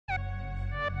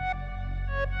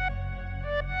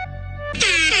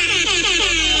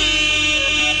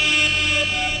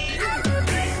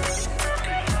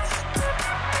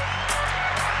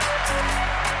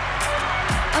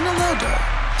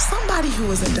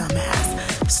who is a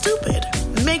dumbass. Stupid.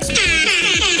 Makes me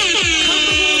comparable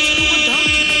to a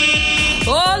donkey.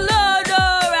 Oh, Lord,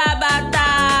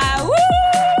 Rabata. Woo!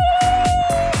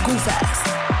 Goof ass.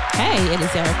 Hey, it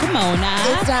is Erica Mona.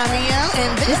 It's Damiel,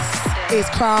 and this is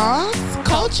Cross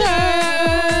Culture.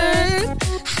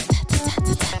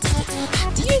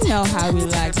 You know how we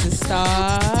like to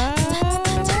start.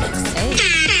 Hey.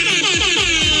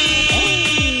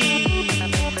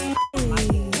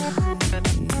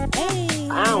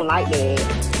 I don't like that.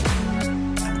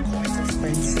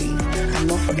 I'm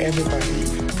not for everybody.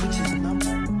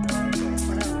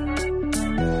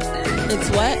 It's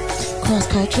what? Cross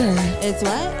Culture. It's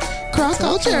what? Cross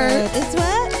Culture. It's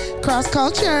what? Cross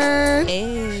Culture.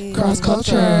 Hey. Cross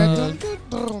Culture.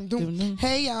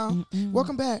 Hey y'all,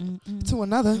 welcome back to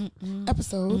another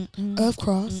episode of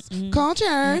Cross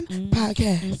Culture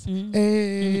Podcast.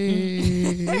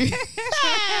 Hey.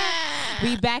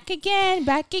 We back again.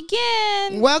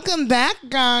 Welcome back,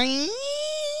 guys.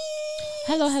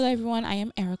 Hello, everyone. I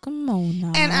am Erica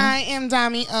Mona. And I am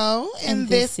Dami O, and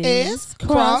this is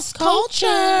Cross Cross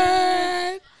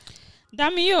Culture.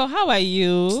 Damio, how are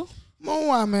you?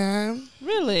 Moa, man.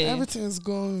 Really? Everything's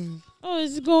going. Oh,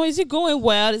 is it going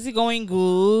well? Is it going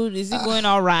good? Is it going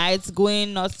all right? It's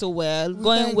going not so well.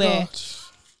 Going where? God.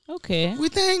 Okay. We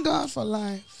thank God for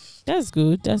life. That's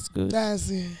good. That's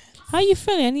it. How you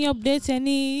feeling? Any updates?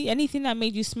 Anything that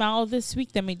made you smile this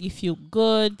week? That made you feel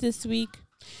good this week?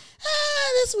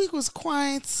 This week was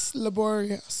quite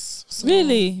laborious. So,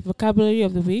 Really? Vocabulary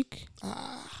of the week?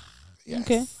 Yes.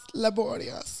 Okay.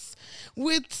 Laborious.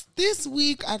 With this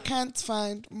week, I can't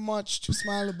find much to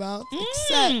smile about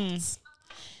except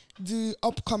the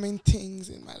upcoming things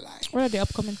in my life. What are the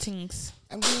upcoming things?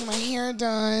 I'm getting my hair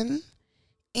done,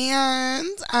 and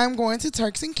I'm going to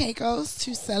Turks and Caicos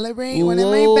to celebrate one of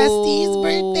my besties'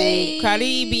 birthdays.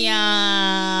 Caribbean.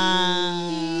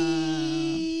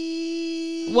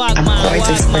 I'm quite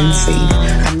expensive.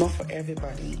 I'm not for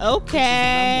everybody.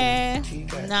 Okay.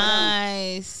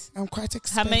 Nice. I'm quite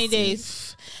expensive. How many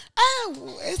days?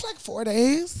 It's like 4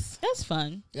 days. That's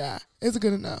fun. Yeah, it's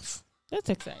good enough. That's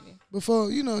exciting.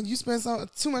 Before, you spend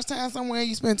too much time somewhere,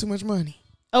 you spend too much money.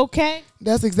 Okay.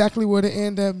 That's exactly what it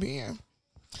ended up being.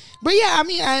 But yeah, I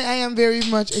mean, I am very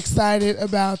much excited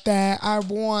about that. I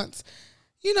want,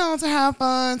 to have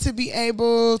fun, to be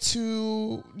able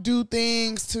to do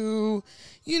things, to,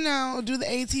 do the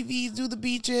ATVs, do the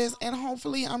beaches, and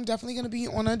hopefully I'm definitely going to be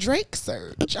on a Drake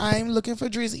search. I'm looking for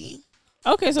Drizzy.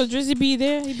 Okay, so Drizzy be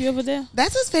there? He be over there?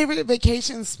 That's his favorite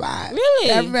vacation spot. Really?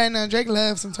 Everybody knows Drake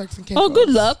loves some Turks and Caicos. Oh, good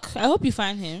luck. I hope you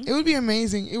find him. It would be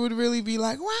amazing. It would really be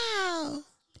like, wow.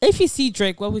 If you see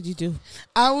Drake, what would you do?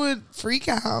 I would freak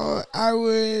out. I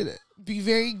would be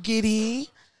very giddy.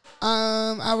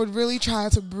 I would really try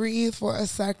to breathe for a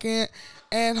second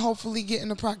and hopefully get in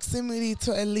the proximity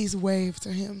to at least wave to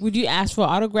him. Would you ask for an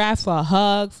autograph, for a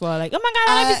hug, for like, oh my God,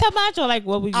 I love you so much? Or like,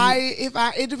 what would you?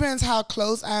 It depends how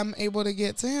close I'm able to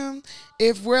get to him.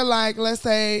 If we're like, let's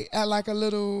say at like a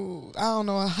little, I don't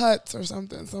know, a hut or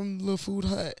something, some little food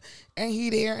hut, and he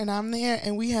there and I'm there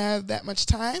and we have that much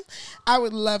time, I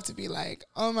would love to be like,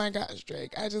 oh my gosh,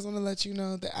 Drake, I just want to let you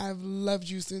know that I've loved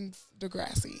you since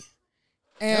Degrassi.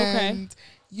 And,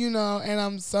 and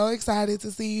I'm so excited to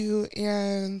see you.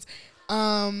 And,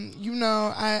 I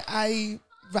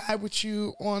vibe with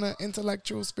you on an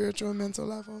intellectual, spiritual, and mental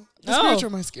level. The spiritual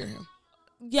might scare him.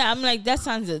 Yeah, I'm like, that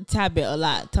sounds a tad bit a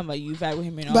lot. Talking about you vibe with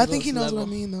him and all. But I think he knows what I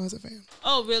mean, though, as a fan.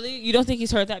 Oh, really? You don't think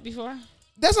he's heard that before?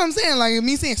 That's what I'm saying. Like,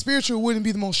 me saying spiritual wouldn't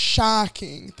be the most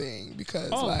shocking thing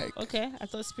because, okay. I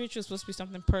thought spiritual was supposed to be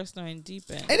something personal and deep.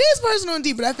 It is personal and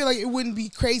deep, but I feel like it wouldn't be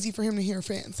crazy for him to hear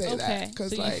fans say that.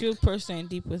 Okay, so you feel personal and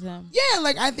deep with him. Yeah,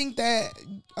 like, I think that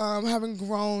having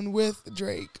grown with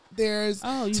Drake, there's...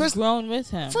 Oh, you've grown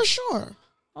with him? For sure.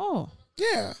 Oh.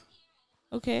 Yeah.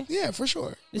 Okay. Yeah, for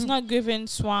sure. It's not giving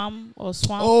swamp or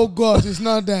swamp. Oh God, it's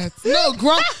not that. No,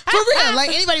 grown for real. Like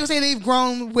anybody would say they've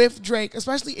grown with Drake,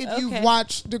 especially if you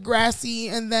watch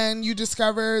Degrassi and then you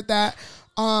discover that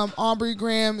Aubrey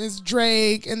Graham is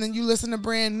Drake, and then you listen to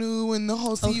Brand New and the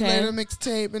whole See You Later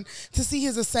mixtape, and to see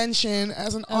his ascension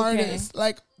as an artist,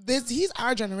 like this, he's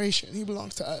our generation. He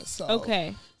belongs to us. So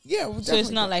yeah. So it's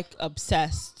not like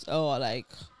obsessed or like.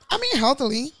 I mean,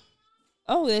 healthily.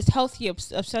 Oh, there's healthy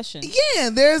obsession. Yeah,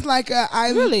 there's like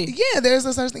really. Yeah, there's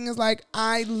a such thing as like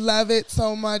I love it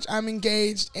so much, I'm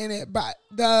engaged in it. But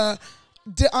the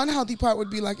unhealthy part would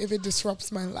be like if it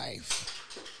disrupts my life.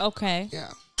 Okay.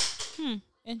 Yeah.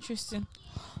 Interesting.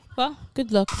 Well,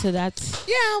 good luck to that.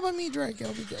 Yeah, how about me, Drake?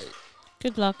 It'll be great.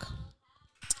 Good luck.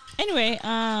 Anyway,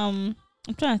 I'm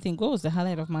trying to think. What was the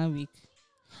highlight of my week?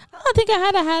 I don't think I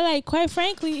had a highlight. Quite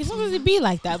frankly, sometimes it be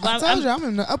like that. But I told you I'm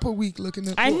in the upper week looking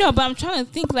at. I know, but I'm trying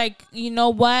to think. Like, you know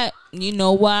what?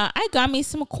 I got me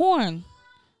some corn.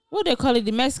 What do they call it?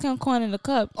 The Mexican corn in the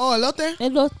cup. Oh, elote?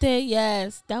 Elote,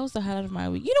 yes. That was the highlight of my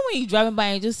week. You know when you driving by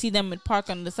and just see them park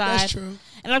on the side? That's true.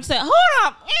 And I'm saying, hold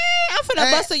up. I'm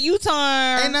finna bust a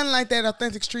U-turn. Ain't nothing like that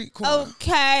authentic street corn.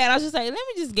 Okay. And I was just like, let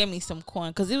me just get me some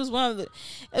corn. Because it was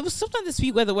it was sometimes this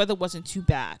week where the weather wasn't too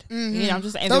bad. Mm-hmm. You know, I'm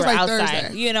just, and That they was were like outside.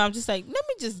 Thursday. You know, I'm just like, let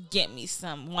me just get me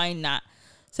some. Why not?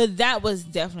 So that was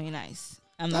definitely nice.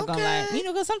 I'm not going to lie. You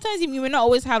know, because sometimes you may not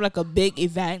always have like a big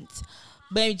event.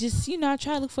 But just, I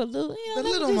try to look for a little, the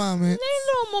little moments.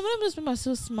 Little moment. Let me just make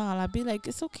myself smile. I'll be like,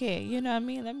 it's okay. You know what I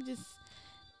mean? Let me just.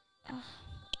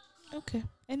 Okay.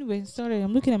 Anyway, sorry.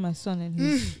 I'm looking at my son and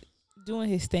he's doing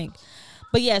his thing.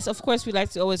 But yes, of course, we like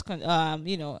to always,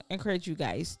 encourage you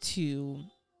guys to.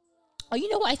 Oh, you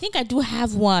know what? I think I do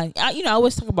have one. I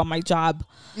always talk about my job,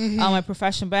 my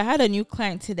profession. But I had a new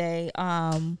client today.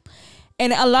 And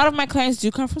a lot of my clients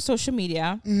do come from social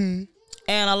media. Mm-hmm.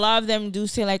 And a lot of them do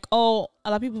say like, oh, a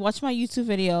lot of people watch my YouTube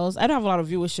videos. I don't have a lot of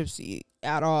viewership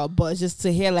at all, but just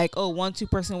to hear like, oh, 1-2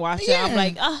 person watch it, I'm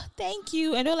like, oh, thank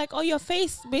you. And they're like, oh, your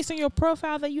face, based on your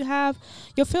profile that you have,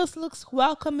 your face looks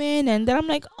welcoming. And then I'm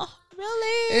like, oh,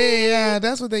 really? Hey, yeah,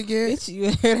 that's what they get. Bitch, you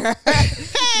a hater.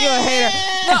 You a hater.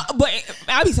 No, but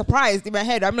I'll be surprised in my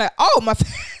head. I'm like, oh,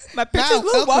 my pictures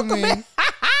look welcoming.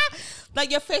 Like,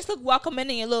 your face look welcoming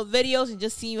in your little videos and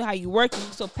just seeing how you work and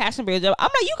you're so passionate about your job. I'm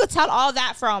like, you could tell all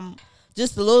that from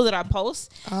just the little that I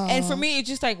post. And for me, it's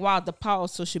just like, wow, the power of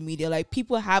social media. Like,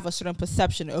 people have a certain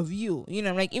perception of you. You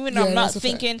know, like, even though I'm not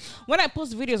thinking, when I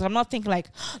post videos, I'm not thinking like,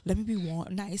 let me be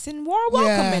nice and more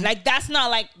welcoming. Like, that's not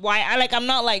like why I'm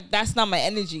not like, that's not my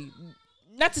energy.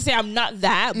 Not to say I'm not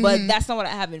that, but that's not what I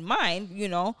have in mind,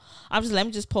 I'm just, let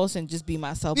me just post and just be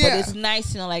myself. Yeah. But it's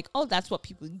nice to know, like, oh, that's what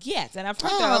people get. And I've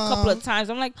heard that a couple of times.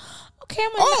 I'm like, okay,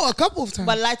 a couple of times.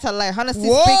 But honestly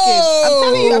speaking, I'm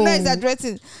telling you, I'm not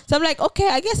exaggerating. So I'm like, okay,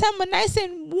 I guess I'm a nice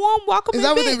and warm, welcoming Is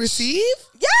that bitch. what they receive?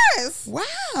 Yes. Wow.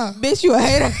 Bitch, you a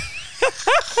hater.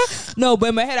 No, but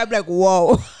in my head, I'm like,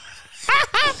 whoa.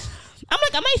 I'm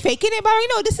like, am I faking it?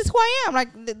 But this is who I am. Like,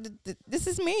 this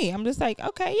is me. I'm just like,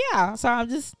 okay, yeah. So I'm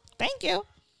just, thank you.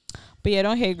 But yeah,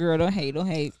 don't hate, girl. Don't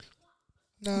hate.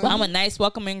 No. But I'm a nice,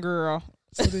 welcoming girl.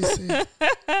 So they say.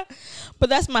 But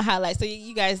that's my highlight. So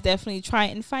you guys definitely try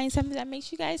and find something that makes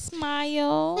you guys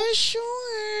smile. For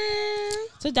sure.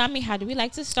 So, Dami, how do we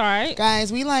like to start?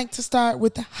 Guys, we like to start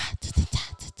with the hot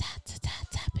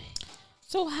topic.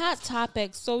 So, hot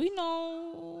topics. So,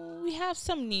 we have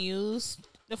some news.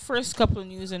 The first couple of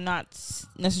news are not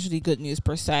necessarily good news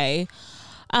per se.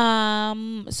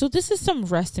 So this is some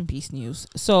rest in peace news.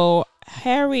 So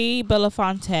Harry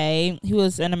Belafonte, he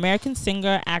was an American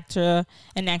singer, actor,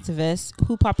 and activist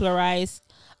who popularized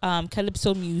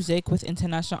calypso music with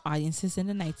international audiences in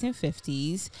the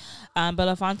 1950s.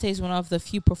 Belafonte is one of the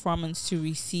few performers to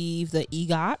receive the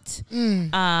EGOT.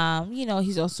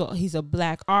 He's a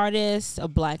black artist, a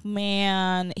black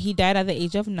man. He died at the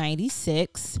age of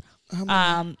 96.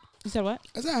 You said what?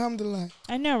 I said alhamdulillah.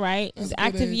 I know, right? His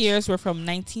active years were from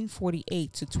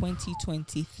 1948 to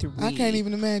 2023. I can't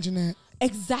even imagine that.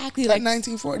 Exactly. Like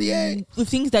 1948. The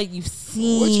things that you've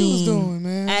seen. What you was doing,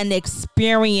 man. And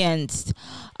experienced.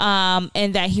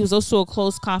 And that he was also a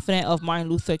close confidant of Martin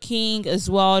Luther King as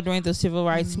well during the civil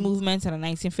rights movements in the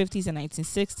 1950s and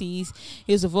 1960s.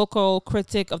 He was a vocal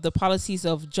critic of the policies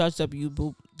of George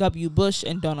W. Bush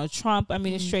and Donald Trump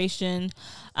administration.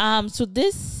 So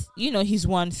this, he's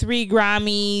won 3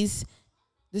 Grammys.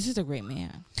 This is a great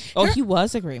man. Oh, he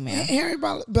was a great man. Harry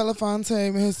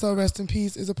Belafonte, may his soul rest in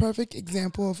peace, is a perfect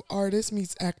example of artist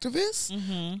meets activist.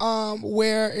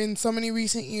 Where in so many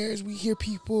recent years we hear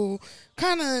people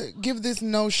kind of give this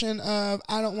notion of,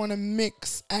 I don't want to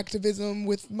mix activism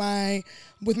with my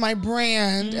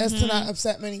brand as to not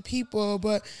upset many people.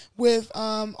 But with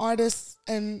artists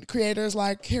and creators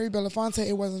like Harry Belafonte,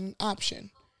 it wasn't an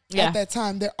option at that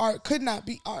time. Their art could not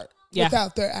be art.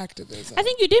 Without their activism. I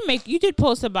think you did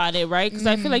post about it, right? Because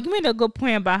I feel like you made a good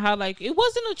point about how, like, it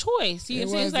wasn't a choice.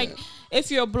 It's like, if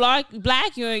you're black,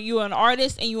 you're an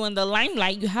artist and you're in the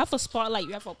limelight, you have a spotlight,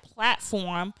 you have a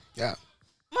platform. Yeah.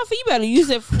 Motherfucker, you better use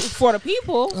it for the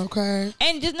people. Okay.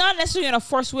 And just not necessarily in a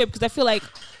forced way, because I feel like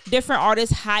different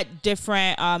artists had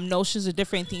different notions of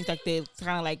different things like they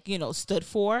kind of like, stood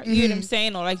for. You know what I'm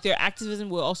saying? Or like their activism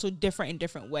were also different in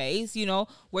different ways,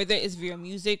 whether it's via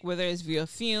music, whether it's via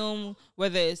film,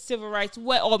 whether it's civil rights,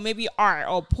 or maybe art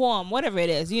or poem, whatever it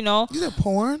is, You said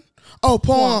porn? Oh,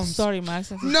 poems. Sorry, my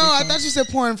accent. No, I thought you said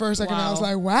porn for a second. Wow. I was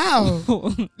like, wow.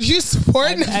 You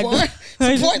supporting support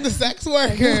the sex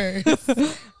workers.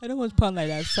 I don't want porn like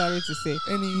that. Sorry to say.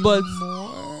 But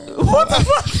what the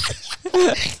fuck?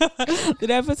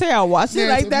 Did I ever say I watched it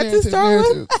like that to start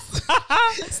with?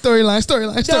 Storyline.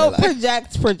 So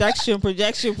projection.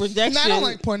 No, I don't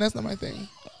like porn. That's not my thing.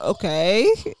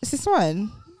 Okay. Since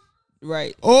when?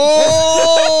 Right.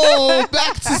 Oh,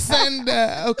 back to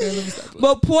sender. Okay, let me stop.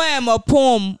 But poem or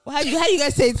poem? How do you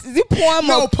guys say it? Is it poem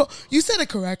no, or you said it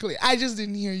correctly. I just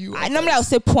didn't hear you. I normally I'll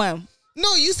say poem.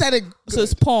 No, you said it good. So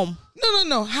it's poem.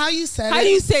 No. How you said it? How do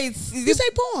you say it? You say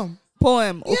poem.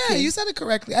 Poem. Okay. Yeah, you said it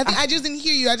correctly. I just didn't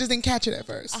hear you. I just didn't catch it at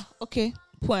first. Okay.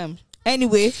 Poem.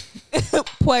 Anyway,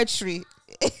 poetry.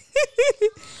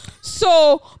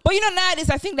 So, but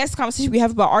nowadays, I think that's the conversation we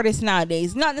have about artists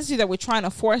nowadays. Not necessarily that we're trying to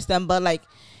force them, but like,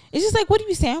 it's just like, what do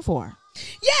you stand for?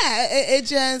 Yeah, it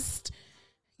just,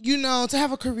 to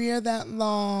have a career that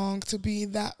long, to be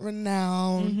that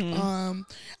renowned. Mm-hmm.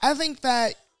 I think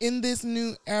that in this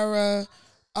new era,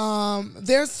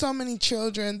 there's so many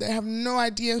children that have no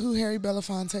idea who Harry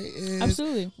Belafonte is.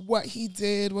 Absolutely. What he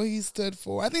did, what he stood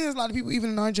for. I think there's a lot of people,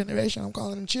 even in our generation, I'm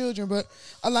calling them children, but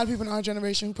a lot of people in our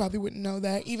generation who probably wouldn't know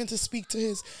that. Even to speak to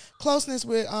his closeness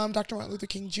with Dr. Martin Luther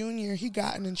King Jr., he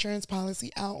got an insurance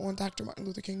policy out on Dr. Martin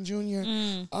Luther King Jr.,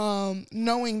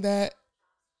 knowing that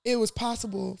it was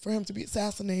possible for him to be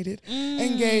assassinated,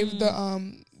 and gave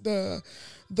the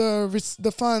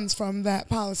funds from that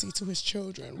policy to his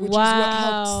children, which is what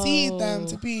helped seed them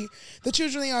to be the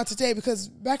children they are today. Because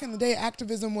back in the day,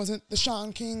 activism wasn't the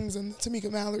Sean Kings and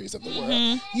Tamika Mallory's of the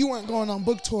world. You weren't going on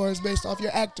book tours based off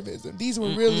your activism. These were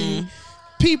really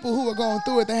people who were going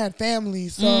through it that had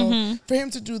families. So for him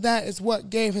to do that is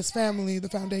what gave his family the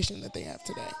foundation that they have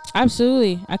today.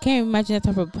 Absolutely. I can't imagine that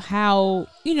type of how,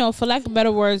 for lack of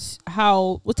better words,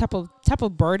 what type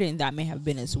of burden that may have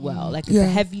been as well. Like it's a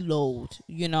heavy load,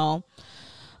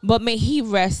 But may he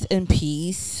rest in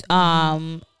peace.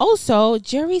 Also,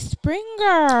 Jerry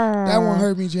Springer. That one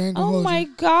hurt me, Jay. Oh my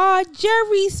God,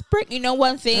 Jerry Springer. You know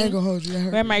one thing? I ain't gonna hold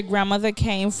you. When my grandmother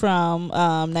came from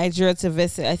Nigeria to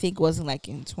visit, I think it was like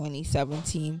in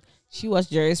 2017. She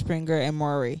watched Jerry Springer and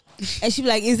Maury, and she'd be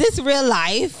like, "Is this real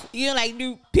life?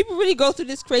 Do people really go through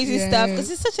this crazy stuff?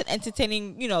 Because it's such an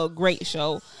entertaining, great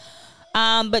show."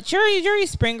 But Jerry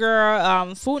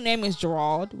Springer, full name is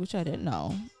Gerald, which I didn't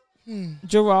know.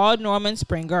 Gerald Norman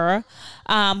Springer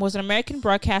was an American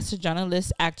broadcaster,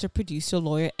 journalist, actor, producer,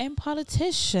 lawyer, and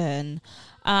politician.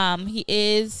 He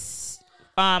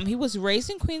was raised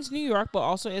in Queens, New York, but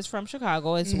also is from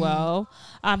Chicago as well.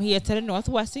 He attended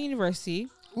Northwestern University.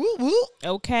 Woo, woo.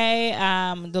 Okay,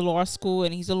 the law school,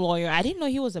 and he's a lawyer. I didn't know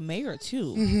he was a mayor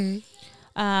too.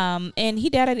 And he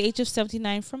died at the age of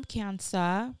 79 from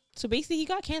cancer. So basically, he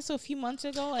got cancer a few months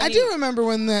ago. I do remember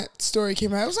when that story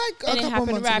came out. It was like a couple months ago.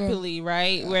 And it happened rapidly,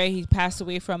 right? Yeah. Where he passed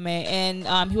away from it.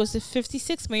 And he was the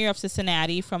 56th mayor of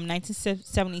Cincinnati from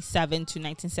 1977 to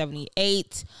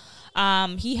 1978.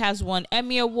 He has won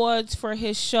Emmy Awards for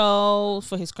his show,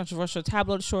 for his controversial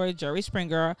tabloid show, Jerry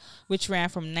Springer, which ran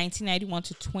from 1991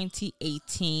 to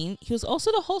 2018. He was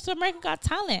also the host of American Got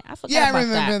Talent. I forgot about that. Yeah, I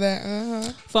remember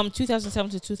that. From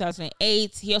 2007 to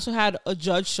 2008. He also had a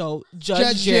judge show,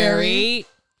 Judge Jerry.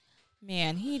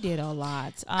 Man, he did a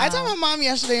lot. I told my mom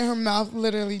yesterday and her mouth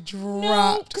literally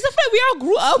dropped. Because I feel like we all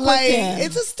grew up with him.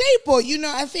 It's a staple.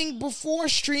 I think before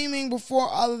streaming, before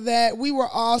all of that, we were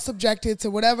all subjected to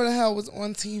whatever the hell was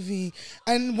on TV.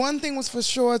 And one thing was for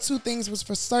sure, two things was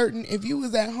for certain. If you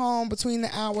was at home between the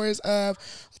hours of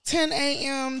 10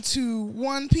 a.m. to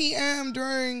 1 p.m.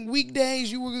 during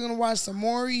weekdays, you were going to watch some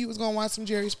Maury, you was going to watch some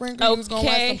Jerry Springer, you was going to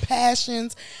watch some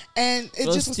Passions, and it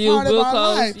just was part of our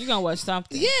life. You going to watch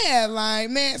something. Yeah, like,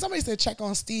 man, somebody said check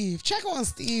on Steve. Check on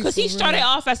Steve. Because he started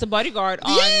off as a bodyguard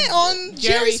on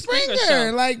Jerry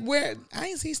Springer. Like, where, I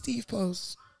didn't see Steve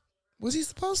post. Was he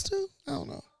supposed to? I don't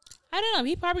know. I don't know.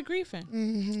 He probably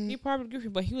grieving. He probably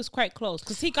grieving, but he was quite close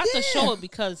because he got the show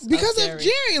because of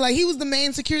Jerry. Like, he was the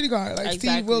main security guard, like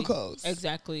Steve Wilkos.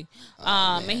 Exactly.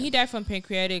 And he died from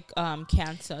pancreatic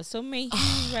cancer. So may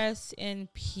he rest in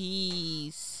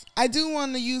peace. I do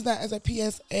want to use that as a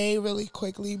PSA really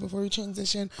quickly before we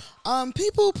transition.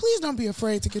 People, please don't be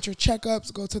afraid to get your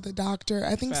checkups, go to the doctor.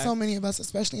 I think so many of us,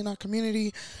 especially in our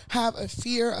community, have a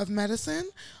fear of medicine.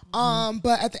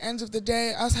 But at the end of the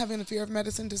day, us having a fear of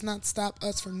medicine does not stop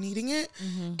us from needing it.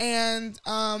 And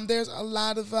there's a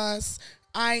lot of us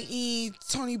i.e.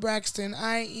 Toni Braxton,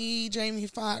 i.e. Jamie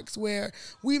Foxx, where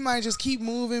we might just keep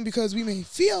moving because we may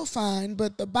feel fine,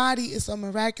 but the body is so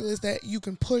miraculous that you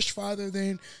can push farther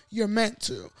than you're meant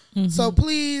to. So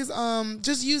please,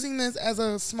 just using this as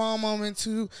a small moment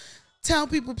to tell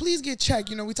people, please get checked.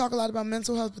 You know, we talk a lot about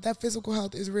mental health, but that physical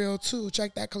health is real too.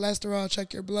 Check that cholesterol,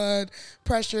 check your blood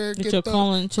pressure, get your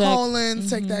colon checked.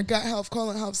 Take that gut health,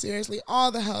 colon health seriously.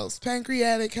 All the health,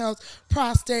 pancreatic health,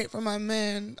 prostate for my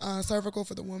men, cervical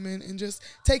for the woman, and just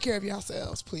take care of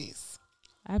yourselves, please.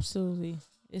 Absolutely.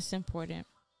 It's important.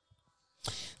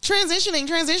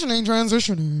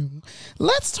 Transitioning.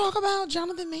 Let's talk about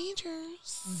Jonathan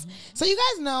Majors. So you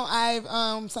guys know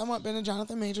I've somewhat been a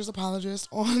Jonathan Majors apologist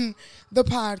on the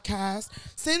podcast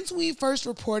since we first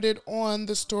reported on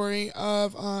the story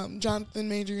of Jonathan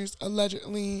Majors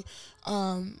allegedly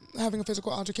having a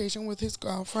physical altercation with his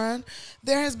girlfriend.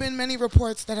 There has been many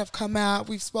reports that have come out.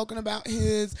 We've spoken about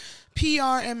his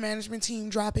PR and management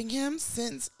team dropping him.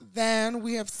 Since then,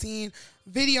 we have seen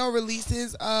video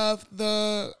releases of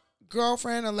the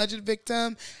girlfriend, alleged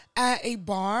victim, at a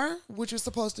bar, which was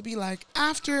supposed to be like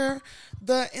after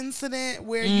the incident,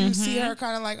 where you see her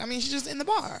kind of like, I mean, she's just in the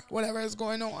bar, whatever is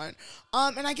going on.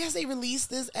 And I guess they released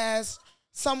this as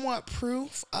somewhat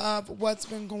proof of what's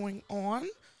been going on.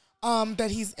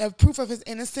 That he's proof of his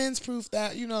innocence, proof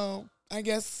that, you know, I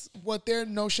guess what their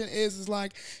notion is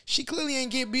like, she clearly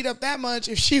ain't get beat up that much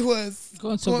if she was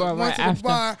going to the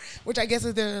bar, which I guess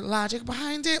is their logic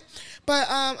behind it. But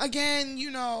again, you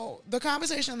know, the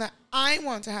conversation that I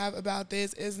want to have about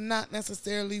this is not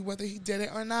necessarily whether he did it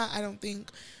or not. I don't think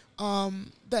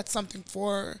that's something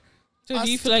for So us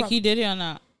do you feel like he did it or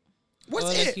not? What's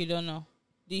or it? Like you don't know.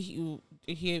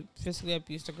 Did he physically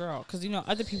abused the girl? Because, you know,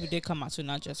 other people did come out too,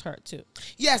 not just her too.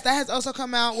 Yes, that has also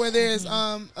come out where there's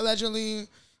allegedly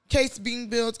case being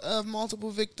built of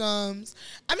multiple victims.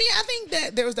 I mean, I think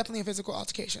that there was definitely a physical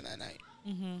altercation that night.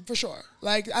 For sure.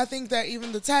 Like, I think that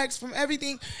even the text from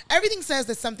everything says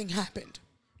that something happened.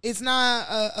 It's not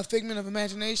a figment of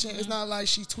imagination. It's not like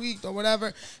she tweaked or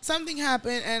whatever. Something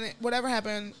happened, and whatever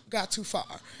happened got too far.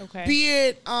 Okay. Be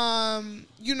it,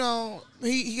 you know,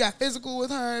 he got physical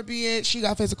with her. Be it she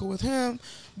got physical with him.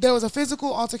 There was a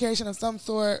physical altercation of some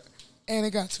sort, and it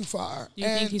got too far. Do you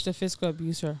think he's a physical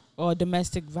abuser or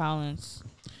domestic violence?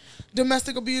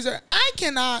 Domestic abuser, I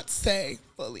cannot say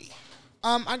fully.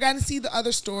 I got to see the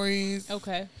other stories.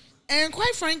 Okay. And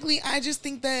quite frankly, I just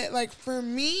think that, like, for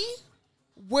me,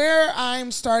 where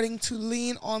I'm starting to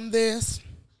lean on this,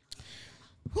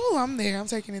 I'm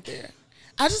taking it there.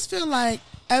 I just feel like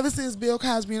ever since Bill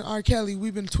Cosby and R. Kelly,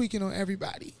 we've been tweaking on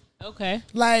everybody. Okay.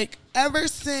 Like, ever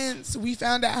since we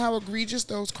found out how egregious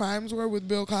those crimes were with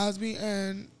Bill Cosby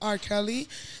and R. Kelly,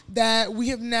 that we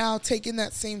have now taken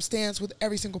that same stance with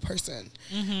every single person.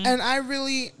 And I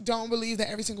really don't believe that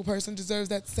every single person deserves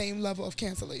that same level of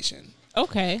cancellation.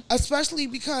 Okay. Especially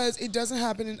because it doesn't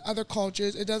happen in other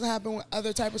cultures. It doesn't happen with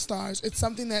other type of stars. It's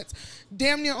something that's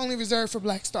damn near only reserved for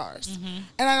black stars.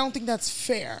 And I don't think that's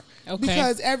fair. Okay.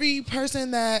 Because every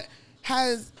person that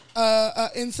has an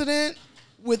incident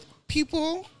with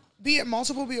people, be it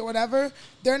multiple, be it whatever,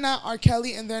 they're not R.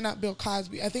 Kelly and they're not Bill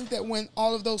Cosby. I think that when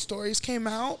all of those stories came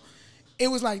out, it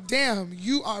was like, damn,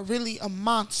 you are really a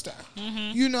monster.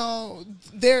 You know,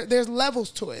 there's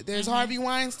levels to it. There's Harvey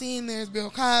Weinstein, there's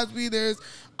Bill Cosby, there's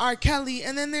R. Kelly,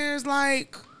 and then there's,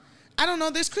 like, I don't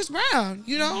know, there's Chris Brown,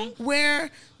 you know,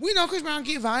 where we know Chris Brown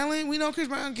get violent. We know Chris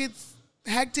Brown gets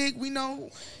hectic. We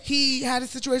know he had a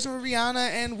situation with Rihanna,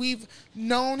 and we've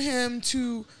known him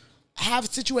to have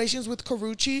situations with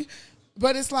Karrueche.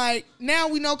 But it's like, now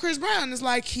we know Chris Brown is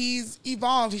like, he's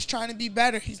evolved. He's trying to be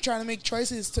better. He's trying to make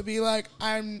choices to be like,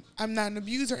 I'm not an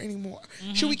abuser anymore.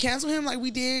 Should we cancel him like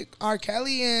we did R.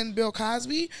 Kelly and Bill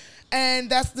Cosby? And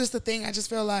that's just the thing. I just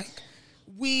feel like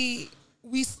we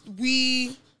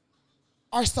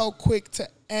are so quick to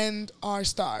end our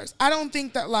stars. I don't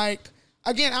think that, like,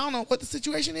 again, I don't know what the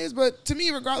situation is, but to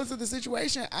me, regardless of the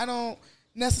situation, I don't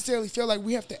necessarily feel like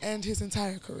we have to end his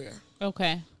entire career.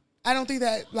 Okay. I don't think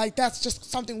that, like, that's just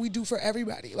something we do for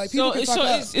everybody. Like, people can fuck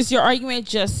up. Is your argument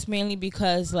just mainly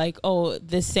because, like,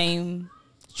 the same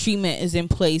treatment is in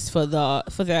place for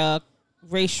the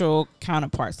racial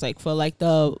counterparts, like for, like,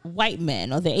 the white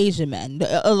men or the Asian men,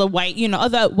 the white, you know,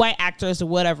 other white actors or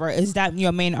whatever? Is that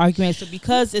your main argument? So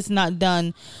because it's not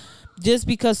done, just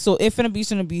because, so if an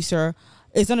abuser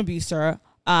is an abuser,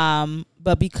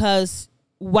 but because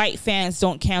white fans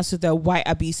don't cancel their white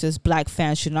abusers, black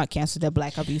fans should not cancel their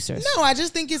black abusers. No, I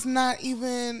just think it's not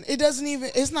even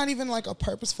like a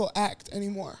purposeful act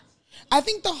anymore. I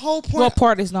think the whole point. What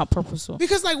part is not purposeful?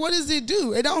 Because, like, what does it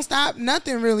do? It don't stop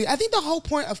nothing, really. I think the whole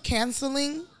point of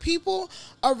canceling people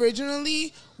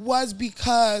originally was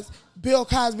because Bill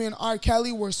Cosby and R.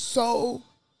 Kelly were so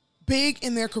big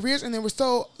in their careers and they were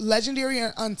so legendary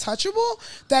and untouchable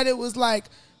that it was like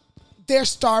their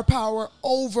star power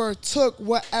overtook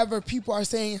whatever people are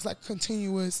saying is like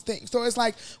continuous thing. So it's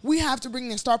like we have to bring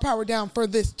their star power down for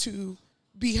this to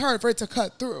be heard, for it to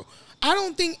cut through. I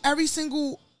don't think every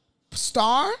single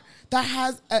star that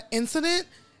has an incident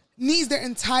needs their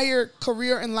entire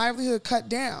career and livelihood cut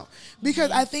down.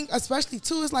 Because I think especially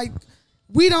too, it's like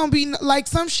we don't be like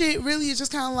some shit really is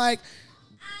just kind of like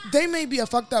they may be a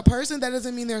fucked up person. That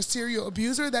doesn't mean they're a serial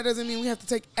abuser. That doesn't mean we have to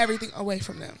take everything away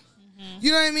from them.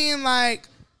 You know what I mean? Like,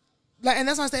 and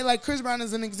that's why I say like Chris Brown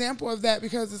is an example of that,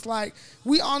 because it's like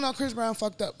we all know Chris Brown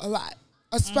fucked up a lot,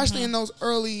 especially in those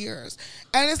early years.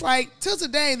 And it's like till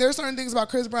today, there's certain things about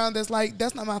Chris Brown that's like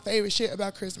that's not my favorite shit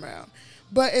about Chris Brown.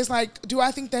 But it's like, do I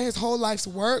think that his whole life's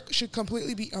work should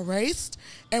completely be erased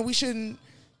and we shouldn't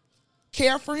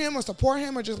care for him or support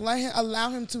him or just allow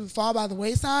him to fall by the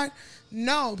wayside?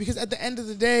 No, because at the end of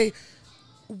the day,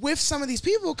 with some of these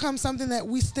people comes something that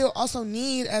we still also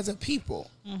need as a people.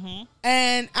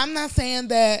 And I'm not saying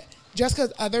that just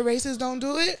because other races don't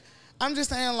do it. I'm just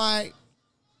saying like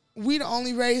we the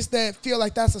only race that feel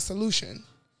like that's a solution.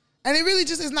 And it really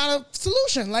just is not a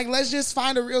solution. Like, let's just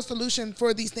find a real solution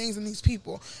for these things and these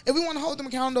people. If we want to hold them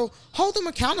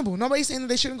accountable. Nobody's saying that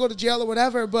they shouldn't go to jail or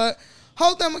whatever, but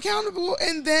hold them accountable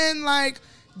and then like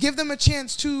give them a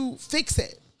chance to fix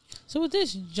it. So with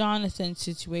this Jonathan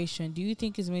situation, do you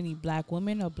think it's mainly black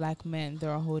women or black men that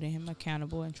are holding him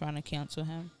accountable and trying to cancel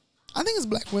him? I think it's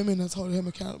black women that's holding him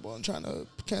accountable and trying to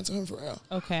cancel him for real.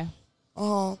 Okay.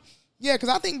 Yeah, because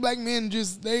I think black men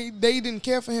just, they didn't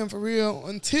care for him for real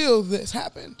until this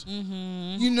happened.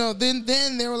 You know, then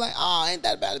they were like, oh, ain't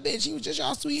that bad a bitch. He was just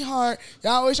y'all sweetheart.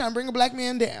 Y'all always trying to bring a black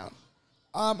man down.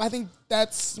 I think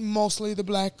that's mostly the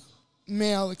black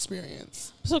male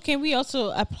experience. So can we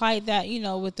also apply that, you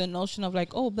know, with the notion of like,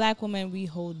 oh, black women, we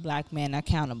hold black men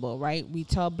accountable, right? We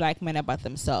tell black men about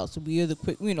themselves. We are the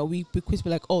quick, you know, we quick to be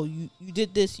like, oh, you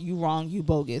did this, you wrong, you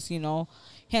bogus, you know.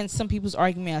 Hence some people's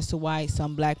argument as to why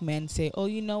some black men say, oh,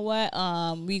 you know what,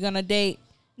 we're gonna date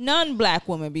non-black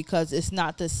women because it's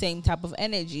not the same type of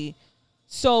energy.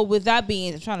 So with that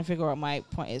being, I'm trying to figure out what my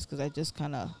point is because I just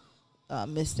kind of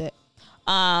missed it.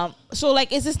 So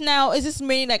like, is this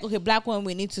mainly like, okay, black women,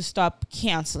 we need to stop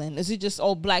canceling? Is it just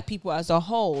all black people as a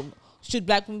whole? Should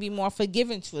black women be more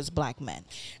forgiving to us black men?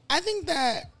 I think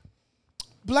that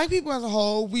black people as a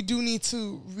whole, we do need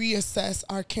to reassess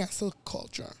our cancel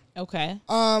culture. Okay.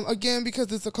 Again,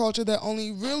 because it's a culture that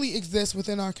only really exists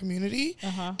within our community.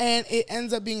 And it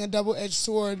ends up being a double-edged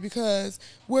sword because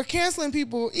we're canceling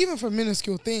people even for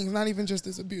minuscule things, not even just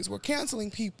this abuse. We're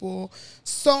canceling people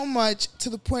so much to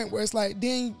the point where it's like,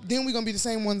 then we're going to be the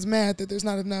same ones mad that there's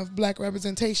not enough black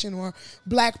representation or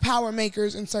black power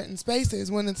makers in certain spaces,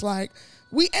 when it's like,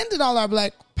 we ended all our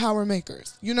black power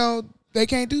makers. You know, they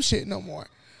can't do shit no more.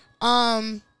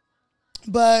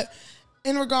 But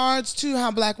in regards to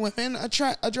how black women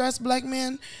address black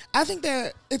men, I think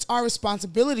that it's our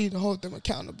responsibility to hold them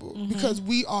accountable because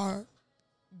we are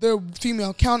their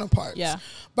female counterparts. Yeah.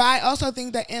 But I also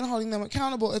think that in holding them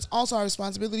accountable, it's also our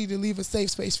responsibility to leave a safe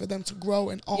space for them to grow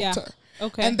and alter. Yeah.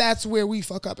 Okay. And that's where we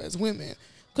fuck up as women.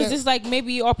 Because it's like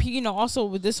maybe, or you know, also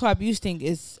with this whole abuse thing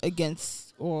is against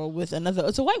or with another,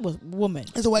 it's a white woman.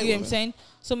 It's a white woman. You know what I'm saying?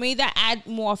 So maybe that add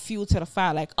more fuel to the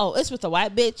fire. Like, oh, it's with a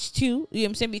white bitch too. You know what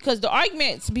I'm saying? Because the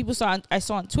argument some people I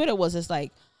saw on Twitter was just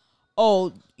like,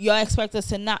 oh, y'all expect us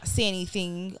to not say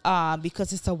anything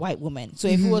because it's a white woman. So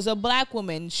if it was a black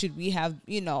woman, should we have,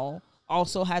 you know,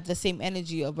 also had the same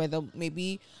energy of whether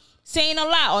maybe saying a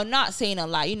lot or not saying a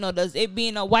lot? You know, does it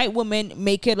being a white woman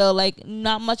make it a like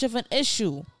not much of an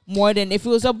issue more than if it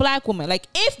was a black woman? Like,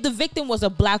 if the victim was a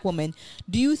black woman,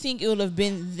 do you think it would have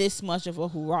been this much of a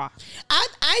hoorah?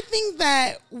 I think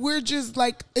that we're just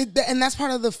like, and that's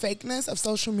part of the fakeness of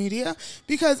social media,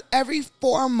 because every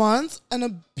 4 months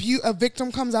a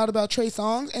victim comes out about Trey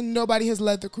Songz and nobody has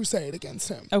led the crusade against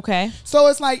him. Okay. So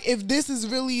it's like, if this is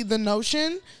really the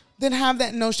notion, then have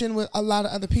that notion with a lot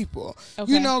of other people.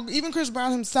 Okay. You know, even Chris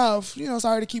Brown himself, you know,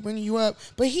 sorry to keep bringing you up,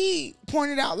 but he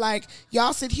pointed out, like,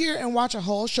 y'all sit here and watch a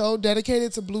whole show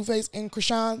dedicated to Blueface and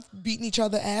Krishan beating each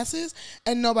other asses,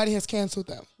 and nobody has canceled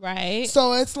them. Right.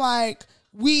 So it's like,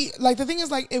 the thing is,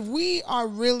 like, if we are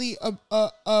really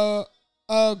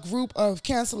a group of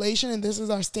cancellation and this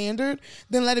is our standard,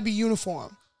 then let it be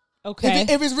uniform. Okay.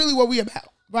 If it's really what we about.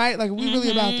 right? Like, we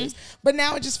really about this. But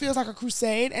now it just feels like a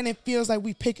crusade, and it feels like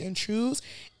we pick and choose.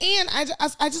 And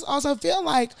I just also feel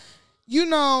like, you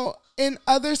know, in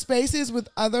other spaces with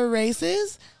other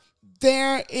races,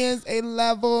 there is a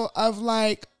level of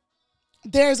like,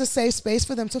 there's a safe space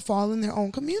for them to fall in their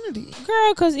own community.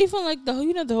 Girl, because even like the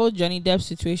whole Johnny Depp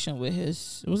situation with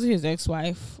his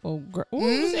ex-wife or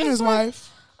His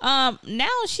wife. Now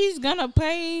she's gonna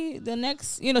play the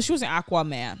next. You know, she was in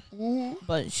Aquaman,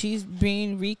 but she's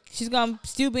gonna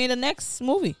still be in the next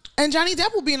movie. And Johnny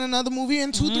Depp will be in another movie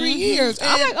in 2-3 years. And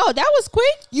I'm like, oh, that was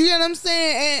quick. You get what I'm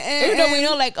saying? And Even though we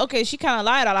know, like, okay, she kind of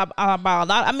lied about a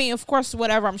lot. I mean, of course,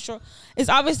 whatever. I'm sure it's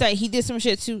obvious that he did some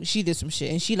shit too. She did some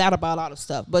shit, and she lied about a lot of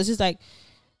stuff. But it's just like,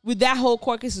 with that whole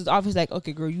court case, it's obvious like,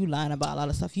 okay, girl, you lying about a lot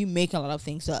of stuff. You making a lot of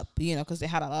things up, you know, because they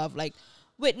had a lot of like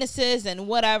witnesses and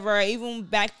whatever. Even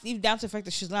down to the fact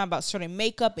that she's lying about certain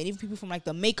makeup, and even people from like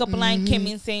the makeup line came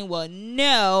in saying, well,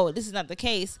 no, this is not the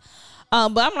case.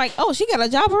 But I'm like, oh, she got a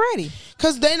job already.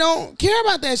 Because they don't care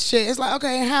about that shit. It's like,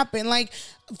 okay, it happened. Like,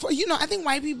 you know, I think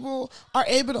white people are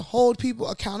able to hold people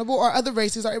accountable, or other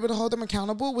races are able to hold them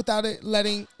accountable without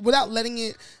letting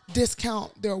it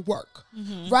discount their work.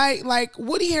 Right? Like,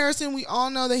 Woody Harrelson, we all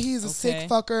know that he's a sick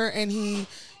fucker, and he,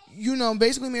 you know,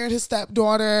 basically married his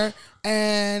stepdaughter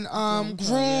and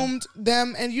groomed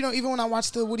them. And, you know, even when I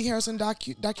watched the Woody Harrelson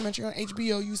documentary on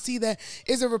HBO, you see that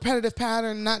it's a repetitive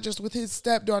pattern, not just with his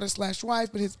stepdaughter /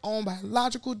 wife, but his own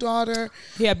biological daughter.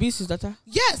 He abuses that time.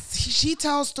 Yes. She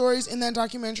tells stories in that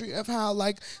documentary of how,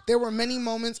 like, there were many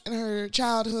moments in her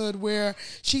childhood where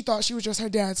she thought she was just her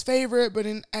dad's favorite, but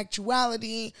in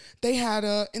actuality, they had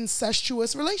a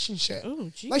incestuous relationship.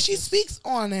 Ooh, like, she speaks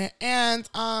on it. And,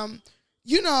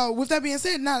 you know, with that being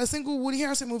said, not a single Woody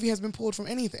Harrelson movie has been pulled from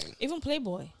anything. Even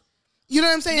Playboy. You know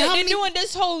what I'm saying? They're doing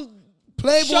this whole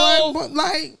Playboy, show,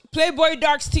 like Playboy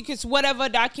Dark Secrets, whatever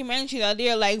documentary that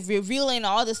they're like revealing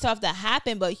all the stuff that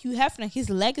happened, but Hugh Hefner, his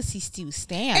legacy still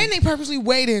stands. And they purposely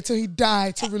waited till he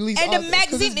died to release. And all the this,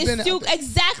 magazine is still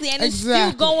it's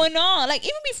still going on. Like,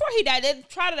 even before he died, they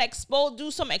try to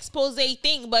do some expose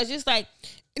thing, but it's just like,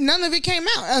 none of it came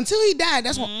out until he died.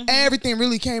 That's when everything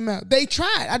really came out. They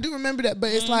tried. I do remember that.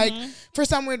 But it's like, for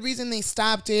some weird reason, they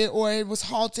stopped it, or it was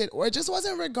halted, or it just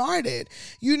wasn't regarded.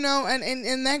 You know,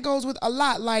 and that goes with a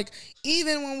lot. Like,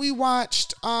 even when we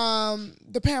watched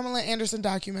the Pamela Anderson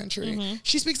documentary,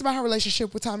 she speaks about her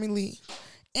relationship with Tommy Lee.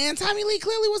 And Tommy Lee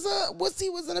clearly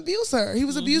was an abuser. He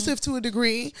was abusive to a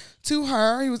degree to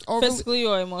her. He was physically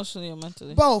or emotionally or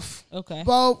mentally? Both. Okay.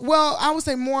 Both. Well, I would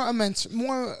say more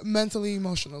mentally,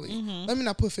 emotionally. Let me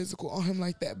not put physical on him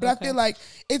like that. But I feel like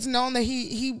it's known that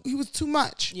he was too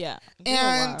much. Yeah.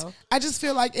 And I just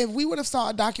feel like if we would have saw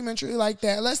a documentary like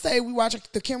that, let's say we watch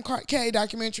the Kim K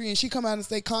documentary and she come out and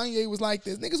say Kanye was like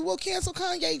this, niggas will cancel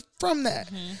Kanye from that.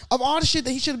 Of all the shit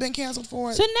that he should have been canceled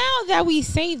for. So now that we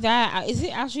say that, is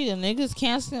it actually the niggas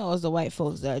canceling, or is the white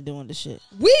folks that are doing the shit?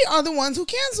 We are the ones who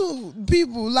cancel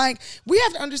people. Like, we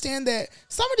have to understand that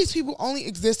some of these people only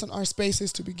exist in our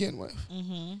spaces to begin with.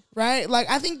 Right? Like,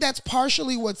 I think that's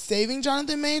partially what's saving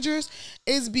Jonathan Majors,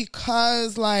 is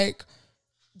because, like,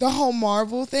 the whole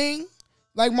Marvel thing,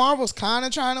 like, Marvel's kind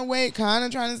of trying to wait, kind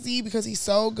of trying to see, because he's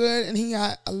so good, and he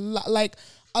got a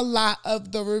lot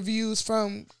of the reviews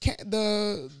from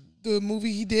the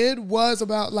movie he did was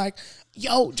about, like,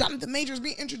 yo, Jonathan Majors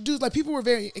being introduced. Like, people were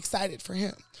very excited for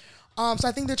him. So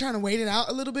I think they're trying to wait it out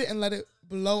a little bit and let it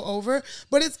blow over.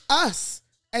 But it's us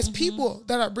as people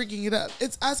that are bringing it up.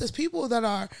 It's us as people that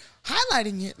are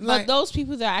highlighting it. Like, but those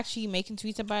people that are actually making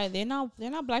tweets about it, they're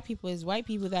not black people. It's white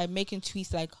people that are making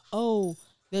tweets like, oh,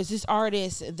 there's this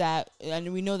artist that,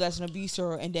 and we know that's an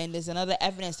abuser, and then there's another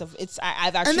evidence of it's.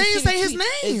 I've actually, and they didn't say his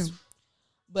name,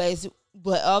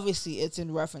 but obviously it's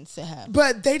in reference to him.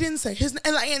 But they didn't say his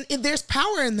name, and there's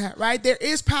power in that, right? There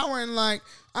is power in, like,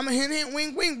 I'm a hint,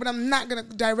 wink, wink, but I'm not gonna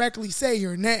directly say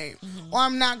your name, or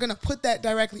I'm not gonna put that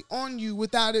directly on you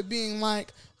without it being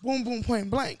like boom, boom, point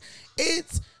blank.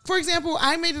 It's, for example,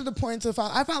 I made it a point to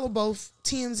follow. I follow both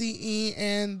TMZE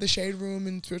and the Shade Room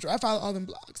and Twitter. I follow all them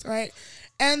blogs, right?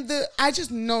 And I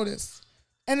just noticed,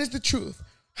 and it's the truth,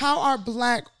 how our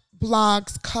black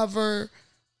blogs cover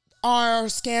our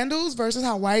scandals versus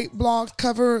how white blogs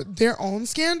cover their own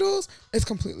scandals is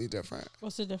completely different.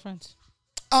 What's the difference?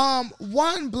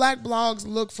 One, black blogs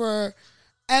look for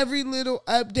every little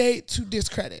update to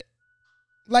discredit.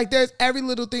 Like, there's every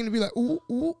little thing to be like, ooh,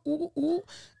 ooh, ooh, ooh.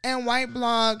 And white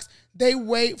blogs, they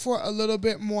wait for a little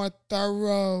bit more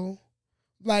thorough.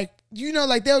 Like, you know,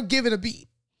 like, they'll give it a beat.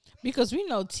 Because we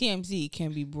know TMZ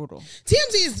can be brutal.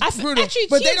 TMZ is brutal, actually,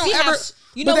 but TMZ they don't ever. has,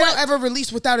 They don't ever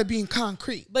release without it being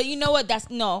concrete. But you know what?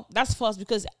 That's false,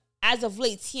 because as of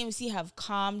late, TMZ have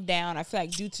calmed down. I feel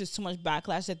like due to so much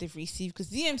backlash that they've received, because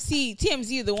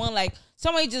TMZ are the one like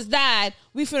somebody just died.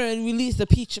 We finna release the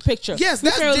picture. Yes,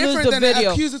 that's different than an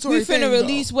accusatory We finna thing,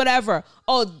 release though. whatever.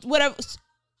 Oh, whatever.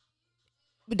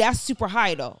 But that's super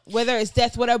high though. Whether it's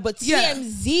death, whatever. But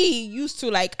TMZ used to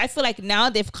like. I feel like now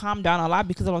they've calmed down a lot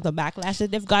because of all the backlash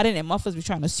that they've gotten, and motherfuckers be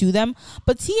trying to sue them.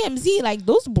 But TMZ, like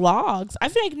those blogs, I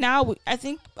feel like now. I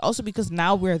think also because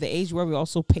now we're the age where we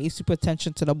also pay super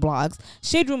attention to the blogs.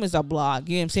 Shade Room is a blog.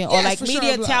 You know what I'm saying? Yes, or like for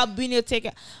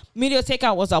sure, Media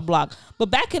Takeout was a blog. But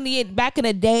back in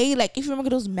the day, like if you remember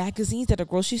those magazines at the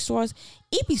grocery stores,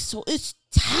 it's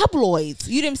tabloids.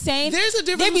 You know what I'm saying? There's a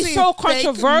difference. They be between so fake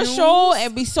controversial news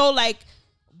and be so like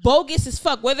bogus as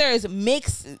fuck. Whether it's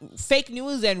mixed fake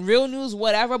news and real news,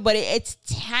 whatever. But it's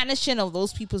tarnishing of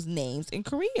those people's names and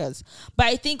careers. But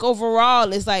I think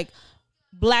overall, it's like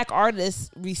black artists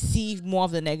receive more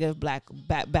of the negative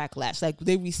backlash. Like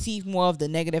they receive more of the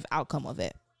negative outcome of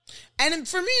it. And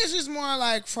for me, it's just more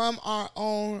like from our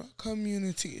own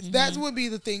communities. Mm-hmm. That would be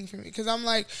the thing for me. Because I'm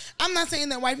like, I'm not saying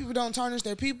that white people don't tarnish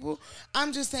their people.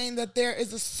 I'm just saying that there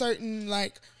is a certain,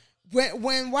 like,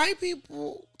 when white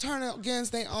people turn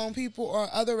against their own people or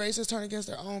other races turn against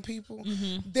their own people,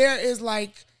 there is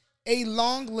like a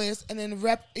long list and then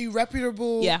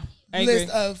irreputable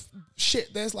list of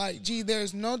shit that's like, gee,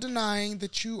 there's no denying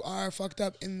that you are fucked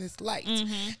up in this light.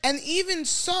 And even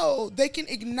so, they can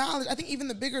acknowledge, I think even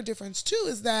the bigger difference too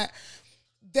is that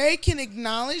they can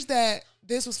acknowledge that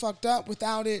this was fucked up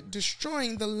without it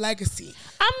destroying the legacy.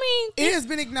 I mean, It has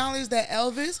been acknowledged that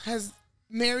Elvis has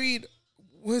married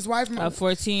his wife at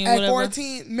 14, at whatever.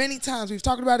 14 many times. We've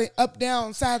talked about it up,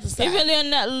 down, side to side. Even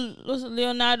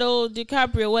Leonardo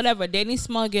DiCaprio, whatever, dating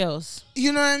small girls.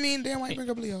 You know what I mean? Damn, why you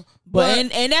bring up Leo? But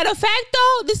ain't that a fact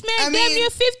though? This man damn mean, near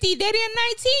 50, dating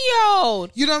a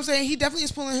 19-year-old. You know what I'm saying? He definitely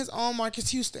is pulling his own Marcus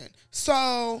Houston.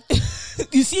 So,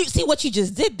 You see what you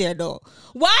just did there though.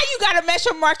 Why you gotta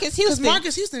measure Marcus because Houston?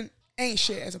 Marcus Houston ain't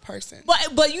shit as a person.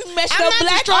 But you measure I'm a not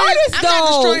black destroying- artist I'm though. not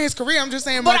destroying his career. I'm just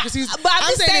saying But Marcus Houston. I'm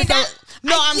just saying that.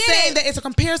 I'm saying that it's a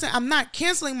comparison. I'm not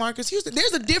canceling Marcus Houston.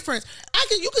 There's a difference.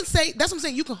 You can say, that's what I'm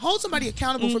saying. You can hold somebody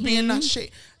accountable for being not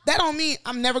shit. That don't mean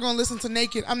I'm never gonna listen to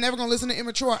Naked. I'm never gonna listen to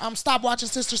Immature. I'm stop watching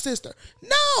Sister.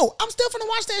 No, I'm still finna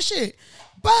watch that shit.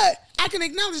 But I can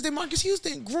acknowledge that Marcus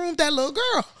Houston groomed that little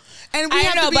girl. And we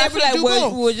have to be able to do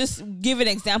both. we're just giving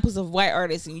examples of white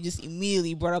artists, and you just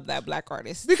immediately brought up that black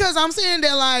artist. Because I'm saying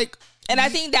that like, And I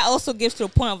think that also gives to a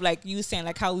point of like you saying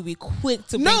like how we be quick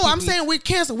to no, bring I'm people- saying we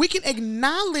cancel. We can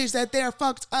acknowledge that they're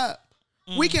fucked up.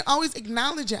 We can always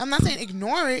acknowledge it. I'm not saying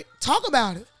ignore it. Talk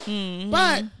about it.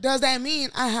 But does that mean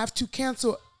I have to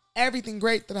cancel everything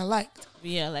great that I liked?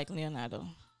 Yeah, like Leonardo.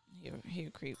 Here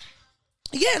creep.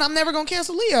 Yeah, and I'm never gonna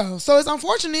cancel Leo. So it's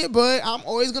unfortunate, but I'm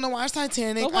always gonna watch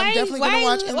Titanic. I'm definitely gonna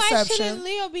watch Why shouldn't Inception.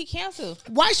 Leo be canceled?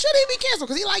 Why should he be canceled?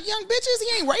 Because he like young bitches.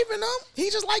 He ain't raping them. He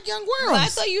just like young girls. Well, I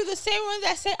thought you were the same one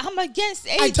that said I'm against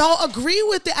age. I don't agree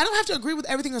with it. I don't have to agree with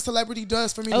everything a celebrity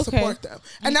does for me to support them.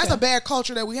 And that's a bad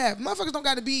culture that we have. Motherfuckers don't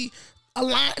got to be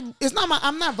aligned. It's not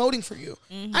I'm not voting for you.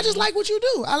 I just like what you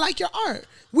do. I like your art.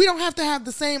 We don't have to have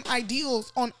the same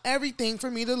ideals on everything for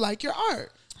me to like your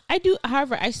art. I do.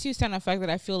 However, I still stand on the fact that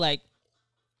I feel like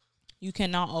you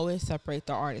cannot always separate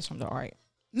the artist from the art.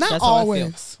 Not That's how always.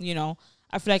 I feel. You know,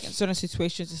 I feel like in certain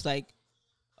situations, it's like,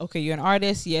 okay, you're an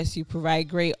artist. Yes, you provide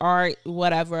great art,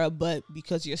 whatever. But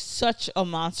because you're such a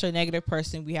monster, negative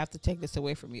person, we have to take this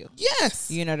away from you.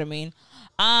 Yes. You know what I mean?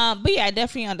 But yeah, I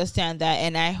definitely understand that.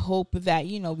 And I hope that,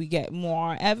 we get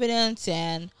more evidence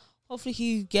and hopefully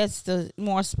he gets the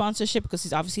more sponsorship because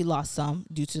he's obviously lost some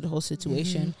due to the whole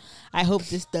situation. I hope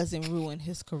this doesn't ruin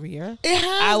his career. It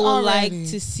has I would already. like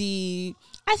to see.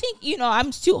 I think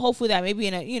I'm still hopeful that maybe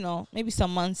in maybe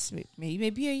some months,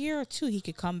 maybe a year or two, he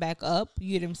could come back up.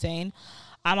 You know what I'm saying?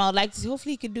 I would like to see.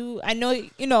 Hopefully, he could do. I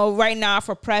know, right now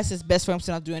for press, it's best for him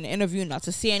to not do an interview, not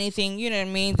to say anything. You know what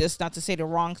I mean? Just not to say the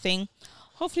wrong thing.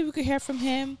 Hopefully, we could hear from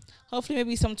him. Hopefully,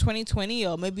 maybe some 2020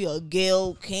 or maybe a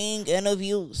Gayle King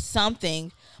interview,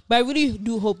 something. But I really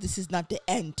do hope this is not the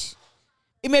end.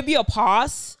 It may be a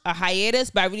pause, a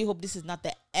hiatus, but I really hope this is not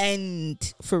the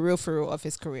end for real of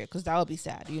his career, because that would be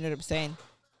sad. You know what I'm saying?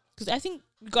 Because I think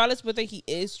regardless whether he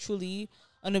is truly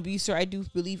an abuser, I do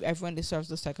believe everyone deserves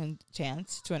a second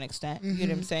chance to an extent. You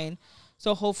know what I'm saying?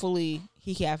 So hopefully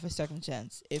he can have a second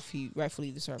chance if he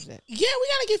rightfully deserves it. Yeah, we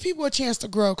got to give people a chance to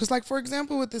grow. Because, like, for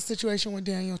example, with this situation with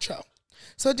Daniel Cho.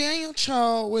 So Daniel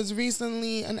Cho was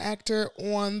recently an actor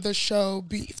on the show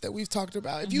Beef that we've talked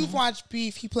about. If you've watched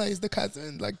Beef, he plays the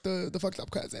cousin, like the fucked up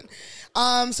cousin.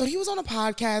 So he was on a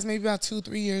podcast maybe about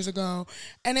 2-3 years ago,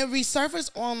 and it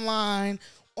resurfaced online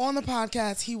on the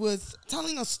podcast, he was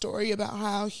telling a story about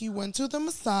how he went to the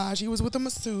massage. He was with a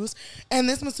masseuse, and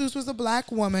this masseuse was a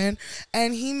black woman,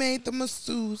 and he made the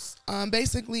masseuse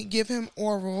basically give him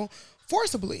oral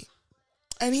forcibly.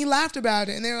 And he laughed about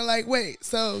it, and they were like, wait,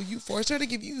 so you forced her to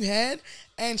give you head?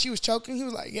 And she was choking. He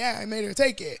was like, yeah, I made her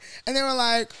take it. And they were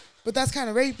like, but that's kind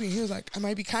of rapey. He was like, I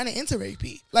might be kind of into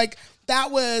rapey. Like, that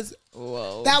was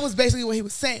basically what he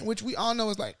was saying, which we all know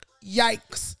is like,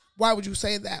 yikes. Why would you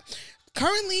say that?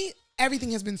 Currently,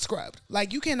 everything has been scrubbed.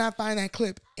 Like, you cannot find that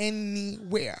clip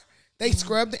anywhere. They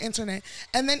scrubbed the internet.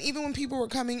 And then even when people were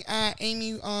coming at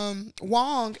Amy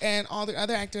Wong and all the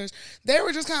other actors, they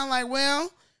were just kind of like,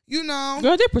 well, you know.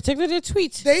 Girl, they protected their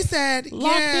tweets. They said,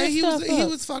 yeah, he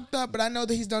was fucked up, but I know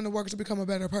that he's done the work to become a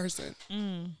better person.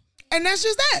 And that's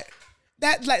just that.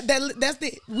 That's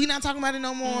the we not talking about it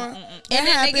no more. And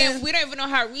then again, we don't even know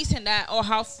how recent that or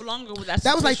how long ago was that.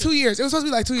 That was like 2 years. It was supposed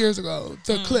to be like 2 years ago,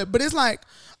 the clip. But it's like,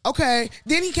 okay.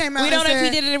 Then he came out. We don't know if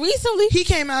he did it recently. He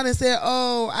came out and said,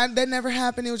 "Oh, that never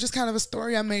happened. It was just kind of a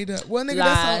story I made up." Well, nigga,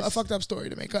 that's a fucked up story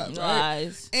to make up, right?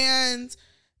 Lies. And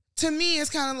to me, it's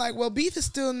kind of like, well, Beef is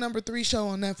still number 3 show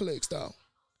on Netflix, though.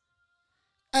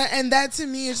 And that to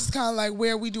me is just kind of like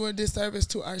where we do a disservice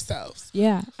to ourselves.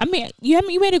 Yeah, I mean,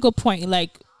 you made a good point.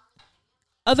 Like,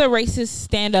 other races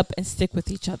stand up and stick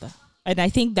with each other, and I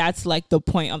think that's like the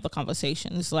point of the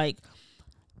conversation. It's like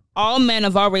all men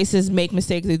of all races make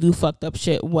mistakes. They do fucked up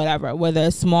shit, whatever, whether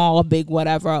it's small or big,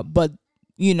 whatever. But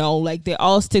you know, like they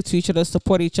all stick to each other,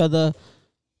 support each other.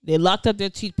 They locked up their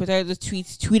tweets, protected the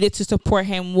tweets, tweeted to support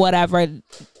him, whatever.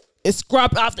 It's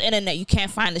scrubbed off the internet. You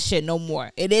can't find the shit no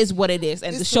more. It is what it is,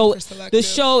 and the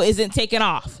show isn't taken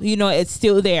off. You know, it's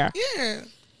still there. Yeah,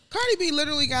 Cardi B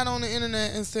literally got on the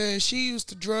internet and said she used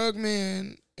to drug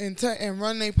men and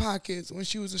run their pockets when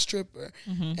she was a stripper.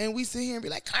 And we sit here and be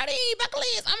like, Cardi,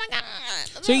 Buckley's, oh my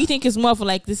God. So you think it's more for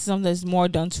like this is something that's more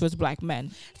done towards black men?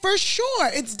 For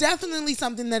sure. It's definitely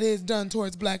something that is done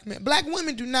towards black men. Black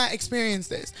women do not experience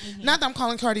this. Not that I'm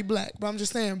calling Cardi black, but I'm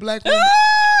just saying black women.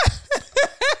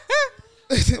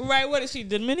 Right, what is she,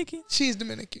 Dominican? She's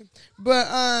Dominican. But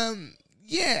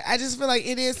yeah, I just feel like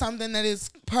it is something that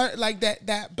is like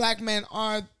that black men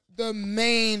are the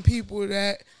main people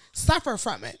that suffer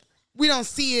from it. We don't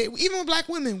see it. Even with black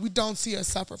women, we don't see us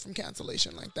suffer from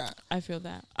cancellation like that. I feel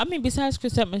that. I mean, besides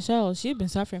Chrisette Michele, she's been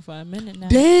suffering for a minute now.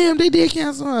 Damn, they did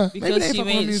cancel her.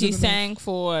 Because she sang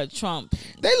for Trump.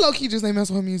 They low-key just ain't mess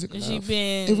with her music enough,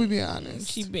 if we be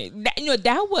honest.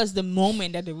 That was the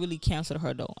moment that they really canceled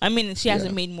her, though. I mean, she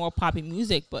hasn't made more poppy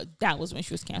music, but that was when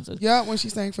she was canceled. Yeah, when she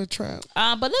sang for Trump.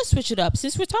 But let's switch it up.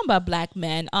 Since we're talking about black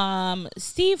men,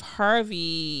 Steve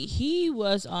Harvey, he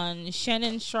was on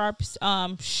Shannon Sharp's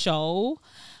show,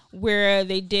 where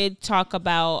they did talk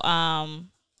about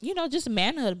just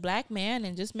manhood, black man,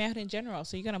 and just manhood in general.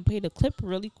 So you're gonna play the clip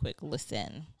really quick.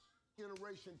 Listen.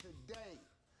 Generation today,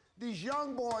 these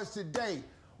young boys today,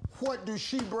 what do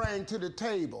she bring to the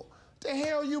table? The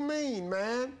hell you mean,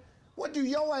 man? What do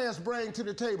your ass bring to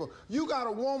the table? You got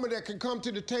a woman that can come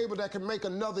to the table that can make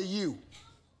another you.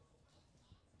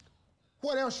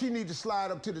 What else she need to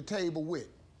slide up to the table with?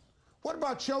 What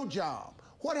about your job?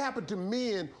 What happened to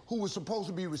men who were supposed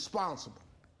to be responsible?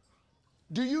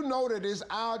 Do you know that it's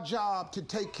our job to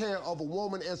take care of a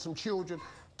woman and some children,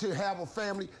 to have a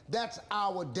family? That's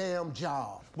our damn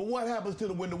job. But what happens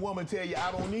to when the woman tell you,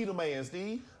 I don't need a man,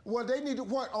 Steve? Well, they need to,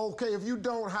 what? Okay, if you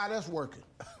don't, how that's working?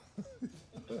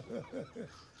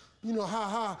 You know,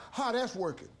 how that's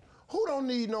working? Who don't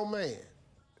need no man?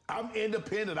 I'm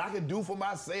independent. I can do for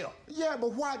myself. Yeah,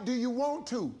 but why do you want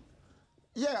to?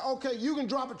 Yeah, okay, you can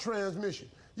drop a transmission.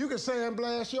 You can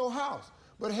sandblast your house.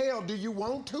 But hell, do you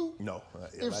want to? No.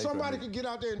 If somebody could get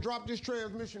out there and drop this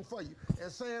transmission for you and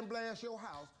sandblast your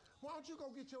house, why don't you go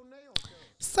get your nails done?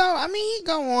 So, I mean, he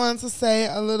go on to say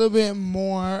a little bit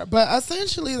more, but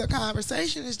essentially the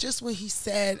conversation is just what he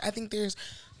said. I think there's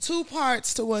 2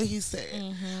 parts to what he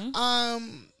said.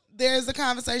 There's a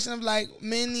conversation of like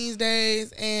men these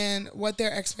days and what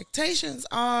their expectations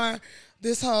are.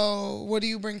 This whole what do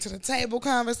you bring to the table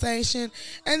conversation.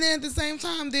 And then at the same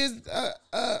time, there's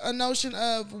a notion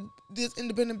of this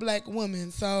independent black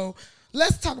woman. So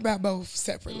let's talk about both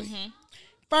separately.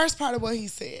 First part of what he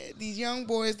said, these young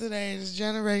boys today, this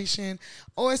generation,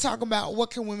 always talk about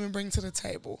what can women bring to the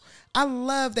table. I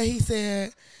love that he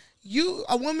said,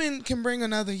 a woman can bring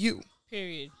another you.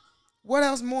 Period. What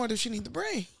else more does she need to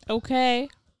bring? Okay.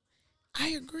 I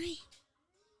agree.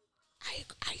 I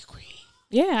agree.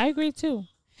 Yeah, I agree too.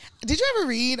 Did you ever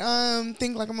read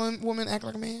Think Like a Woman, Act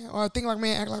Like a Man? Or Think Like a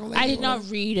Man, Act Like a Lady? I did not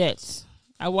read it.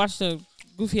 I watched a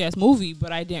goofy ass movie,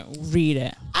 but I didn't read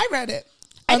it. I read it.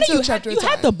 I know until you chapter had, you 10.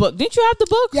 had the book. Didn't you have the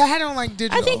book? Yeah, I had it on like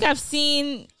digital. I think I've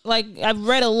seen I've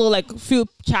read a little a few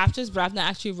chapters, but I've not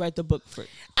actually read the book for.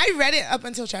 I read it up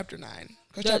until chapter 9.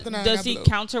 Chapter 9 does he blue.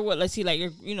 counter what? Let's see,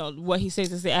 what he says.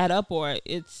 Does it add up, or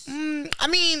it's? I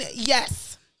mean,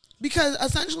 yes. Because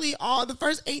essentially all the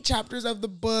first 8 chapters of the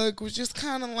book was just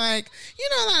kind of like,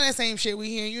 a lot of that same shit we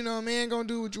hear. A man gonna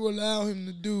do what you allow him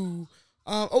to do.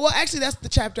 Actually, that's the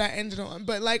chapter I ended on.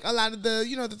 But like a lot of the,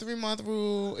 the 3-month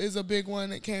rule is a big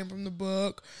one that came from the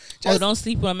book. Don't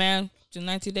sleep with a man in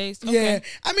 90 days. Okay. Yeah,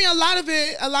 I mean,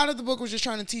 a lot of the book was just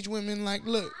trying to teach women like,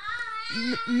 look.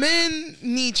 Men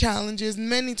need challenges.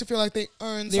 Men need to feel like they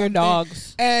earn They're something.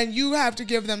 dogs. And you have to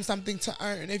give them something to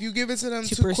earn. If you give it to them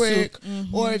too quick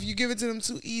or if you give it to them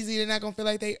too easy, they're not going to feel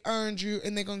like they earned you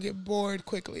and they're going to get bored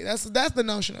quickly. That's the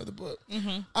notion of the book.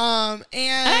 And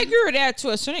I agree with that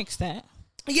to a certain extent.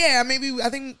 Yeah, I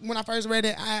think when I first read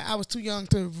it, I was too young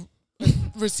to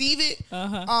receive it.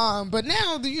 But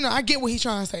now, I get what he's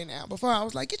trying to say now. Before I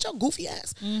was like, get your goofy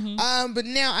ass. But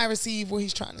now I receive what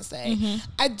he's trying to say.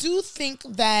 I do think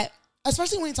that,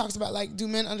 especially when he talks about like, do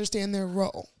men understand their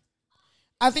role?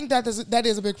 I think that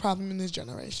is a big problem in this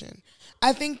generation.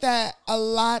 I think that a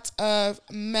lot of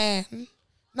men,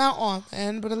 not all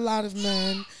men, but a lot of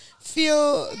men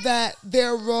feel that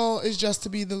their role is just to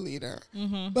be the leader.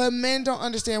 But men don't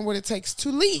understand what it takes to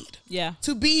lead. Yeah.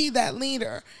 To be that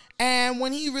leader. And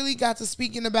when he really got to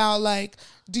speaking about like,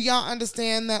 do y'all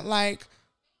understand that like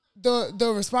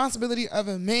the responsibility of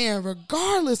a man,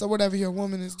 regardless of whatever your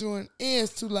woman is doing,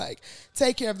 is to like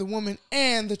take care of the woman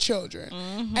and the children.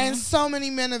 And so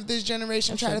many men of this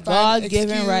generation try to find an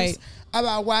excuse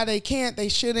about why they can't, they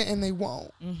shouldn't, and they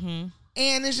won't. And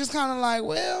it's just kind of like,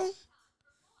 well,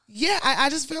 yeah, I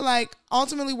just feel like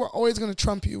ultimately we're always going to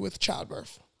trump you with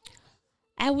childbirth.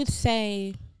 I would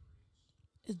say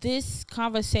this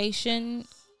conversation,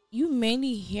 you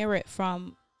mainly hear it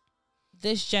from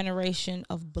this generation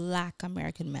of Black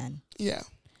American men. Yeah.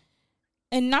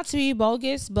 And not to be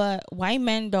bogus, but white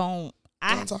men don't.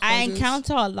 I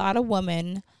encounter a lot of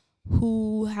women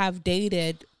who have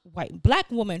dated Black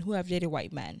women who have dated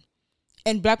white men.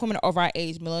 And Black women of our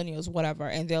age, millennials, whatever.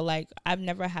 And they're like, I've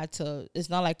never had to, it's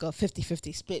not like a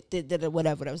 50-50 split,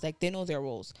 whatever. It was like, they know their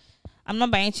roles. I'm not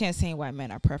by any chance saying white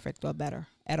men are perfect or better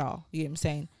at all. You know what I'm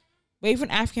saying? But even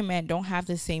African men don't have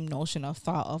the same notion of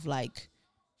thought of like,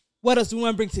 what does the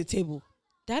woman bring to the table?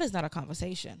 That is not a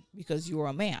conversation because you're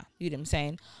a man. You know what I'm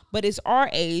saying? But it's our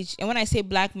age. And when I say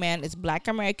Black man, it's Black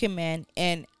American men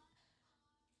and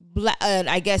Black,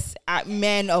 I guess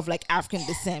men of like African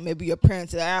descent. Maybe your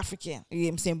parents are African. You know what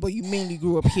I'm saying? But you mainly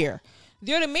grew up here.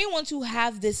 They're the main ones who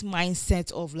have this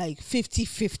mindset of like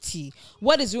 50-50.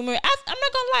 What is women? I'm not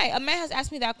gonna lie. A man has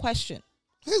asked me that question.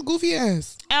 His goofy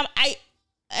ass.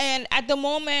 And at the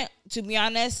moment, to be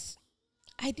honest,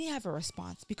 I didn't have a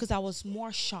response because I was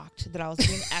more shocked that I was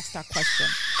being asked that question.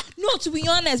 No, to be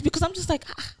honest, because I'm just like,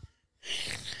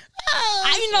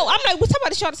 I'm like, we're talking about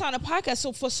this short time on the podcast.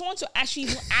 So for someone to actually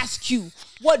even ask you,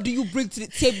 what do you bring to the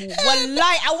table?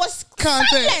 Wallahi, I was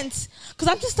silent because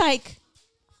I'm just like,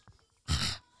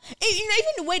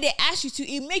 even the way they ask you to,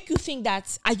 it make you think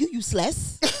that, are you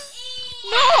useless?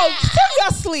 No,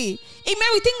 seriously. It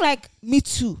made me think like, me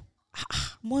too.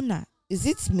 Mona, is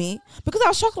it me? Because I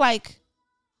was shocked like,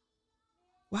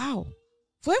 wow.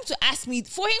 For him to ask me,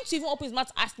 for him to even open his mouth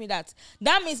to ask me that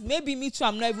means maybe me too,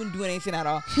 I'm not even doing anything at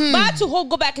all. But I had to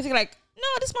go back and think like, no,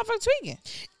 this motherfucker tweaking.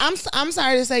 I'm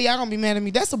sorry to say, y'all gonna be mad at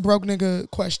me. That's a broke nigga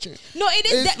question. No, it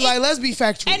is. It's like, let's be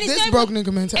factual. This broke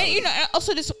nigga mentality. And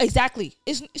also this, exactly.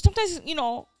 It's sometimes,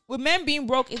 with men being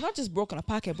broke, it's not just broke in the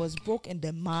pocket, but it's broke in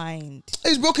the mind.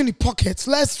 It's broke in the pockets.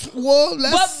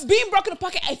 But being broke in the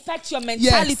pocket affects your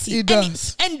mentality. Yes, it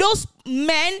does. And those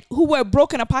men who were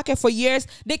broke in the pocket for years,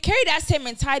 they carry that same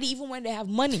mentality even when they have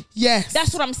money. Yes.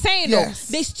 That's what I'm saying, yes.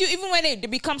 Though. They still, even when they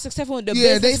become successful in the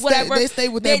business, whatever. They stay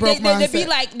with their broke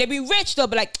mindset. They be rich, though,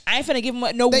 but like, I ain't finna give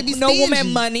no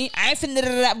woman money. I ain't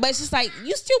finna, but it's just like,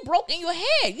 you still broke in your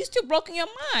head. You still broke in your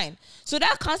mind. So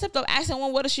that concept of asking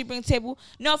one, what does she bring to the table?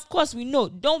 Now, of course, we know,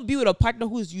 don't be with a partner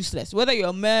who is useless. Whether you're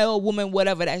a male, woman,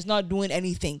 whatever, that's not doing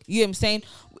anything. You know what I'm saying?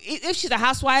 If she's a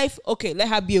housewife, okay, let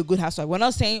her be a good housewife. We're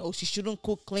not saying, she shouldn't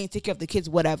cook, clean, take care of the kids,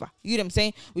 whatever. You know what I'm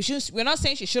saying? We're not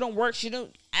saying she shouldn't work, she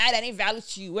shouldn't add any value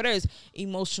to you, whether it's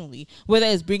emotionally, whether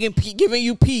it's giving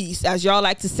you peace, as y'all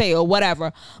like to say, or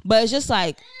whatever. But it's just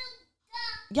like,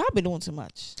 y'all been doing too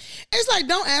much. It's like,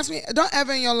 don't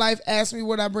ever in your life ask me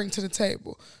what I bring to the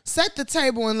table. Set the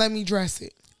table and let me dress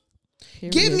it.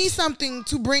 Give me something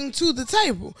to bring to the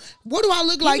table. What do I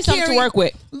look Give like me something carrying? to work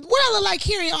with. What do I look like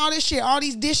carrying all this shit, all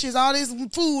these dishes, all this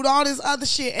food, all this other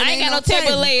shit? And I ain't got no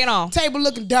table laying on. Table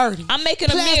looking dirty. I'm making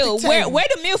a Plastic meal. table. Where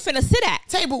the meal finna sit at?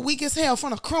 Table weak as hell,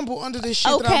 finna crumble under this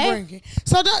shit that Okay. I'm bringing.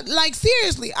 So, like,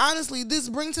 seriously, honestly, this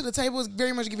bring to the table is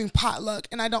very much giving potluck,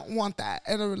 and I don't want that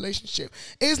in a relationship.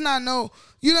 It's not no,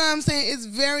 you know what I'm saying? It's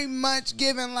very much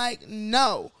giving, like,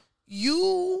 no,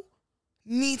 you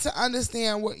need to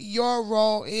understand what your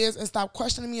role is and stop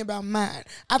questioning me about mine.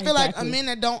 I feel like a man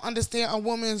that don't understand a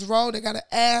woman's role, they gotta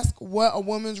ask what a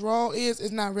woman's role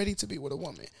is not ready to be with a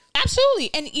woman.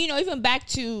 Absolutely. And, you know, even back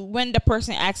to when the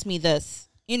person asked me this,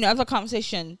 you know, after a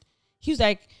conversation, he was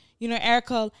like, you know,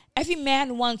 Erica, every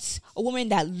man wants a woman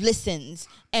that listens,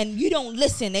 and you don't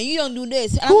listen, and you don't do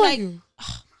this. And Who I'm are like, you?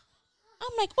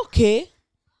 I'm like, okay,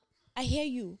 I hear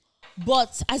you.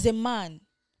 But as a man,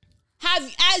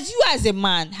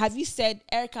 have you said,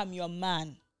 Erica, I'm your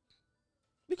man?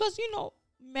 Because, you know,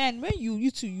 man, when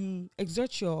you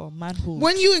exert your manhood.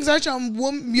 When you exert your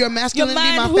masculinity,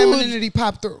 my manhood. femininity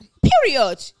pop through.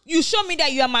 Period. You show me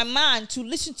that you are my man to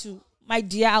listen to. My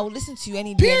dear, I will listen to you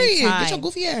any day, Period. anytime. Get your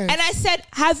goofy ass. And I said,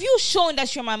 have you shown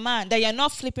that you're my man? That you're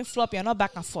not flipping flop, you're not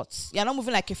back and forth. You're not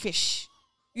moving like a fish.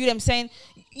 You know what I'm saying?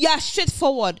 You're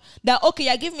straightforward. That, okay,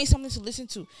 you're giving me something to listen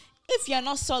to. If you're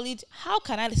not solid, how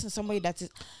can I listen to somebody that is...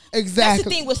 Exactly. That's the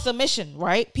thing with submission,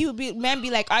 right? Men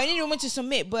be like, I need a woman to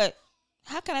submit, but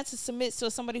how can I submit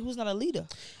to somebody who's not a leader?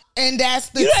 And that's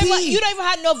the You don't key. even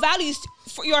have no values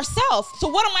for yourself. So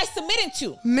what am I submitting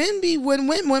to? Men be when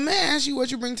men ask you what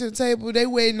you bring to the table, they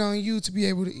waiting on you to be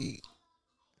able to eat.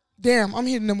 Damn, I'm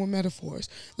hitting them with metaphors.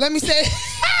 Let me say,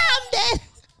 I'm dead.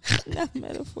 Not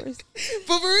metaphors.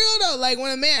 but for real though, like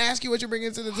when a man asks you what you're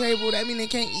bringing to the table, that mean they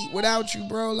can't eat without you,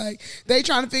 bro. Like they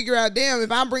trying to figure out, damn,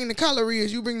 if I'm bringing the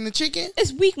calories, you bringing the chicken?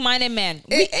 It's weak-minded men.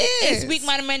 It's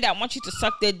weak-minded men that want you to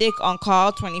suck their dick on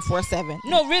call 24/7.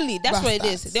 No, really, that's what it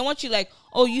is. They want you like,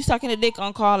 oh, you sucking the dick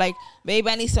on call, like, babe,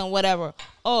 I need some whatever.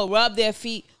 Oh, rub their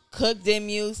feet, cook their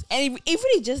meals, and it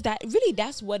really just that. Really,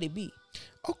 that's what it be.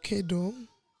 Okay, though.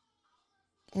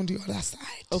 On the other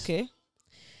side, Okay.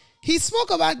 he spoke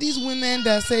about these women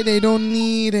that say they don't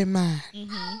need a man.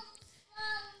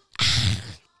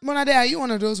 Monade, are you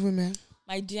one of those women?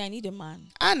 My dear, I need a man.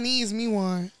 I needs me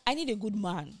one. I need a good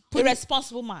man, Put a it-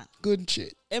 responsible man. Good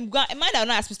shit. Am I not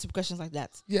ask me stupid questions like that?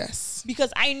 Yes.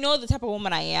 Because I know the type of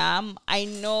woman I am. I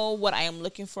know what I am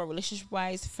looking for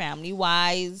relationship-wise,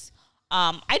 family-wise.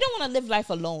 I don't want to live life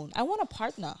alone. I want a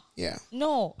partner. Yeah.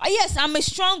 No. Yes, I'm a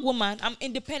strong woman. I'm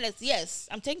independent. Yes,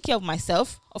 I'm taking care of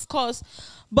myself, of course.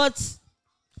 But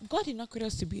God did not create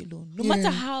us to be alone. No matter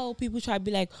how people try to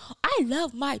be like, I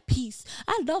love my peace.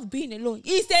 I love being alone.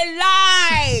 It's a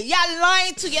lie. You're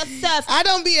lying to yourself. I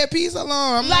don't be at peace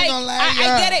alone. I'm Like, not gonna lie.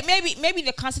 I get it. Maybe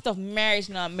the concept of marriage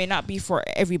now may not be for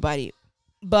everybody,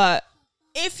 but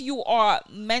if you are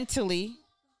mentally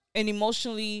and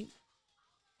emotionally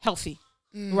healthy,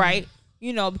 right?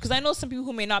 You know, because I know some people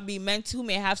who may not be who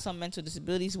may have some mental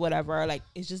disabilities, whatever. Like,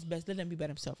 it's just best let them be by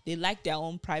themselves. They like their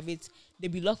own private. They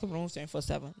be locked in rooms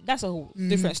 24/7. That's a whole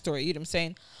different story. You know what I'm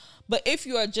saying? But if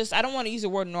you are just, I don't want to use the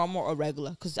word normal or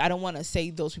regular because I don't want to say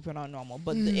those people are not normal.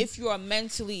 But if you are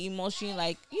mentally, emotionally,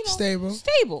 like, you know,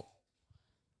 stable,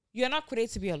 you're not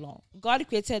created to be alone. God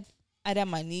created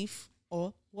Adam and Eve,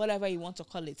 or whatever you want to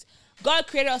call it. God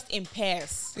created us in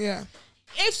pairs. Yeah.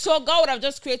 If so, God would have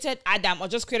just created Adam or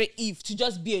just created Eve to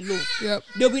just be alone. Yep.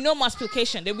 There'll be no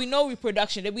multiplication. There'll be no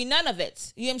reproduction. There'll be none of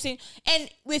it. You know what I'm saying? And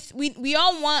we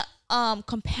all want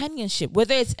companionship,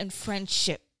 whether it's in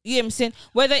friendship. You know what I'm saying?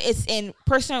 Whether it's in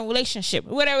personal relationship,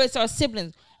 whether it's our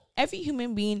siblings. Every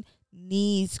human being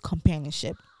needs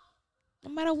companionship,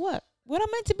 no matter what. We're not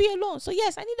meant to be alone. So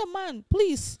yes, I need a man,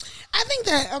 please. I think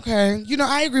that, okay, you know,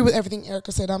 I agree with everything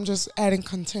Erica said. I'm just adding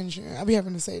contention. I be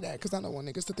having to say that because I don't want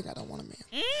niggas to think I don't want a man.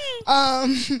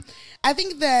 I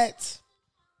think that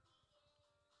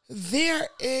there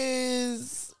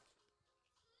is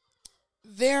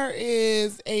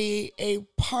a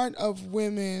part of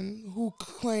women who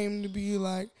claim to be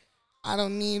like, I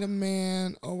don't need a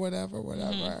man or whatever,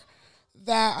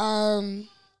 that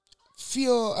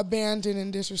feel abandoned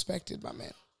and disrespected by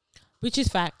men. Which is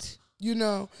fact. You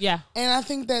know? Yeah. And I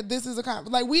think that this is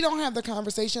like, we don't have the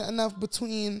conversation enough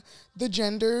between the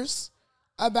genders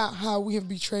about how we have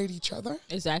betrayed each other.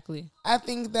 Exactly. I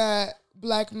think that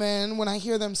black men, when I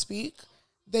hear them speak,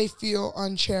 they feel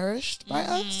uncherished by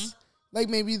us. Like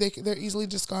maybe they're easily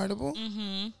discardable.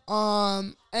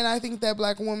 And I think that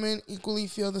black women equally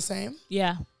feel the same.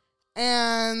 Yeah.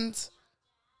 And,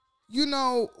 you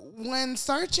know, when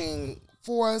searching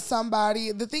for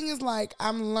somebody. The thing is, like,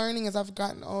 I'm learning as I've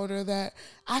gotten older that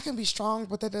I can be strong,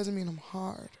 but that doesn't mean I'm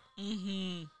hard.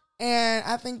 Mm-hmm. And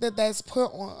I think that that's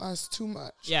put on us too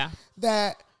much. Yeah.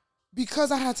 That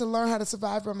because I had to learn how to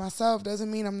survive by myself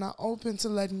doesn't mean I'm not open to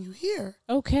letting you hear.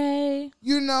 Okay.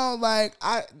 You know, like,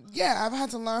 I've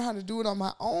had to learn how to do it on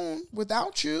my own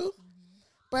without you.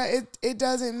 But it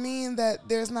doesn't mean that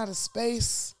there's not a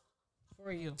space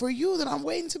for you that I'm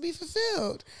waiting to be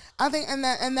fulfilled. I think, and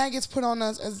that gets put on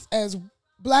us as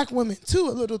black women too,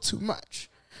 a little too much,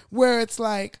 where it's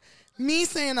like, me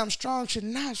saying I'm strong should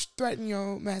not threaten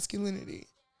your masculinity.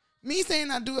 Me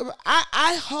saying I do it,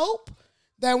 I hope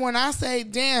that when I say,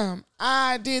 damn,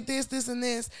 I did this, and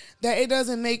this, that it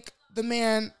doesn't make the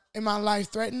man in my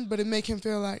life threatened, but it make him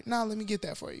feel like, nah, let me get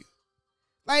that for you.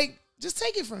 Like, just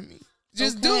take it from me.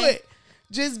 Just do it.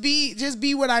 Just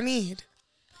be what I need.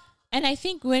 And I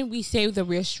think when we say that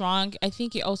we're strong, I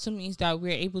think it also means that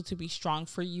we're able to be strong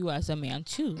for you as a man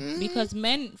too. Mm-hmm. Because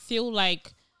men feel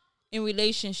like in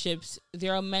relationships,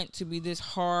 they're meant to be this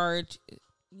hard,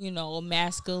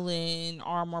 masculine,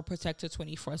 armor protector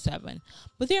 24/7.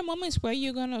 But there are moments where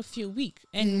you're going to feel weak.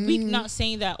 And weak, not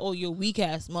saying that, oh, you're weak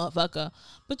ass motherfucker,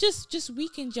 but just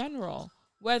weak in general.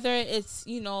 Whether it's,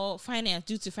 finance,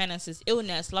 due to finances,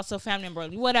 illness, lots of family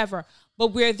members, whatever.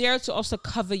 But we're there to also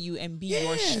cover you and be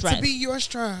your strength. To be your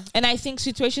strength. And I think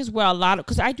situations where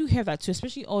because I do hear that too,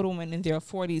 especially older women in their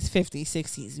 40s, 50s,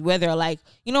 60s, where they're like,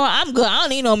 I'm good. I don't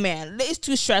need no man. It's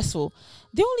too stressful.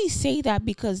 They only say that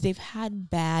because they've had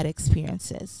bad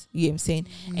experiences. You know what I'm saying?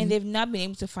 Mm-hmm. And they've not been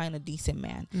able to find a decent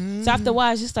man. Mm-hmm. So after a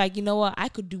while, it's just like, you know what? I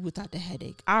could do without the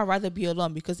headache. I'd rather be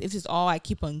alone because if it's all I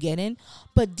keep on getting.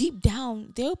 But deep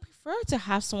down, they'll prefer to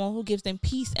have someone who gives them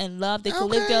peace and love they can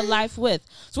live their life with.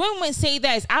 So when women say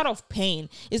that, it's out of pain.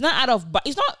 It's not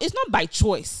it's not by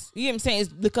choice. You know what I'm saying? It's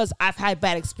because I've had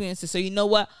bad experiences. So you know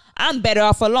what? I'm better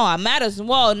off alone. I might as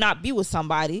well not be with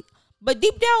somebody. But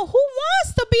deep down, who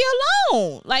wants to be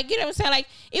alone? Like, you know what I'm saying? Like,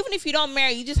 even if you don't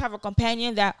marry, you just have a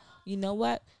companion that, you know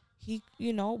what?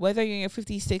 Whether you're in your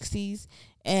 50s, 60s,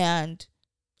 and,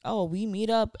 we meet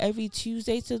up every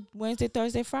Tuesday to Wednesday,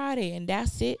 Thursday, Friday, and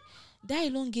that's it. That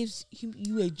alone gives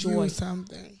you a joy.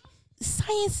 Something.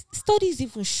 Science studies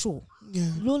even show.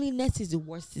 Yeah. Loneliness is the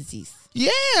worst disease.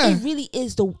 Yeah. It really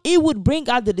is. It would bring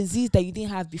out the disease that you didn't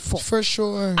have before. For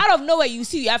sure. Out of nowhere, you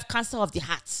see you have cancer of the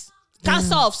heart.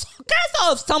 Cancer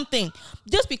of something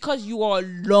just because you are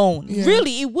alone. Yeah.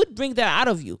 Really, it would bring that out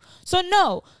of you. So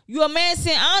no, you a man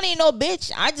saying, I don't need no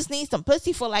bitch. I just need some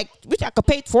pussy for which I could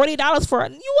pay $40 for. You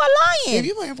are lying. If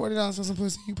you paying $40 for some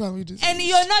pussy, you probably just. And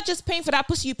you're not just paying for that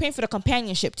pussy, you're paying for the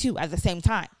companionship too at the same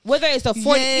time. Whether it's the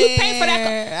 40, you paying for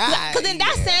that. Because in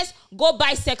that sense, go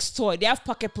buy sex toy. They have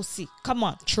pocket pussy. Come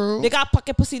on. True. They got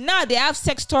pocket pussy. Now they have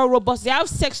sex toy robots. They have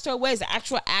sex toy where it's an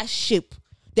actual ass shape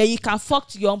that you can fuck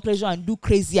to your own pleasure and do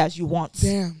crazy as you want.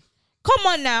 Damn. Come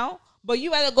on now. But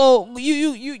you either go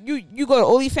you go to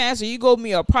OnlyFans, or you go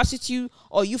meet a prostitute,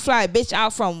 or you fly a bitch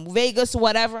out from Vegas or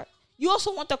whatever. You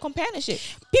also want the companionship.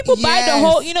 People buy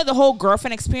the whole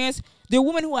girlfriend experience. There are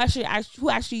women who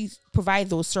actually provide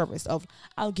those service of,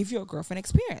 I'll give you a girlfriend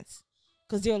experience.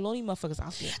 Because there are lonely motherfuckers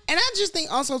out there. And I just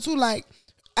think also too, like,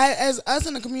 as us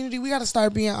in the community, we got to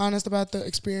start being honest about the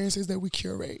experiences that we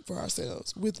curate for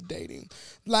ourselves with dating.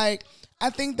 Like, I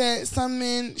think that some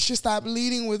men should stop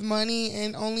leading with money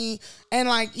and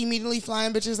immediately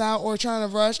flying bitches out, or trying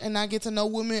to rush and not get to know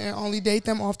women and only date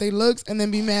them off their looks and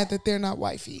then be mad that they're not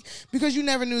wifey. Because you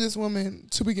never knew this woman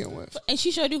to begin with. And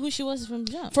she showed you who she was from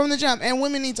the jump. From the jump. And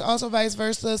women need to also vice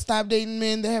versa stop dating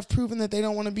men that have proven that they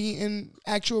don't want to be in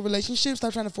actual relationships.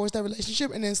 Stop trying to force that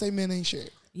relationship and then say men ain't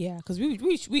shit. Yeah, because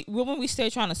when we stay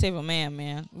trying to save a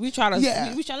man, we try to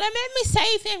let me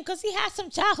save him because he has some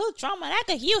childhood trauma and I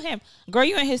could heal him. Girl,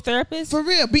 you and his therapist? For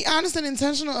real. Be honest and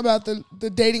intentional about the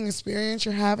dating experience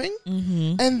you're having.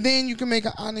 Mm-hmm. And then you can make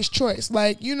an honest choice.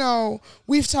 Like,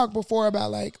 we've talked before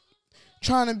about, like,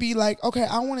 trying to be like, okay,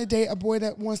 I want to date a boy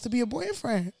that wants to be a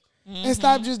boyfriend. Mm-hmm. And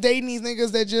stop just dating these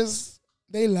niggas that just,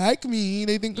 they like me,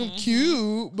 they think I'm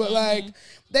cute, but like,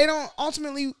 they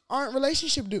ultimately aren't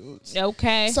relationship dudes.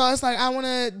 Okay. So it's like, I want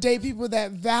to date people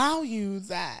that value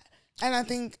that. And I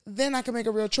think then I can make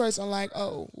a real choice on, like,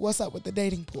 oh, what's up with the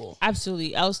dating pool?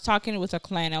 Absolutely. I was talking with a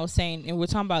client. I was saying, and we're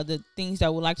talking about the things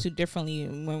that we like to differently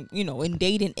when, in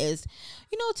dating is,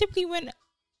 typically when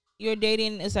you're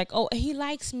dating, it's like, oh, he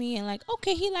likes me. And like,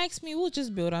 okay, he likes me. We'll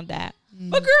just build on that.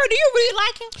 But girl, do you really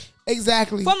like him?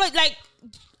 Exactly. From like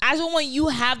as a woman, you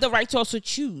have the right to also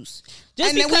choose.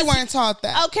 And then we weren't taught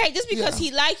that. Okay, just because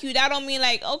he like you, that don't mean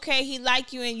like, okay, he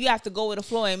like you and you have to go with the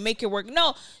flow and make it work.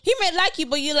 No, he may like you,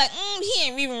 but you're like, he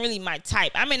ain't even really my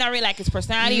type. I may not really like his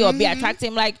personality or be attracted to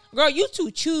him. Like, girl, you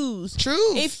two choose.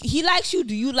 True. If he likes you,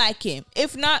 do you like him?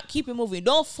 If not, keep it moving.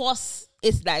 Don't force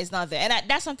it that it's not there. And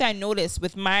that's something I noticed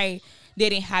with my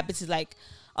dating habits is like,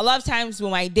 a lot of times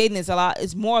when my dating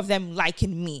is more of them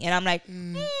liking me. And I'm like,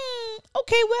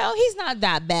 okay, well, he's not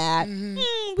that bad.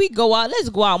 We go out. Let's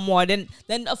go out more. Then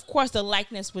of course the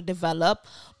likeness would develop,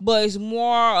 but it's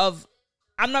more of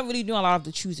I'm not really doing a lot of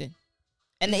the choosing,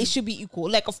 and it should be equal.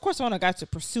 Like, of course, I want a guy to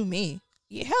pursue me.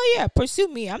 Yeah, hell yeah, pursue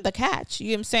me. I'm the catch. You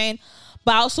know what I'm saying?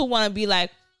 But I also want to be like,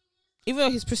 even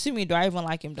though he's pursuing me, do I even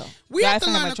like him though? We have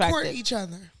to learn to court each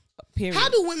other. Period. How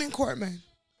do women court men?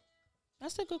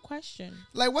 That's a good question.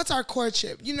 Like, what's our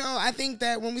courtship? You know, I think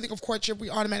that when we think of courtship, we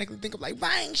automatically think of like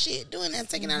buying shit, doing that,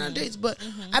 taking out on dates. But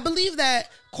I believe that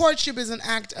courtship is an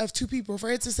act of two people. For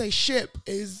it to say ship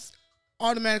is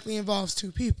automatically involves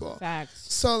two people.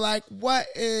 Facts. So, like, what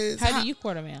is... How do you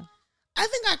court a man? I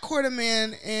think I court a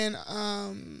man in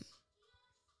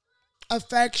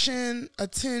affection,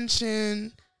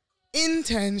 attention,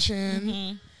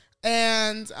 intention,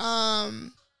 and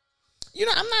you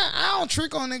know, I don't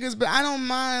trick on niggas, but I don't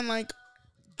mind like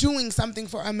doing something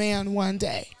for a man one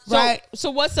day, right?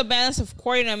 So what's the balance of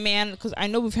courting a man? Because I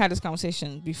know we've had this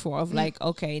conversation before of like,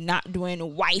 okay, not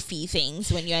doing wifey things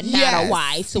when you're not a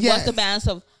wife. So what's the balance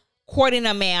of courting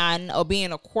a man or being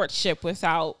in a courtship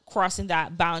without crossing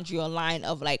that boundary or line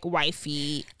of like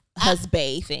wifey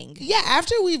husband thing? Yeah,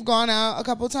 after we've gone out a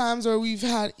couple times or we've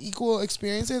had equal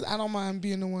experiences, I don't mind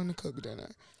being the one to cook dinner.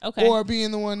 Okay. Or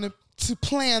being the one to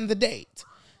plan the date.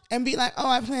 And be like, oh,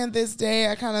 I planned this day.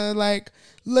 I kind of like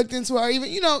looked into it. Or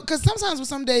even, you know, because sometimes with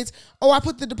some dates, oh, I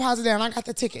put the deposit down. I got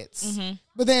the tickets.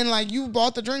 But then like you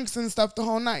bought the drinks and stuff the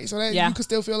whole night. So that you could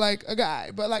still feel like a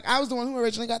guy. But like I was the one who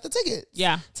originally got the tickets.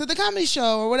 Yeah. To the comedy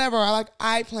show or whatever. Or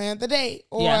I planned the date.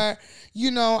 Or,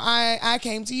 you know, I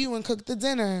came to you and cooked the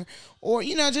dinner. Or,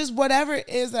 you know, just whatever it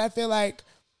is that I feel like,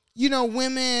 you know,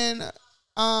 women,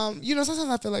 you know, sometimes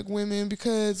I feel like women,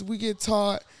 because we get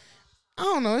taught, I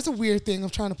don't know, it's a weird thing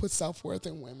of trying to put self-worth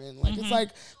in women. Like, it's like,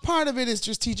 part of it is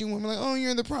just teaching women, like, oh,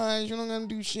 you're the prize, you're not going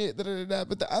to do shit, da-da-da-da.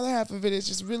 But the other half of it is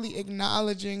just really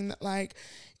acknowledging that, like,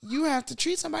 you have to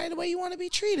treat somebody the way you want to be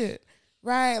treated,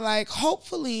 right? Like,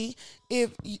 hopefully,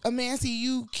 if a man see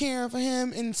you caring for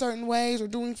him in certain ways or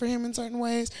doing for him in certain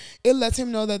ways, it lets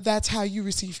him know that that's how you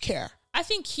receive care. I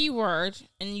think key word,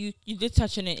 and you did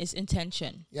touch on it, is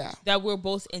intention. Yeah. That we're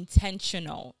both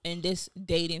intentional in this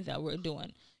dating that we're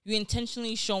doing. You're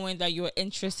intentionally showing that you're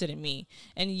interested in me.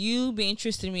 And you being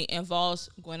interested in me involves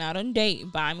going out on a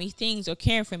date, buying me things, or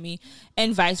caring for me,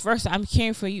 and vice versa. I'm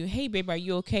caring for you. Hey, babe, are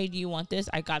you okay? Do you want this?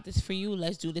 I got this for you.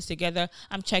 Let's do this together.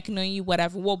 I'm checking on you,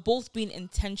 whatever. We're both being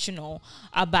intentional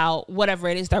about whatever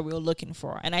it is that we're looking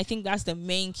for. And I think that's the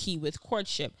main key with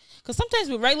courtship. Because sometimes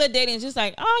with regular dating, it's just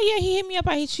like, oh, yeah, he hit me up,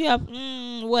 I hit you up,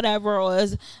 whatever. Or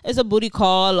it's a booty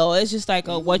call, or it's just like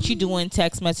a what you doing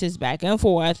text message back and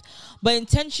forth. But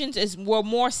intentions is we're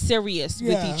more serious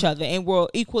with each other, and we're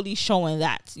equally showing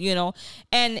that, you know.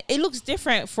 And it looks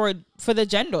different for the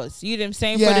genders, you know what I'm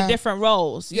saying? For the different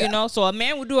roles, you know. So a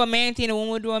man would do a man thing, and a woman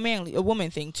would do a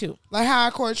woman thing too. Like how I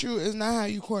court you is not how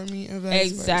you court me, and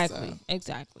vice versa.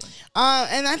 Exactly.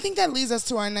 And I think that leads us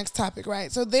to our next topic,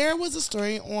 right? So there was a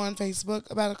story on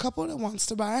Facebook about a couple that wants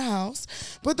to buy a house,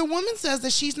 but the woman says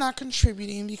that she's not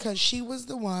contributing because she was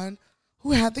the one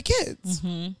who had the kids.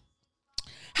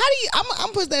 How do you? I'm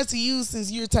put that to you, since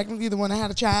you're technically the one that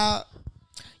had a child.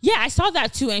 Yeah, I saw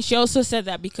that too, and she also said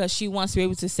that because she wants to be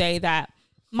able to say that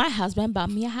my husband bought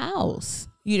me a house.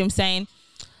 You know what I'm saying?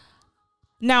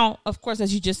 Now, of course,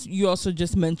 as you also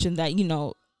just mentioned that, you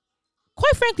know,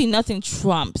 quite frankly, nothing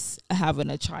trumps having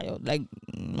a child. Like,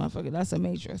 motherfucker, that's a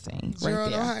major thing right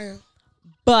there. Ohio.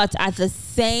 But at the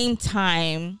same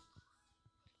time,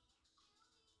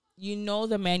 you know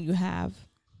the man you have.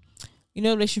 You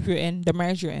know the relationship you're in, the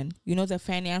marriage you're in. You know the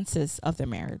finances of the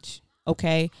marriage,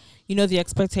 okay? You know the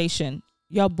expectation.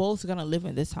 Y'all both going to live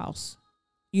in this house,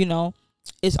 you know?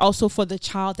 It's also for the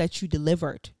child that you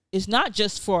delivered. It's not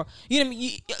just for, you know what I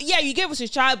mean? You gave us your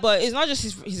child, but it's not just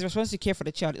his responsibility to care for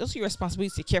the child. It's also your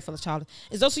responsibility to care for the child.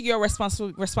 It's also your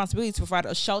responsibility to provide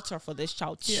a shelter for this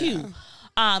child too.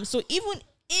 So even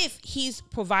if he's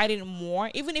providing more,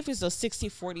 even if it's a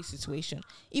 60-40 situation,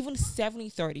 even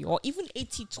 70-30, or even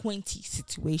 80-20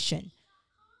 situation,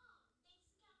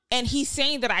 and he's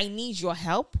saying that I need your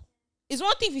help, it's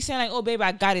one thing if he's saying like, oh, baby,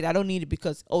 I got it, I don't need it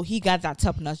because, oh, he got that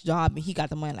top-notch job and he got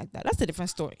the money like that. That's a different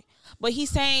story. But he's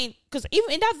saying, because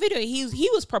even in that video, he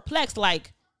was perplexed,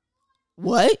 like,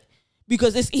 what?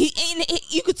 Because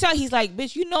you could tell he's like,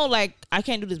 bitch, like, I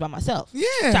can't do this by myself.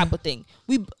 Yeah. Type of thing.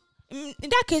 In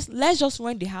that case, let's just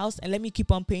rent the house and let me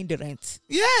keep on paying the rent.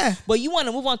 Yeah. But you want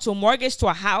to move on to a mortgage to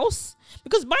a house?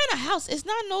 Because buying a house is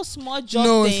not no small job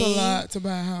No, thing. it's a lot to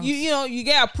buy a house. You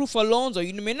get approved for loans, or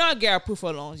you may not get approved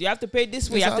for loans. You have to pay this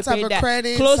way. There's You have to all pay type of that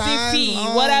credit, closing signs, fee,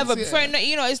 loans, whatever. yeah. Before,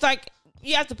 it's like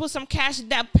you have to put some cash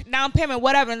down payment,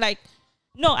 whatever. And like,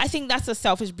 no, I think that's a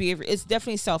selfish behavior. It's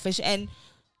definitely selfish, and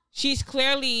she's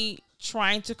clearly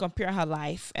trying to compare her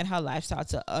life and her lifestyle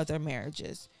to other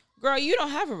marriages. Girl, you don't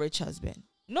have a rich husband.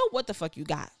 Know what the fuck you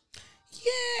got.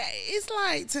 Yeah, it's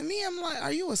like, to me, I'm like,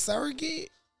 are you a surrogate?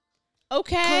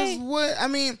 Okay. Because what, I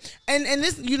mean, and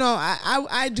this,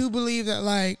 I do believe that,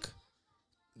 like,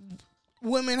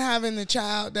 women having a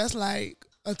child, that's like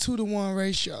a 2-to-1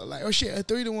 ratio. Like, a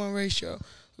 3-to-1 ratio.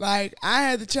 Like, I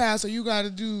had the child, so you got to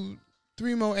do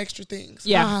 3 more extra things.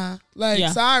 Yeah.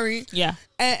 Sorry. Yeah.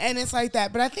 And it's like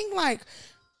that. But I think, like,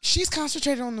 she's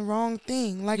concentrated on the wrong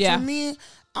thing. Like, Yeah. for me,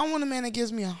 I want a man that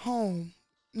gives me a home,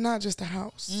 not just a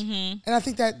house. Mm-hmm. And I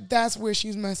think that's where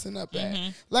she's messing up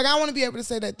at. Like, I want to be able to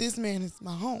say that this man is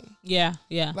my home. Yeah.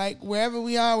 Yeah. Like, wherever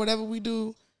we are, whatever we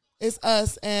do, it's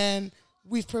us, and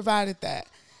we've provided that.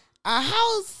 A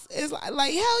house is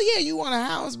like, hell yeah, you want a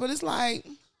house, but it's like,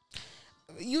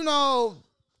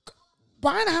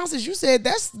 buying a house, as you said,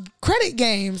 that's credit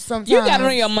games sometimes. You got it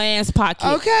in your man's pocket.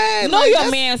 Okay. Know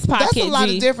your man's pocket, That's a lot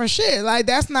G. of different shit. Like,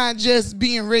 that's not just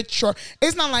being rich, or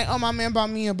it's not like, oh, my man bought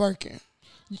me a Birkin.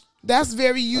 That's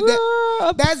very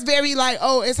that's very like,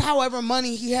 oh, it's however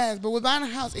money he has. But with buying a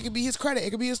house, it could be his credit,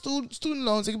 it could be his student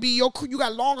loans, it could be you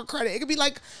got longer credit, it could be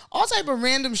like all type of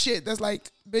random shit that's like,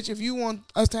 bitch, if you want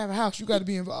us to have a house, you got to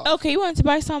be involved. Okay, you want to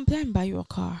buy something? Buy you a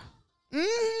car.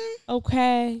 Mm-hmm.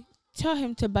 Okay, tell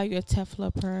him to buy you a Tesla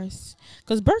purse,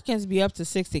 because Birkins be up to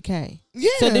 $60,000. Yeah.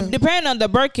 So depending on the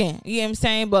Birkin, you know what I'm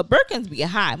saying. But Birkins be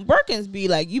high. Birkins be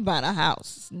like, you buying a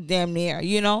house, damn near,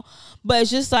 But it's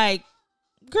just like,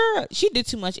 girl, she did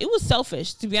too much. It was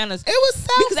selfish, to be honest. It was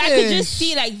selfish. Because I could just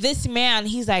see, like, this man,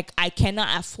 he's like, I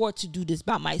cannot afford to do this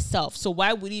by myself. So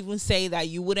why would you even say that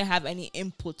you wouldn't have any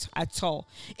input at all?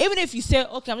 Even if you say,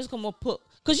 okay, I'm just going to put,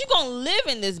 because you're going to live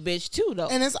in this bitch too, though.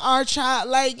 And it's our child.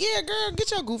 Like, yeah, girl,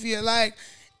 get your goofy. Like,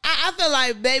 I feel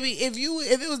like, baby, if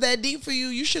it was that deep for you,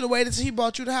 you should have waited till he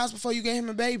bought you the house before you gave him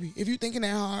a baby. If you thinking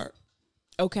that hard.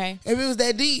 Okay. If it was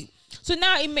that deep. So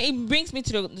now it brings me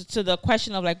to the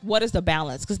question of, like, what is the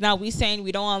balance? Because now we're saying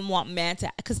we don't want man to,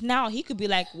 because now he could be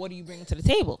like, what are you bringing to the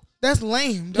table? That's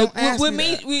lame. Don't ask with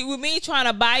me me that. with me trying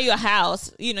to buy you a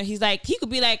house, he's like, he could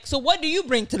be like, so what do you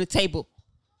bring to the table?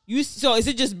 So is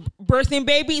it just birthing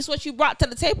babies what you brought to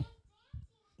the table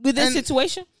with this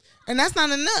situation? And that's not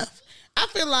enough. I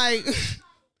feel like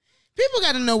people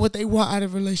got to know what they want out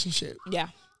of a relationship. Yeah.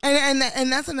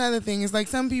 And that's another thing. It's like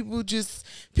some people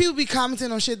be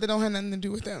commenting on shit that don't have nothing to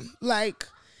do with them. Like,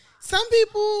 some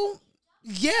people,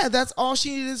 yeah, that's all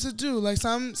she needed to do. Like,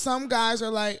 some guys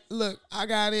are like, look, I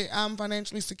got it. I'm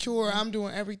financially secure. I'm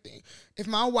doing everything. If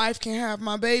my wife can have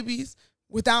my babies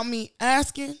without me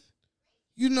asking,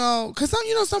 because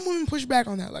some women push back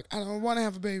on that. Like, I don't want to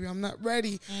have a baby. I'm not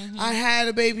ready. Mm-hmm. I had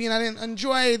a baby and I didn't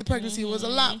enjoy the pregnancy. It was a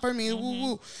lot for me. Woo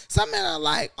woo. Some men are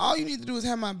like, all you need to do is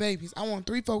have my babies. I want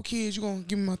 3-4 kids. You're going to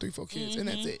give me my 3-4 kids. And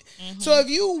that's it. So if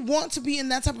you want to be in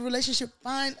that type of relationship,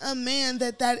 find a man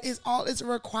that is all it's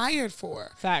required for.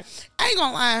 Fact. I ain't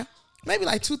going to lie. Maybe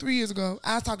like 2-3 years ago,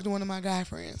 I was talking to one of my guy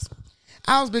friends.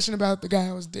 I was bitching about the guy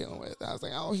I was dealing with. I was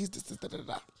like, oh, he's this, da, da,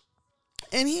 da.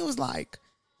 And he was like,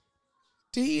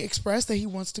 did he express that he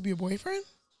wants to be a boyfriend?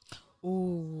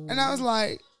 Ooh. And I was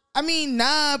like, I mean,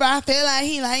 nah, but I feel like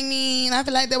he like me, and I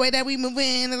feel like the way that we move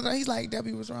in. He's like,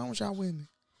 Debbie, what's wrong with y'all women?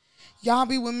 Y'all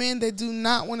be with men that do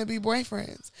not want to be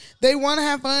boyfriends. They want to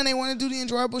have fun. They want to do the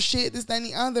enjoyable shit, this, that, and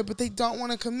the other, but they don't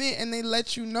want to commit, and they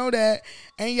let you know that,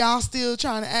 and y'all still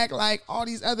trying to act like all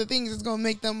these other things is going to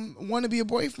make them want to be a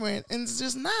boyfriend, and it's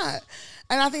just not.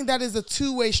 And I think that is a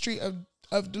two-way street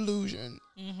of delusion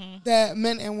that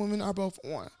men and women are both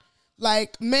on.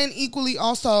 Like, men equally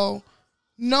also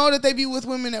know that they be with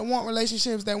women that want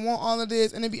relationships, that want all of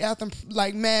this, and they be at them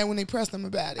like mad when they press them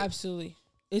about it. Absolutely.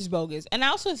 It's bogus. And I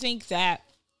also think that,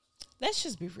 let's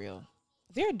just be real,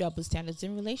 there are double standards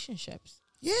in relationships.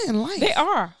 Yeah, in life. They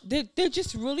are. They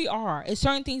just really are. It's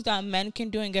certain things that men can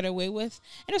do and get away with,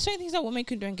 and there's certain things that women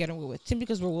can do and get away with, simply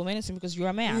because we're women and simply because you're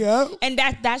a man. Yep. And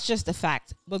that's just the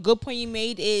fact. But good point you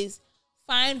made is,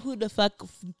 find who the fuck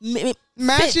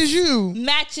matches you.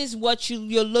 Matches what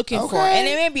you're looking for. Okay. And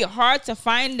it may be hard to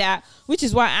find that, which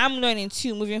is why I'm learning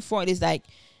too, moving forward, is like,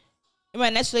 in my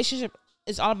next relationship,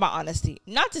 it's all about honesty.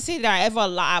 Not to say that I ever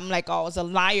lie. I'm like, oh, I was a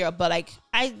liar, but like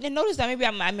I noticed that maybe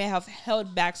I may have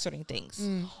held back certain things,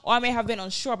 or I may have been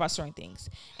unsure about certain things.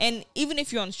 And even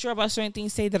if you're unsure about certain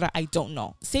things, say that I don't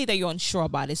know. Say that you're unsure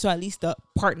about it, so at least the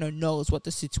partner knows what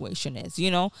the situation is,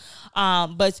 you know.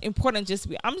 But it's important just to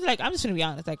be. I'm just gonna be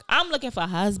honest. Like, I'm looking for a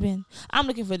husband. I'm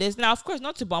looking for this. Now, of course,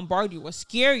 not to bombard you or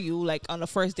scare you like on the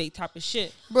first date type of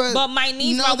shit. But my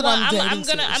needs, I'm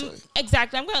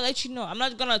gonna let you know. I'm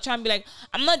not gonna try and be like,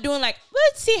 I'm not doing like,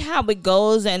 let's see how it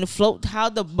goes and float, how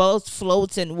the boat floats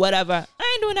and whatever.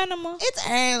 I ain't doing that no more. It's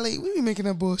early. We be making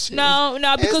that bullshit. No,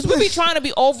 because we be trying to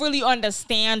be overly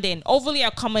understanding, overly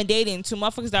accommodating to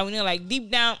motherfuckers that we know, like,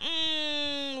 deep down,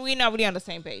 we not really on the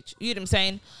same page. You know what I'm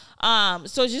saying?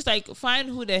 So just like, find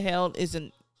who the hell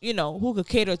isn't, you know, who could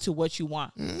cater to what you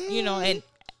want, you know, and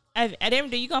at the end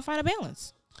of the day, you're gonna find a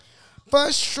balance.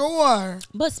 For sure.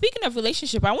 But speaking of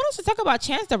relationship, I want us to talk about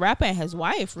Chance the Rapper and his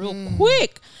wife real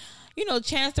quick. You know,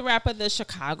 Chance the Rapper, the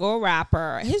Chicago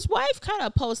rapper, his wife kind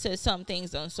of posted some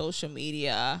things on social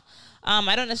media.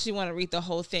 I don't necessarily want to read the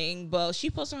whole thing, but she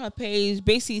posted on her page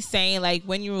basically saying, like,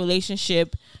 when you're in a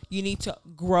relationship, you need to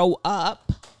grow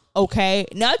up, okay?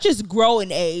 Not just grow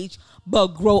in age, but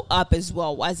grow up as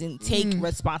well, as in take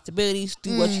responsibilities,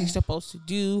 do what you're supposed to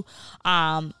do.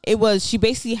 She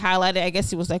basically highlighted, I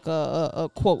guess it was like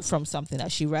a quote from something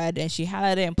that she read, and she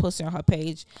highlighted it and posted on her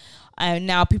page. And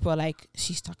now people are like,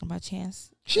 she's talking about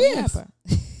Chance. She is.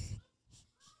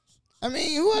 I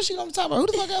mean, who else she gonna talk about? Who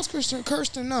the fuck else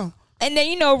Kirsten know? And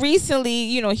then, you know, recently,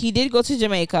 you know, he did go to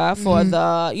Jamaica for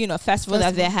the, you know, festival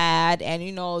that they had. And,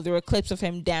 you know, there were clips of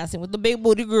him dancing with the big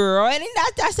booty girl. And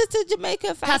that's just a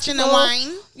Jamaica festival. Catching the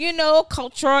wine. You know,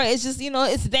 culture. It's just, you know,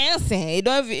 it's dancing. You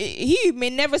know, he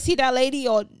may never see that lady,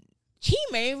 or he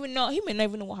may not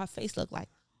even know what her face looked like.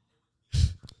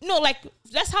 No, like,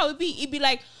 that's how it be. It be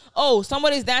like, oh,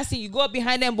 somebody's dancing. You go up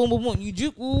behind them, boom, boom, boom. You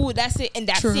juke, ooh, that's it, and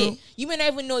that's it. You may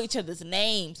not even know each other's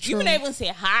names. True. You may not even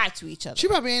say hi to each other. She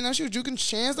probably ain't know she was juking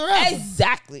Chance the Rapper.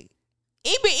 Exactly.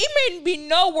 It may be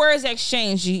no words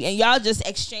exchanged, and y'all just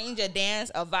exchange a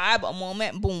dance, a vibe, a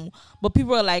moment, boom. But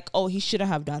people are like, oh, he shouldn't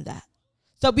have done that.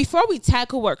 So before we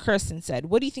tackle what Kirsten said,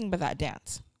 what do you think about that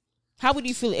dance? How would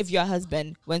you feel if your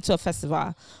husband went to a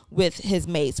festival with his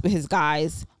mates, with his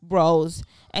guys, bros,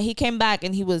 and he came back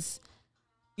and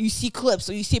you see clips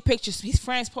or you see pictures, his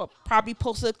friends probably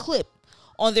posted a clip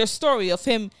on their story of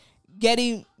him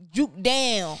getting juked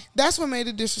down. That's what made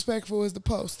it disrespectful, is the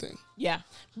posting. Yeah.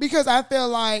 Because I feel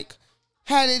like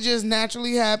had it just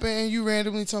naturally happened and you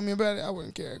randomly told me about it, I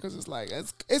wouldn't care, because it's like,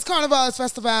 it's Carnival, it's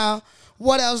festival.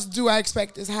 What else do I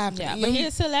expect is happening? Yeah, but he's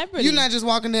a celebrity. You're not just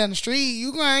walking down the street.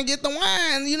 You going to get the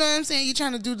wine. You know what I'm saying? You're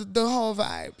trying to do the whole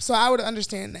vibe. So I would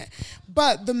understand that.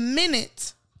 But the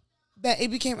minute that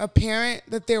it became apparent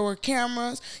that there were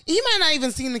cameras, he might not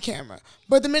even seen the camera,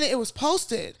 but the minute it was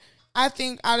posted, I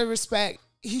think out of respect,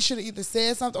 he should have either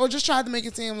said something or just tried to make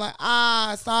it seem like,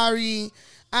 sorry,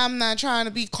 I'm not trying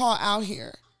to be caught out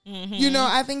here. Mm-hmm. You know,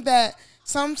 I think that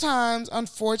sometimes,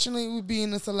 unfortunately, with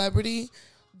being a celebrity,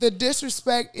 the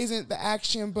disrespect isn't the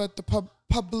action, but the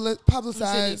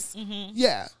publicized. Mm-hmm.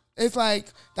 Yeah. It's like,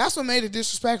 that's what made it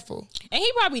disrespectful. And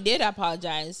he probably did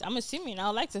apologize. I'm assuming. I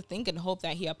would like to think and hope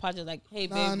that he apologized. Like, hey,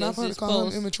 babe, not for to call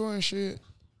him immature and shit.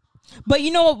 But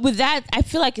you know what? With that, I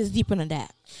feel like it's deeper than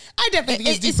that. I definitely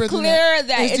think it's deeper than that.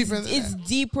 It's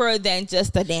deeper than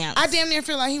just the dance. I damn near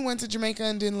feel like he went to Jamaica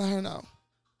and didn't let her know.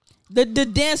 The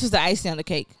dance was the icing on the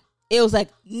cake. It was like,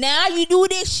 now you do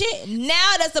this shit.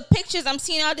 Now there's the pictures. I'm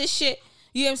seeing all this shit.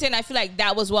 You know what I'm saying? I feel like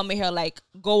that was what made her like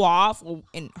go off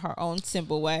in her own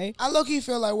simple way. I low-key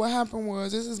feel like what happened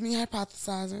was, this is me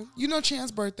hypothesizing. You know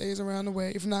Chance's birthday is around the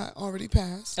way, if not already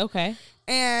passed. Okay.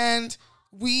 And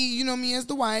we, you know, me as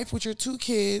the wife with your 2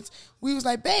 kids, we was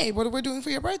like, babe, what are we doing for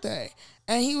your birthday?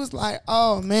 And he was like,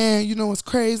 oh man, you know what's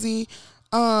crazy?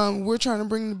 We're trying to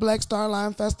bring the Black Star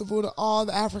Line Festival to all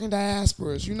the African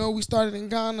diasporas. You know, we started in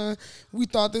Ghana. We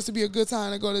thought this would be a good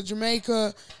time to go to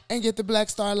Jamaica and get the Black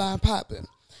Star Line popping.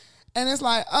 And it's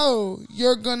like, oh,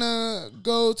 you're going to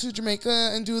go to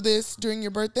Jamaica and do this during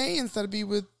your birthday instead of be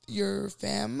with your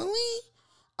family?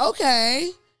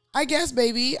 Okay, I guess,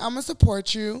 baby, I'm going to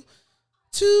support you.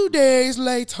 2 days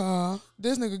later,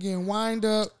 this nigga getting wind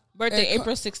up. Birthday,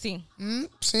 April 16th.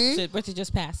 See? So birthday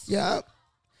just passed. Yep.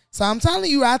 So I'm telling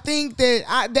you, I think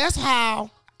that that's how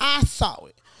I saw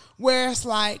it. Where it's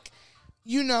like,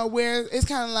 you know, where it's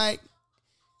kind of like,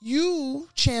 you,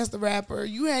 Chance the Rapper,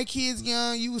 you had kids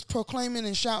young, you was proclaiming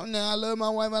and shouting that I love my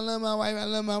wife, I love my wife, I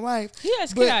love my wife. He had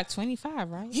kids like 25,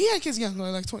 right? He had kids young,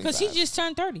 like 25. Because he just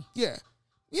turned 30. Yeah.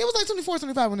 It was like 24,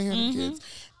 25 when they had the kids.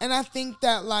 And I think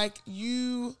that, like,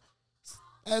 you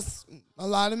as a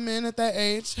lot of men at that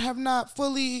age have not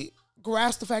fully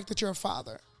grasped the fact that you're a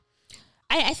father.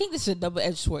 I think this is a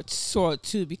double-edged sword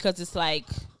too, because it's like,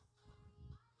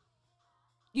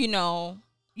 you know,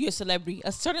 you're a celebrity.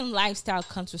 A certain lifestyle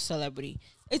comes with celebrity.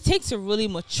 It takes a really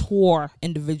mature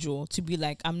individual to be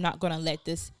like, I'm not going to let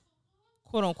this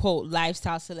quote-unquote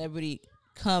lifestyle celebrity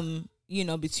come, you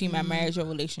know, between my marriage or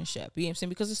relationship. You know what I'm saying?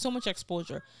 Because there's so much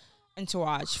exposure.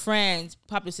 Entourage, friends,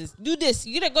 publicists, do this.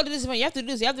 You gotta go to this event. You have to do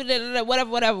this. You have to do whatever.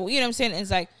 You know what I'm saying? And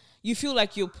it's like, you feel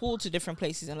like you're pulled to different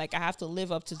places, and like I have to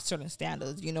live up to certain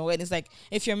standards, you know. And it's like,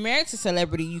 if you're married to a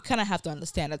celebrity, you kind of have to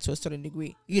understand that to a certain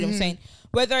degree. You know what I'm saying?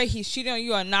 Whether he's cheating on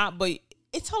you or not, but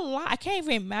it's a lot. I can't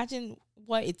even imagine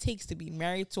what it takes to be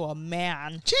married to a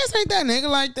man. Chance ain't that nigga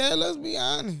like that. Let's be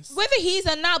honest. Whether he's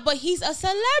or not, but he's a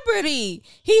celebrity.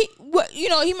 He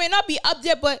may not be up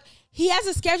there, but he has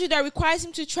a schedule that requires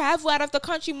him to travel out of the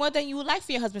country more than you would like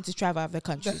for your husband to travel out of the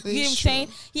country. You know what I'm saying?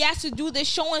 He has to do the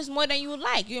showings more than you would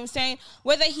like. You know what I'm saying?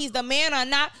 Whether he's the man or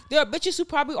not, there are bitches who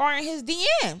probably are in his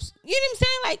DMs. You know what I'm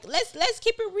saying? Like, let's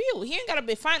keep it real. He ain't gotta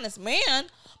be fine as man,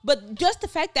 but just the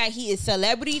fact that he is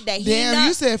celebrity, that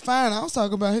you said fine. I was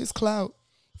talking about his clout.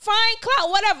 Fine clout,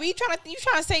 whatever. You trying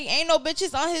to say ain't no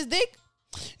bitches on his dick?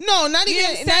 No, not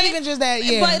even just that.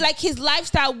 Yeah, but like his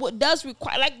lifestyle does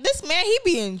require, like, this man, he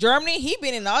be in Germany, he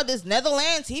been in all this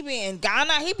Netherlands, he be in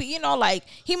Ghana, he be, you know, like,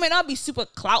 he may not be super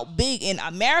clout big in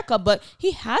America, but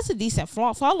he has a decent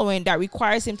following that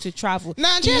requires him to travel.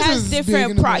 He has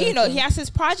different he has his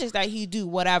projects that he do,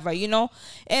 whatever, you know.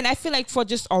 And I feel like for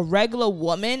just a regular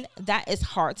woman, that is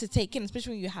hard to take in,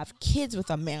 especially when you have kids with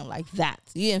a man like that.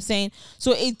 You know what I'm saying?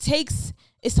 So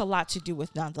it's a lot to do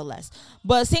with, nonetheless.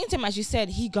 But at the same time, as you said,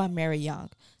 he got married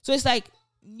young. So it's like,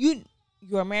 you're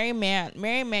a married man.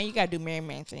 Married man, you got to do married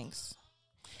man things.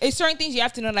 It's certain things you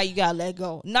have to know that you got to let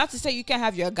go. Not to say you can't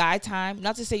have your guy time.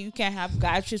 Not to say you can't have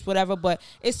guy trips, whatever. But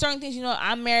it's certain things, you know,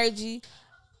 I'm married, G.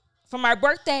 For my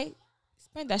birthday,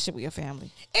 spend that shit with your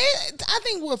family. I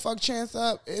think what fucked Chance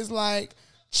up is, like,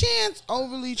 Chance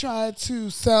overly tried to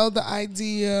sell the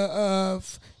idea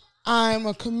of, I'm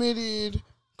a committed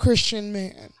Christian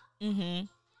man.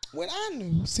 Mm-hmm. When I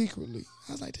knew secretly,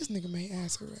 I was like, this nigga made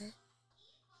acid rap.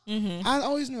 Mm-hmm. I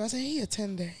always knew. I said, he a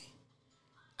 10-day.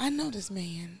 I know this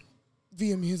man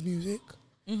via his music.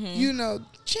 Mm-hmm. You know,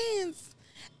 Chance,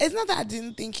 it's not that I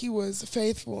didn't think he was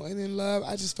faithful and in love.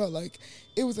 I just felt like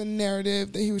it was a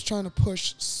narrative that he was trying to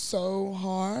push so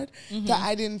hard that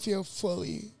I didn't feel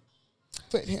fully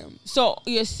fit him. So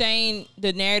you're saying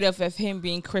the narrative of him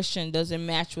being Christian doesn't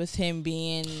match with him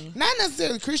being not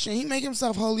necessarily Christian. He make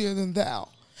himself holier than thou.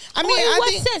 I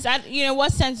mean,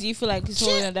 what sense do you feel like he's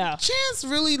holier than thou? Chance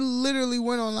really literally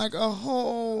went on like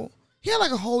he had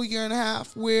like a whole year and a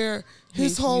half where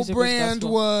his whole brand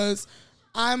was,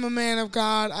 I'm a man of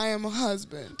God, I am a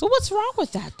husband. But what's wrong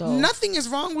with that, though? Nothing is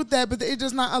wrong with that, but it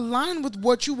does not align with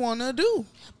what you want to do.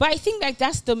 But I think like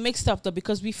that's the mixed up, though,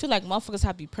 because we feel like motherfuckers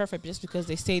have to be perfect just because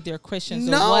they say they're Christians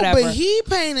or whatever. No, but he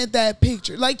painted that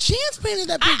picture. Like, Chance painted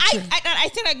that picture. I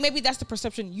think like maybe that's the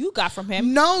perception you got from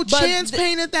him. No, Chance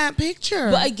painted that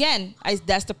picture. But again,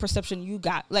 that's the perception you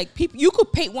got. Like, people, you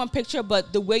could paint one picture,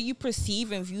 but the way you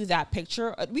perceive and view that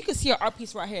picture, we could see our art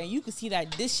piece right here, and you could see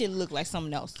that this shit looked like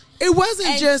something else. It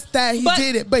wasn't just that he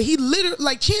did it, but he literally,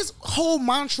 like, Chance's whole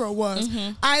mantra was,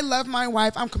 I love my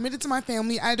wife, I'm committed to my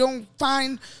family, I don't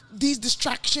find these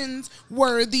distractions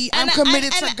worthy, I'm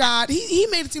committed to God. He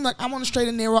made it seem like I'm on the straight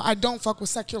and narrow, I don't fuck with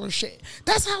secular shit.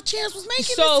 That's how Chance was making it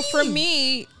seem. So for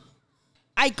me,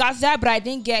 I got that, but I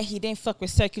didn't get he didn't fuck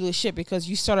with secular shit, because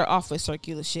you started off with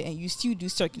secular shit and you still do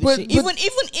secular shit. Even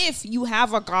if you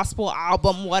have a gospel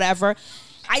album, whatever,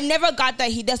 I never got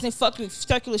that he doesn't fuck with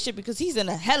secular shit because he's in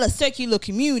a hella secular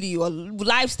community or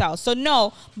lifestyle. So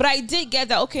no, but I did get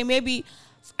that, okay, maybe,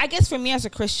 I guess for me as a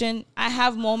Christian, I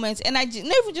have moments, and not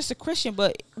even just a Christian,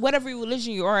 but whatever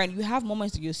religion you are in, you have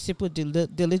moments that you're super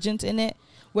diligent in it,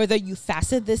 whether you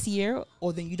fasted this year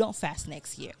or then you don't fast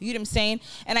next year. You know what I'm saying?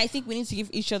 And I think we need to give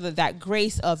each other that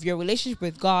grace of your relationship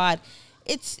with God.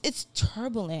 It's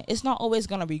turbulent. It's not always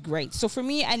going to be great. So for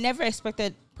me, I never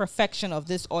expected perfection of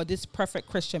this or this perfect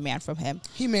Christian man from him.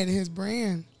 He made it his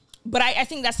brand. But I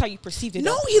think that's how you perceived it.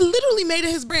 No, he literally made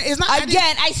it his brand. It's not.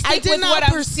 I did not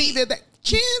perceive it.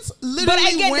 Chance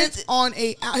literally went on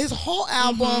his whole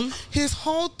album, his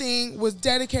whole thing was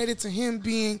dedicated to him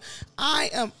being,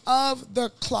 I am of the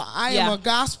cloth. I am a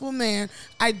gospel man.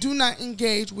 I do not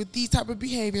engage with these type of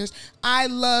behaviors. I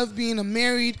love being a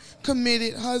married,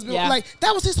 committed husband. Yeah. Like,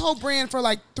 that was his whole brand for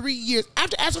like 3 years.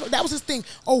 After that was his thing.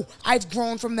 Oh, I've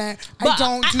grown from that. I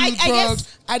don't do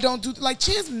drugs. I don't do, like,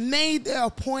 Chance made a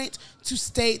point to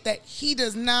state that he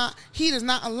does not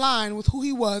align with who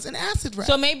he was in acid rap.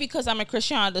 So maybe because I'm a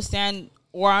Christian, I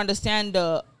understand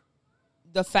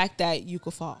the fact that you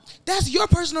could fall. That's your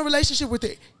personal relationship with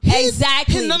it.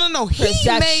 Exactly. No.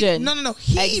 Perception.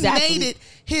 He made it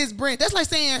his brand. That's like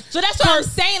saying. So that's what I'm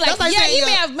saying. Like, like yeah, saying, he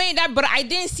may have made that, but I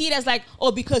didn't see it as like,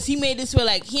 oh, because he made this way.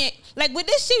 Like, he ain't, like with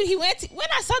this shit, when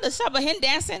I saw the shot of him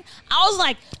dancing, I was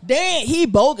like, damn, he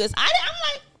bogus. I'm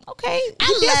like, okay.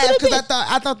 I laughed because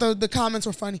I thought the comments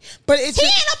were funny, but it's he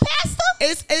just, ain't a pastor.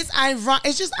 It's ironic.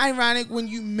 It's just ironic when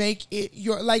you make it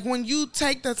your, like, when you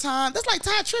take the time. That's like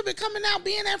Ty Tribbett coming out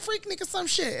being that freak nigga some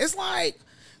shit. It's like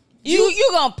you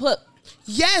gonna put.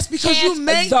 Yes, because Chance, you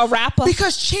make the rapper.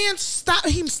 Because Chance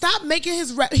stopped making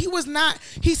his rap.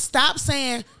 He stopped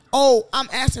saying, "Oh, I'm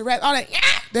acid rap." All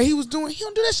that he was doing. He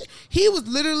don't do that shit. He was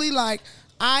literally like,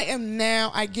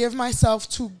 I give myself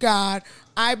to God.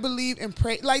 I believe in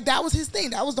pray. Like, that was his thing.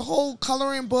 That was the whole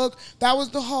coloring book. That was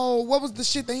the whole, what was the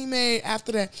shit that he made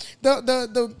after that?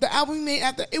 The album he made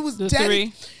after, it was the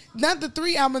 3. Not the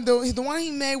 3 album, though. The one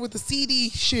he made with the CD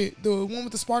shit. The one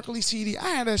with the sparkly CD. I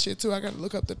had that shit too. I got to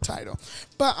look up the title.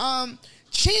 But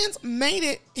Chance made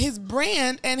it his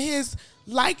brand and his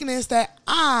likeness that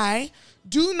I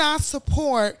do not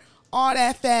support all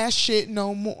that fast shit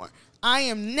no more. I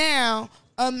am now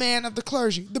a man of the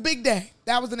clergy. The Big Day.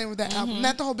 That was the name of that album.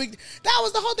 Not the whole big. That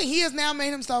was the whole thing. He has now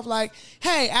made himself like,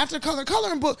 hey, after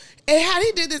Coloring Book, and had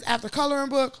he did this after Coloring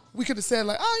Book, we could have said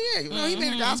like, oh yeah, you know, he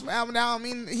made a gospel album. Now, I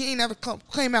mean, he ain't never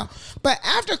came out. But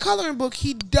after Coloring Book,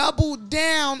 he doubled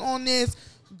down on this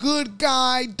good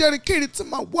guy, dedicated to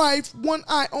my wife, one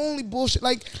eye only bullshit.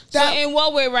 Like that. So in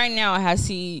what way right now has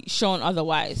he shown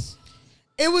otherwise?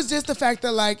 It was just the fact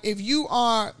that, like, if you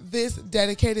are this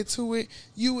dedicated to it,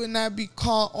 you would not be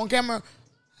caught on camera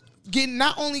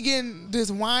not only getting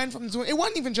this wine from this woman. It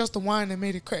wasn't even just the wine that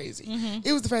made it crazy.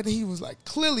 It was the fact that he was, like,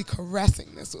 clearly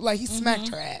caressing this. Like, he smacked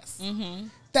her ass.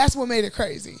 That's what made it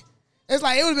crazy. It's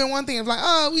like, it would have been one thing if, like,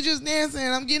 oh, we just dancing,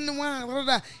 I'm getting the wine, blah, blah,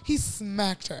 blah. He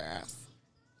smacked her ass.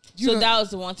 So that was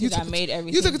the one thing that made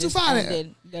everything. You took it too far there.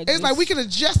 It's like we could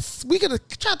have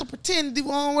tried to pretend to do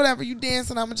whatever. You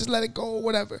dancing, I'm gonna just let it go or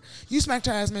whatever. You smacked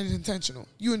her ass, made it intentional.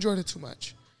 You enjoyed it too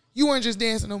much. You weren't just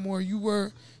dancing no more. You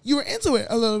were into it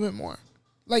a little bit more.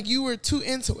 Like, you were too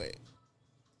into it.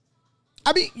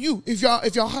 I mean, if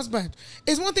your husband,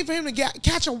 it's one thing for him to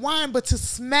catch a wine, but to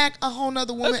smack a whole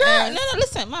nother woman ass. No,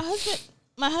 listen,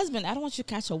 my husband, I don't want you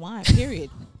to catch a wine. Period.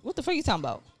 What the fuck you talking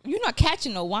about? You're not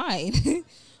catching no wine.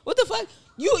 What the fuck?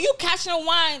 You catching a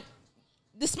wine,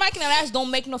 the smacking of ass don't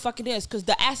make no fucking difference because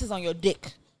the ass is on your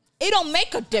dick. It don't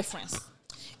make a difference.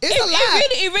 It's a lie.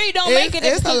 It really don't make a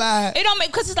difference. It's a lie. It don't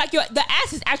make, because it's like the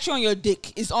ass is actually on your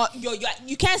dick. It's on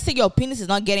you can't say your penis is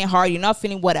not getting hard. You're not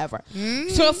feeling whatever.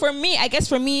 So for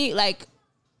me, like,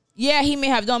 yeah, he may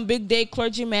have done Big Day,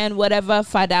 clergyman, whatever,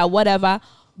 father, whatever,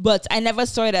 but I never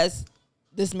saw it as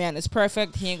this man is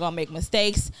perfect. He ain't gonna make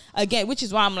mistakes again, which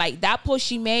is why I'm like, that post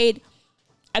she made,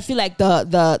 I feel like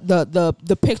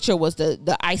the picture was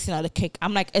the icing on the cake.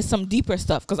 I'm like, it's some deeper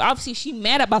stuff, because obviously she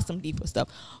mad about some deeper stuff.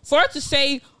 For her to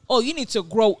say, oh, you need to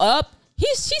grow up,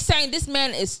 she's saying this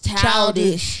man is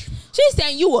childish. She's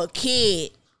saying you a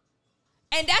kid.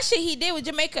 And that shit he did with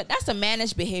Jamaica, that's a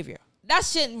managed behavior. That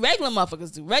shit regular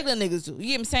motherfuckers do, regular niggas do. You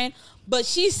get what I'm saying? But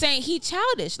she's saying he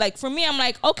childish. Like, for me, I'm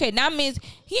like, okay, that means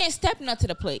he ain't stepping up to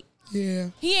the plate. Yeah,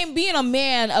 he ain't being a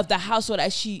man of the household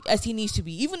as he needs to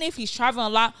be. Even if he's traveling a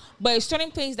lot, but it's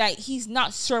certain things that he's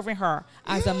not serving her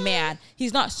as a man.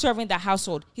 He's not serving the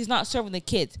household. He's not serving the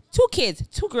kids. 2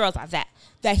 girls are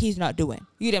that he's not doing.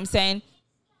 You know what I'm saying?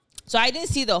 So I didn't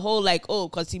see the whole like, oh,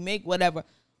 because he make whatever.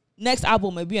 Next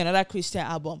album may be another Christian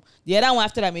album. The other one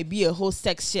after that may be a whole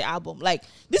sex shit album. Like,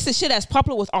 this is shit that's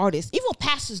popular with artists. Even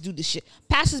pastors do this shit.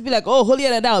 Pastors be like, oh, holier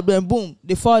than thou, then boom,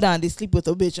 they fall down, they sleep with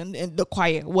a bitch in the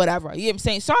choir, whatever. You know what I'm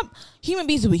saying? So human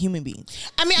beings will be human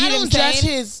beings. I mean, I don't judge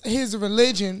his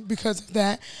religion because of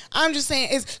that. I'm just saying,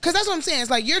 it's because that's what I'm saying.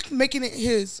 It's like, you're making it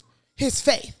his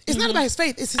faith. It's not about his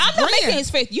faith. It's his brand. I'm not making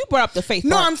his faith. You brought up the faith.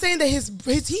 No, part. I'm saying that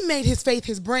he made his faith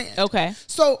his brand. Okay.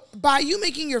 So by you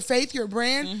making your faith your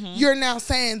brand, you're now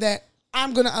saying that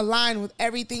I'm going to align with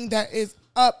everything that is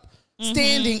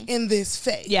upstanding in this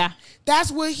faith. Yeah.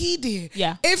 That's what he did.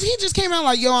 Yeah. If he just came out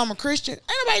like, yo, I'm a Christian,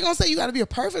 ain't nobody going to say you got to be a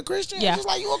perfect Christian. Yeah. Just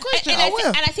like you a Christian.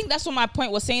 And I think that's what my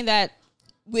point was, saying that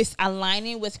with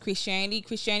aligning with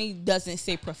Christianity doesn't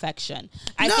say perfection.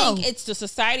 I No. think it's the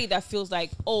society that feels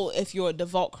like, oh, if you're a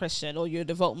devout Christian or you're a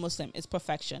devout Muslim, it's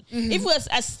perfection. If it was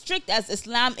as strict as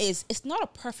Islam is, it's not a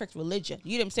perfect religion.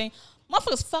 You know what I'm saying?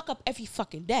 Motherfuckers fuck up every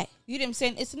fucking day. You know what I'm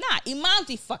saying? It's not. Imams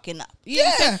be fucking up. You know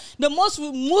what I'm saying? The most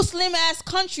Muslim ass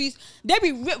countries, they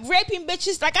be raping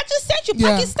bitches. Like I just sent you,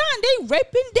 Yeah. Pakistan, they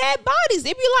raping dead bodies.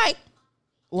 They be like,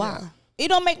 wow. Yeah. It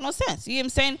don't make no sense. You know what I'm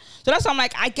saying? So that's why I'm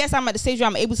like, I guess I'm at the stage where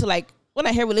I'm able to like, when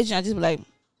I hear religion, I just be like,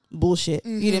 bullshit.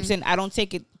 You know what I'm saying? I don't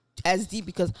take it as deep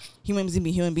because humans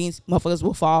be human beings. Motherfuckers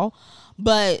will fall.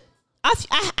 But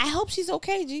I hope she's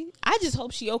okay, G. I just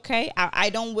hope she okay.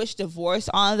 I don't wish divorce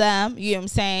on them. You know what I'm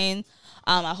saying?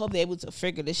 I hope they're able to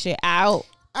figure this shit out.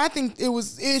 I think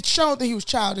it showed that he was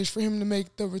childish for him to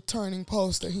make the returning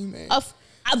post that he made.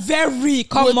 A very,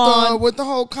 come on. With the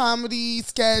whole comedy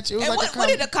sketch. It was And like what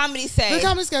did the comedy say? The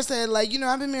comedy sketch said, like,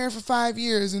 I've been married for 5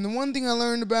 years, and the one thing I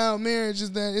learned about marriage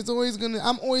is that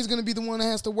I'm always gonna be the one that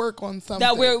has to work on something.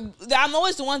 I'm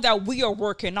always the one that we are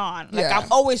working on. Like Yeah.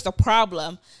 I'm always the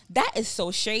problem. That is so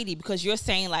shady because you're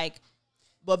saying like,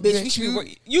 but bitch,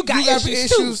 That you got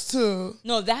issues too. too.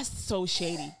 No, that's so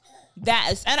shady. That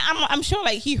is, and I'm sure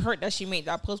like he hurt that she made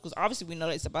that post because obviously we know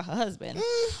that it's about her husband.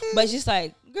 But it's just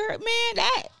like, girl, man,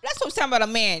 that's what I'm talking about. A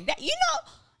man that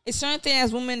it's certain things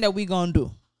as women that we gonna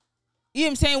do. You know what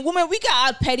I'm saying? Women, we got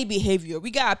our petty behavior.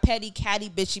 We got our petty catty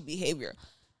bitchy behavior.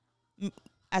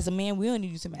 As a man, we don't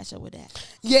need you to match up with that.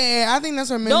 Yeah, I think that's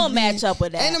what men Don't match up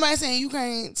with that. Ain't nobody saying you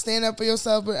can't stand up for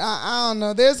yourself, but I don't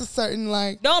know. There's a certain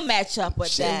like Don't match up with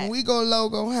shit. that. When we go low,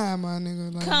 go high, my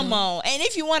nigga. Like, Come on. And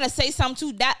if you want to say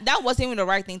something too, that wasn't even the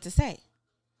right thing to say.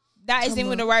 That isn't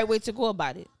even the right way to go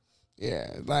about it. Yeah,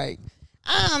 like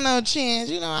I don't know,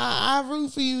 Chance. I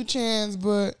root for you, Chance,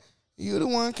 but you the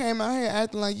one came out here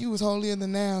acting like you was holier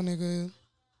than thou, nigga.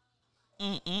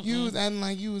 You was acting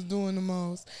like you was doing the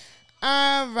most.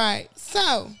 All right,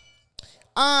 so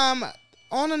on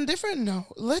a different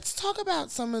note, let's talk about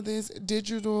some of this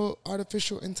digital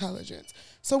artificial intelligence.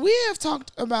 So we have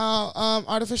talked about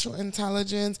artificial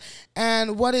intelligence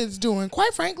and what it's doing.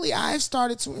 Quite frankly, I've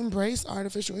started to embrace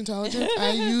artificial intelligence.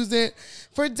 I use it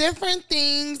for different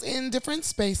things in different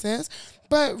spaces.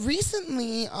 But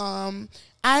recently,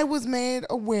 I was made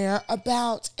aware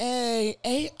about a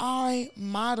AI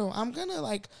model. I'm going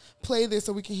to play this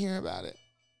so we can hear about it.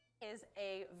 Is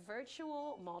a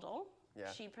virtual model.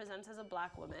 Yeah. She presents as a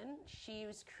black woman. She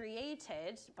was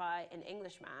created by an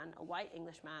Englishman, a white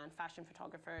Englishman, fashion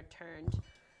photographer turned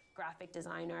graphic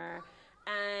designer.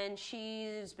 And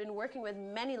she's been working with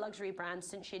many luxury brands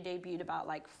since she debuted about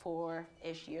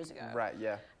 4-ish years ago. Right,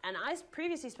 yeah. And I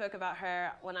previously spoke about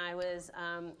her when I was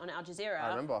on Al Jazeera. I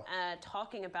remember.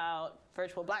 Talking about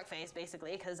virtual blackface,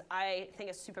 basically, because I think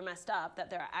it's super messed up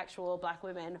that there are actual black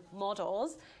women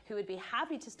models who would be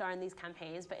happy to star in these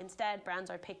campaigns, but instead brands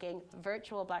are picking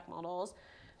virtual black models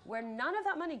where none of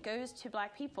that money goes to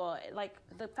black people. Like,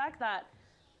 the fact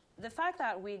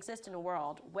that we exist in a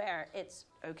world where it's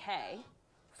okay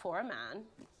for a man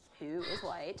who is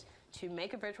white to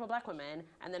make a virtual black woman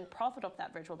and then profit off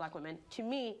that virtual black woman, to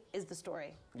me, is the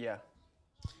story. Yeah.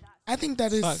 I think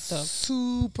that is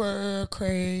super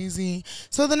crazy.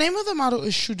 So the name of the model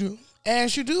is Shudu.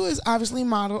 And Shudu is obviously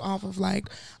modeled off of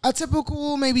a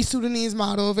typical maybe Sudanese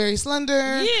model, very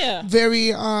slender,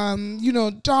 very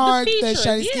dark, that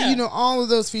shiny skin, all of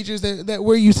those features that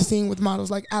we're used to seeing with models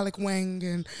like Alec Wang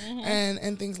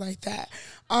and things like that.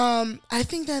 I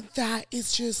think that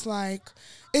is just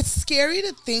it's scary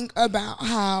to think about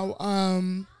how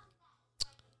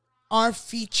our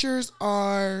features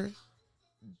are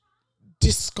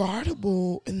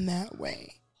discardable in that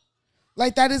way.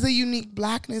 That is a unique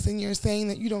blackness, and you're saying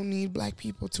that you don't need black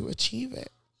people to achieve it.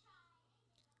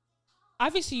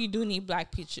 Obviously, you do need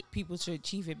black people to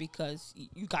achieve it because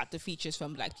you got the features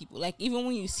from black people. Even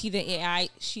when you see the AI,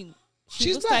 she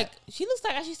looks black. She looks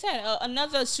like, as she said,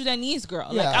 another Sudanese girl.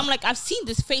 Yeah. I've seen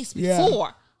this face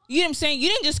before. You know what I'm saying? You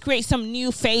didn't just create some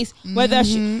new face. Whether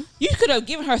you could have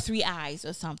given her 3 eyes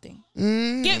or something.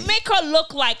 Make her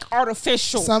look like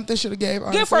artificial. Something should have gave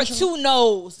artificial. Give her 2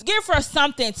 nose. Give her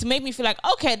something to make me feel like,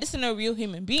 okay, this is a real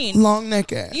human being. Long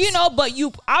neck ass. But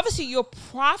you're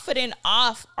profiting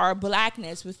off our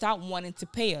blackness without wanting to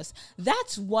pay us.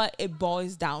 That's what it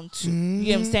boils down to. You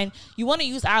know what I'm saying? You want to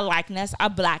use our likeness, our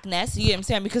blackness. You know what I'm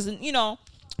saying? Because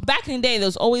back in the day, there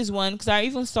was always one. Because I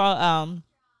even saw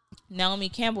Naomi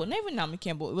Campbell, never Naomi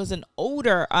Campbell. It was an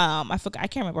older, I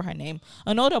can't remember her name,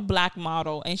 an older black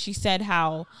model, and she said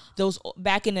how those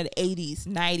back in the 80s,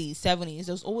 90s, 70s,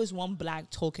 there was always one black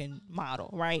token model,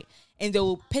 right? And they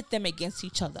will pit them against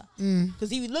each other.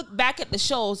 Because if you look back at the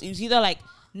shows, it was either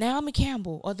Naomi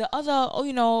Campbell or the other,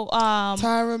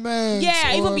 Tyra Banks.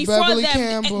 yeah, or even before Beverly them,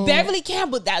 Campbell. Beverly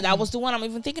Campbell. That was the one I'm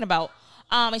even thinking about.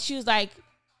 And she was like,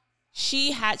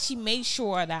 she made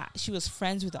sure that she was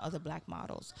friends with the other black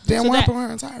models. Then So what that- happened with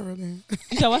her and Tyra then?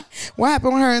 You know what? What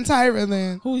happened with her and Tyra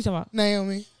then? Who are you talking about?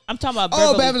 Naomi. I'm talking about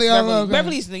Oh, Beverly. Beverly. Okay.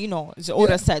 Beverly's, it's the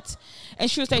older set.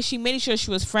 And she was like, she made sure she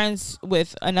was friends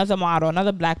with another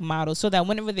black model, so that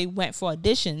whenever they went for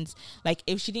auditions, like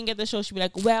if she didn't get the show, she'd be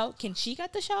like, well, can she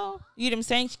get the show? You know what I'm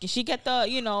saying? Can she get the,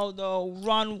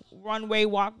 the runway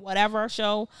walk, whatever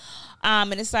show?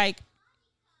 And it's like,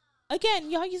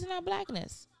 again, y'all using our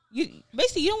blackness. You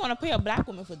don't want to pay a black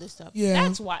woman for this stuff. Yeah.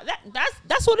 That's why.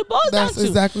 That's what it boils down to. That's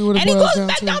exactly what it and boils it goes down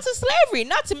back to. down to slavery.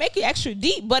 Not to make it extra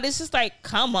deep, but it's just like,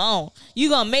 come on, you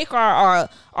gonna make our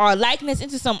likeness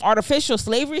into some artificial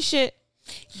slavery shit?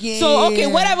 Yeah. So okay,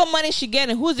 whatever money she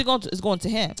getting, who's it going to? It's going to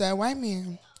him. That white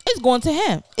man. It's going to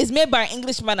him. It's made by an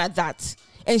Englishman at that,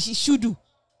 and she Shudu.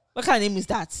 What kind of name is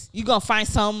that? You gonna find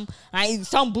some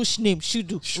bush name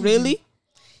Shudu? Really?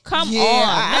 Come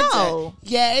on, no.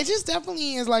 Yeah, it just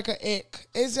definitely is like a ick.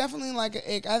 It's definitely like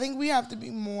a ick. I think we have to be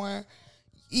more.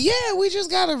 Yeah, we just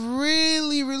gotta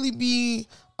really, really be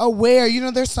aware.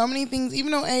 There's so many things.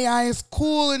 Even though AI is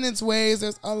cool in its ways,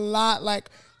 there's a lot.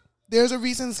 Like, there's a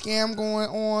recent scam going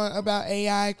on about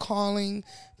AI calling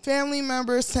family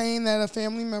members, saying that a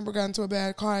family member got into a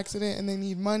bad car accident and they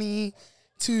need money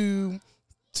to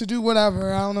do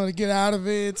whatever. I don't know, to get out of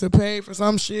it, to pay for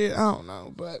some shit. I don't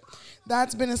know, but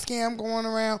that's been a scam going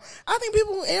around. I think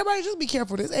everybody just be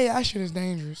careful. This AI shit is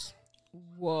dangerous.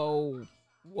 Whoa.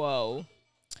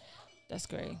 That's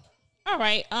great. All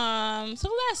right. So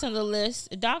last on the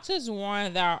list, doctors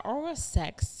warn that oral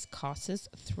sex causes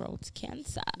throat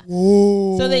cancer.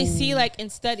 Whoa. So they see, like, in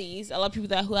studies, a lot of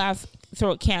people who have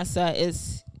throat cancer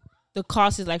is the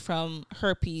cause is like from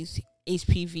herpes,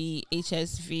 HPV,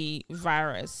 HSV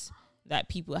virus that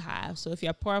people have. So if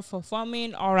you're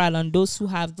performing oral on those who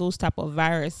have those type of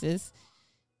viruses,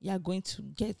 you're going to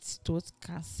get throat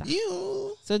cancer.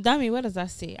 You. So Dami, what does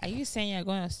that say? Are you saying you're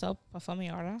going to stop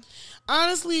performing oral?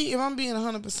 Honestly, if I'm being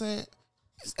 100%,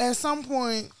 at some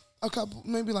point,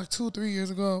 maybe like 2-3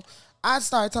 years ago, I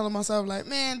started telling myself, like,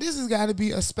 man, this has got to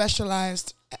be a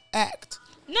specialized act.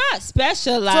 Not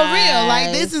specialized. For real.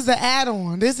 Like, this is an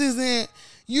add-on. This isn't,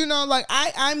 like,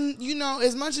 I'm,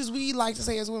 as much as we like to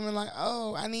say as women, like,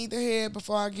 oh, I need the head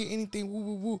before I get anything, woo,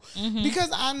 woo, woo. Mm-hmm. Because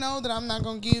I know that I'm not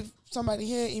going to give somebody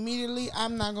head immediately.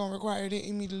 I'm not going to require it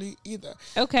immediately either.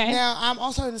 Okay. Now, I'm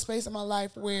also in a space in my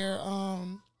life where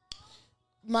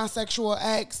my sexual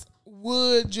acts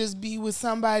would just be with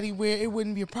somebody where it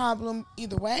wouldn't be a problem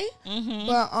either way. Mm-hmm.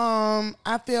 But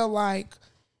I feel like,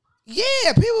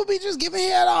 yeah, people be just giving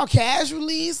head all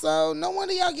casually, so no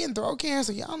wonder y'all getting throat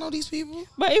cancer. Y'all know these people.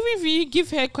 But even if you give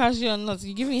head casually or not,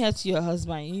 you're giving head to your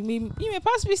husband, you may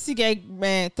possibly still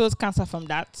get throat cancer from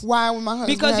that. Why would my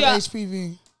husband Because have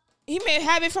HPV? He may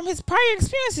have it from his prior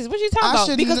experiences. What you talking I about?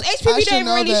 should Because kn- I HPV should don't even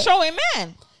know really that. show in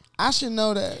men. I should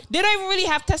know that. They don't even really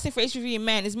have testing for HPV in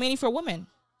men. It's mainly for women.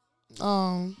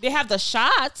 They have the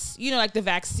shots, like the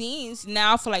vaccines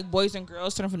now for like boys and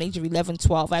girls starting from the age of 11,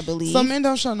 12, I believe. Some men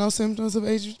don't show no symptoms of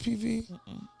HPV.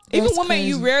 Even That's women,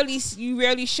 crazy. you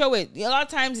rarely show it. A lot of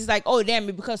times it's like, oh damn,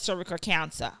 it because cervical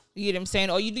cancer. You know what I'm saying?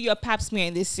 Or you do your pap smear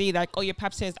and they say like, oh, your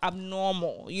pap smear is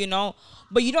abnormal,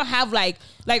 But you don't have like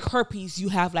herpes. You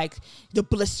have like the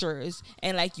blisters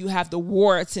and like you have the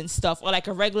warts and stuff, or like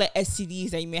a regular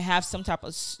STDs that you may have some type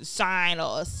of sign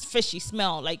or a fishy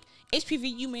smell. Like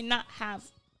HPV, you may not have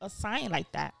a sign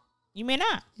like that. You may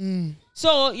not.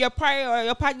 So your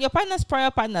partner's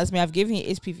prior partners may have given you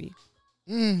HPV.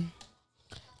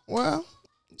 Well,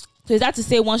 So is that to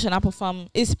say one should not perform?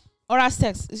 Is oral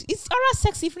sex? Is oral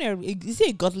sex even is it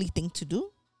a godly thing to do?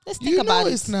 Let's think about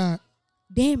it. It's not.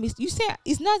 Damn, you say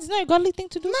it's not a godly thing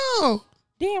to do? No.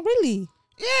 Damn, really?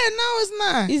 Yeah, no, it's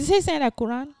not. Is it saying that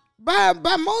Quran? By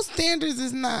most standards,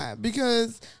 it's not,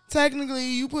 because technically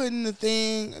you put in the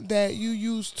thing that you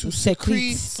use to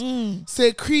secretes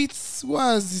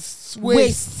was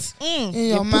waste in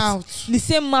your mouth. The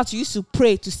same mouth you used to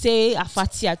pray to say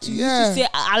Afatia to. You used to say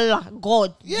Allah,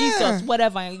 God, Jesus,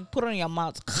 whatever, and you put it on your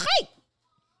mouth.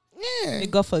 Yeah. May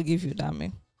God forgive you, that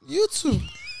man. You too.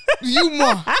 You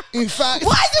more. In fact.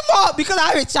 Why is it more? Because I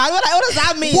have a child. What does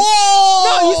that mean? Whoa.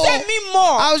 No, you said me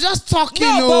more. I was just talking.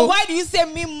 No, but why do you say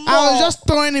me more? I was just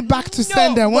throwing it back to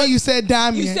Sender when you said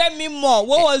Damien. You said me more.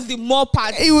 What was the more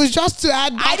part? It was just to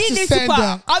add back I didn't to need Sender.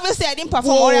 to obviously, I didn't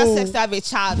perform oral sex to have a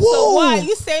child. Whoa. So why are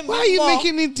you saying me more? Why are you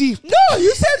making it deep? No,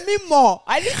 you said me more.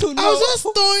 I need to know. I was just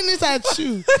throwing it at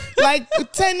you. Like a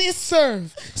tennis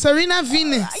serve. Serena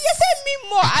Venus. You said me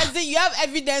more. As in, you have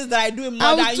evidence that I do it more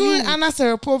I than was doing you. Anna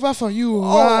Sarapova for you.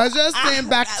 Oh, I was just saying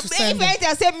back to if sender. anything,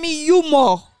 I said me, you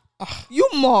more. You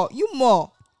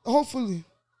more. Hopefully.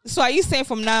 So are you saying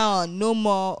from now on, no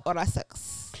more oral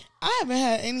sex? I haven't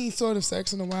had any sort of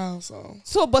sex in a while, so.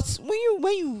 So, but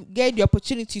when you get the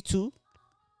opportunity to,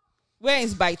 where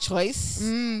is by choice?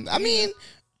 I mean,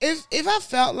 if I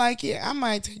felt like it, I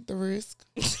might take the risk.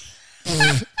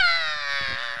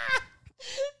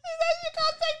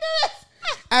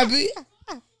 I be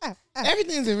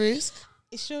everything's a risk.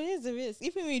 It sure is a risk.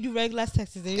 Even when you do regular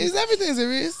sex, it's a risk. Is everything's a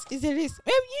risk? It's a risk.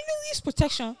 Maybe you don't use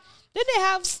protection. Then they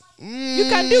have. You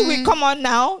can do it. Come on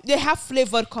now. They have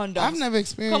flavored condoms. I've never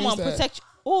experienced Come on, that. protection.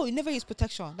 Oh, you never use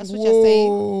protection. That's what you're saying.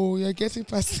 Oh, you're getting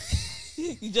past.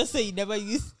 You just say you never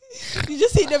use. You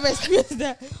just say you never experienced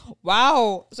that.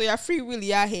 Wow. So you're free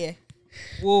willy out here.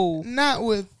 Whoa. Not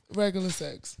with regular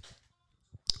sex.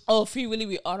 Oh, free willy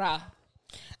with oral.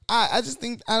 I just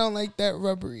think I don't like that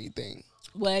rubbery thing.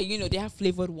 Well, you know, they have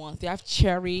flavored ones. They have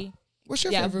cherry. What's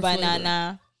your They have favorite flavor?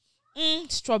 banana.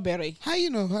 Strawberry. How you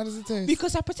know? How does it taste?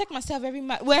 Because I protect myself every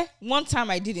month. Well, one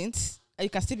time I didn't. You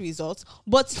can see the results.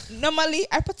 But normally,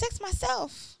 I protect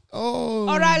myself. Oh.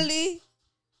 Orally.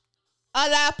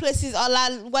 Other places,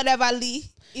 whatever.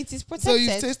 It is protected. So you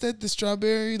tasted the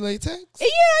strawberry latex? Yeah.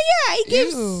 It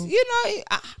gives, Ew.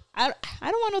 I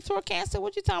don't want to throw cancer.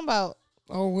 What you talking about?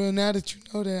 Oh, well, now that you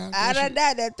know that. I don't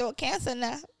die that throw cancer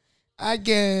now. I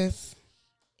guess.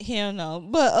 Hell no.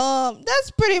 But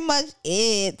that's pretty much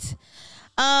it.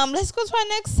 Let's go to our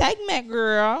next segment,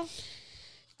 girl.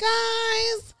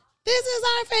 Guys, this is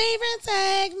our favorite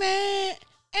segment,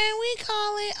 and we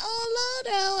call it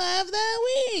Olodo of the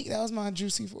Week. That was my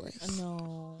juicy voice.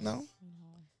 No. No?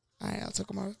 All right, I'll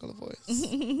take my regular voice.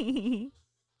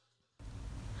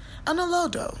 An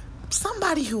Olodo,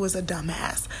 somebody who is a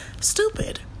dumbass,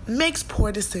 stupid, makes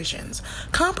poor decisions,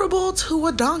 comparable to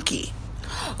a donkey.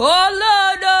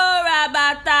 Olodo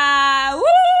Rabata.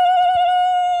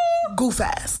 Woo! Goof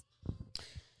ass.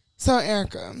 So,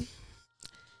 Erica,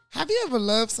 have you ever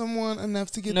loved someone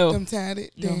enough to get No. them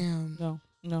tatted? Damn.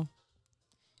 No.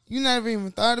 You never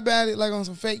even thought about it, like on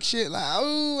some fake shit, like,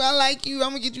 oh, I like you, I'm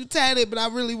gonna get you tatted, but I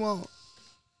really won't.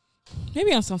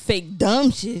 Maybe on some fake dumb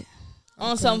shit.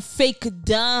 On some fake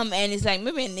dumb, and it's like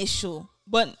maybe initial.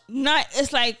 But not,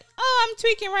 it's like, oh, I'm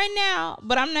tweaking right now,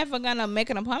 but I'm never gonna make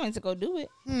an appointment to go do it.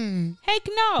 Heck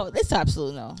no. It's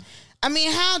absolute no. I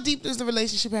mean, how deep does the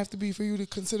relationship have to be for you to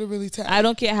consider really tatted? I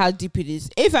don't care how deep it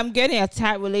is. If I'm getting a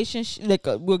tight relationship, like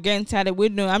we're getting tatted,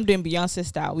 I'm doing Beyonce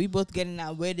style. We both getting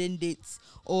our wedding dates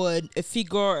or a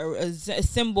figure or a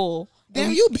symbol.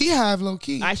 Damn, you beehive low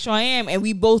key. I sure am, and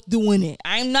we both doing it.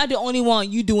 I'm not the only one.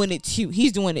 You doing it too.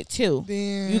 He's doing it too.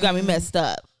 Damn. You got me messed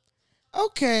up.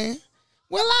 Okay.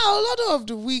 Well, our Olodo of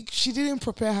the Week, she didn't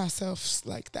prepare herself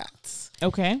like that.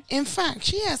 Okay. In fact,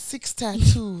 she has 6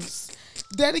 tattoos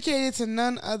dedicated to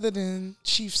none other than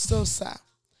Chief Sosa.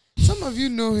 Some of you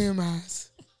know him as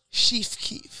Chief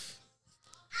Keef.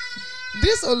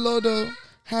 This Olodo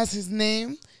has his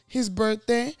name, his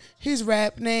birthday, his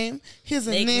rap name, his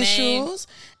Nickname. initials,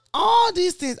 all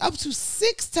these things, up to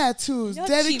 6 tattoos You're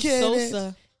Chief dedicated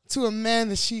Sosa. to a man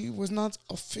that she was not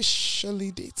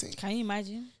officially dating. Can you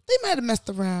imagine? They might have messed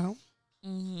around.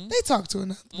 They talked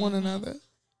to one another.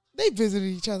 They visited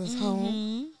each other's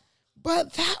home.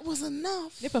 But that was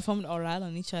enough. They performed oral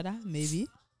on each other, maybe.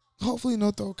 Hopefully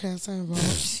no throat cancer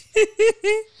involved.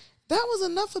 That was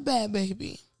enough for Bad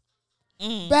Baby.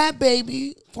 Bad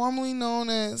Baby, formerly known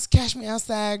as Cash Me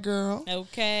Outside Girl,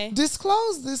 Okay.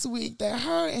 disclosed this week that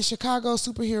her and Chicago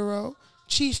superhero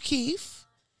Chief Keef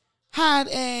had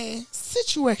a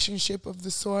situationship of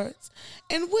the sorts,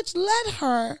 in which led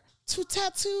her to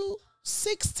tattoo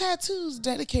 6 tattoos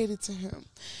dedicated to him.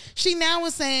 She now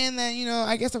is saying that,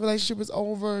 I guess the relationship is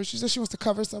over. She said she wants to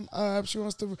cover some up. She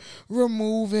wants to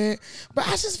remove it. But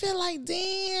I just feel like,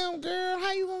 damn, girl,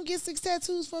 how you gonna get 6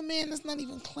 tattoos for a man that's not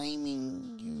even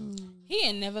claiming you? He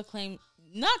ain't never claimed,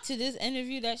 not to this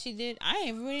interview that she did. I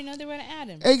ain't really know they were to add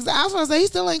him. Exactly. I was gonna say, he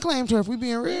still ain't claimed her, if we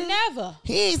being real. Never.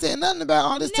 He ain't said nothing about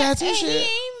all this tattoo And shit. He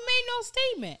ain't made no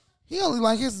statement. He only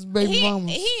like his baby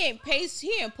mamas.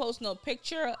 He ain't post no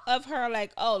picture of her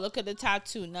like, oh, look at the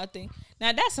tattoo, nothing.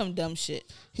 Now that's some dumb shit.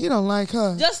 He don't like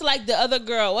her. Just like the other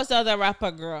girl. What's the other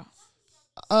rapper girl?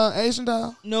 Asian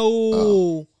doll.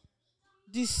 No.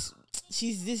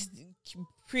 She's this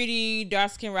pretty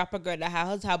dark skinned rapper girl that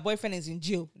her boyfriend is in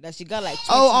jail. That she got like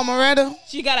 20, Amaretta.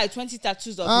 she got like 20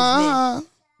 tattoos of his name. Uh-huh.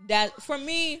 That for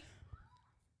me,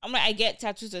 I'm like, I get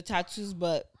tattoos are tattoos,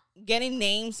 but getting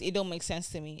names, it don't make sense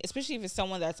to me. Especially if it's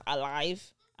someone that's alive.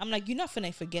 I'm like, you're not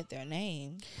finna forget their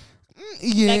name.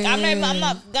 Yeah. Like I'm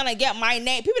not gonna get my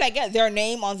name. People that get their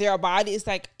name on their body, it's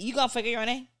like you gonna figure your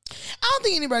name. I don't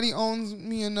think anybody owns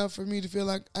me enough for me to feel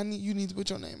like you need to put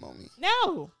your name on me.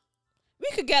 No. We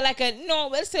could get like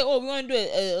let's say, we want to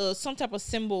do some type of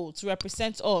symbol to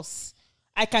represent us.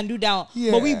 I can do that.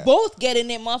 Yeah. But we both get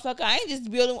in it, motherfucker.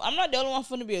 I'm not the only one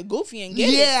for to be a goofy and get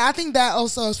it. Yeah, I think that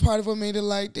also is part of what made it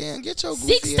like, damn, get your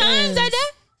goofy 6 times ass. like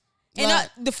that? And Like-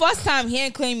 the first time he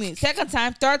ain't claim me. Second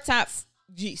time, third time,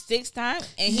 6th time.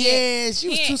 And She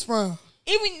was too sprung.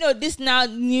 Even this now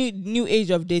new age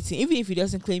of dating, even if he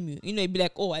doesn't claim you, it'd be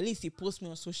like, at least he posts me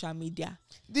on social media.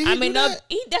 Did he do that?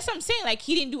 That's what I'm saying. Like,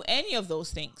 he didn't do any of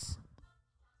those things.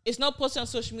 It's no posting on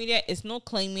social media. It's no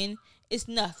claiming. It's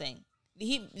nothing.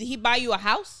 Did he buy you a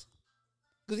house?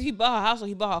 Because if he bought her a house or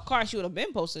he bought her a car, she would have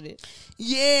been posted it.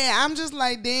 Yeah, I'm just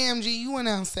like, damn, G, you went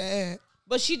out sad.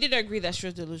 But she did agree that she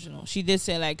was delusional. She did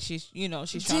say like she's trying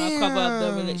to cover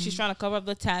up she's trying to cover up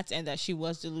the tats and that she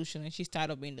was delusional and she's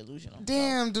tired of being delusional.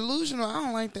 Damn, delusional. I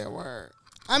don't like that word.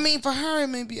 I mean, for her it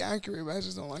may be accurate, but I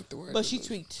just don't like the word. But she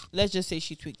tweaked. Let's just say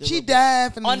she tweaked. She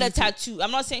definitely on the tattoo.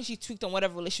 I'm not saying she tweaked on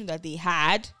whatever relation that they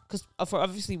had, because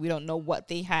obviously we don't know what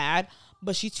they had.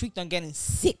 But she tweaked on getting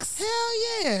 6.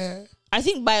 Hell yeah. I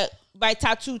think by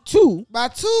tattoo 2. By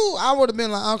 2, I would have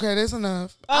been like, okay, that's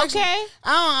enough. Okay. Actually,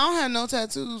 I don't have no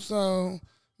tattoos, so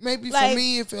maybe for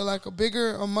me it feel like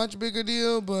a much bigger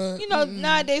deal. But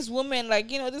nowadays women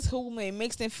this whole woman, it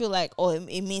makes them feel like,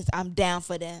 it means I'm down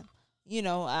for them.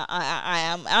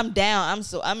 I'm down.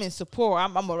 I'm in support.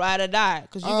 I'm a ride or die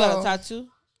because you got a tattoo.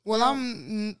 Well,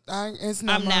 it's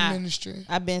not my ministry.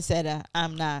 I've been said that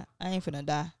I'm not. I ain't finna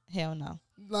die. Hell no.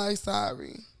 Like,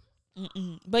 sorry.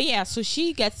 But yeah, so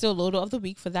she gets the Lodo of the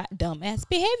week for that dumbass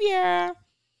behavior.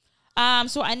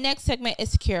 So our next segment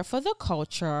is Care for the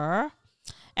Culture.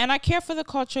 And our Care for the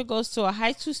Culture goes to a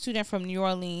high school student from New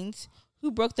Orleans who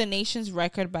broke the nation's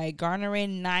record by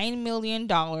garnering $9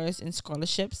 million in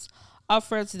scholarships,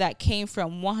 offers that came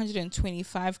from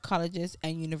 125 colleges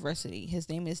and universities. His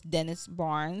name is Dennis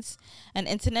Barnes, an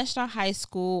International High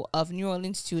School of New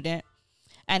Orleans student,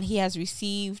 and he has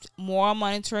received more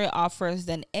monetary offers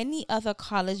than any other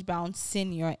college-bound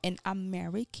senior in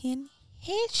American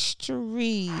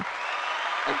history.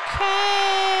 Okay.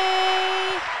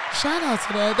 Shout out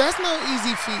to that. That's no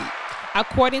easy feat.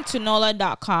 According to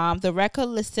NOLA.com, the record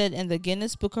listed in the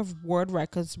Guinness Book of World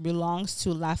Records belongs to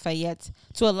a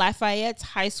Lafayette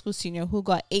High School senior who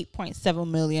got $8.7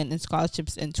 million in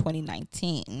scholarships in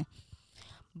 2019.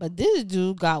 But this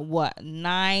dude got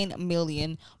 $9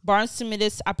 million. Barnes submitted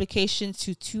his application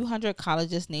to 200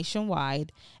 colleges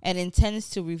nationwide and intends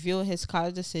to reveal his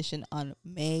college decision on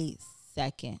May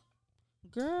 2nd.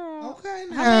 Girl, okay,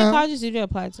 how many colleges did you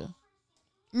apply to?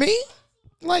 Me?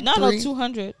 Like 3. No,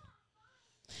 200.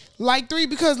 Like 3,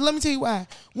 because let me tell you why.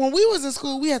 When we was in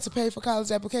school, we had to pay for college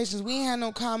applications. We ain't had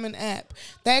no common app.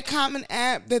 That common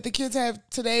app that the kids have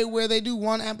today where they do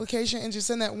one application and just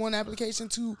send that one application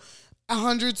to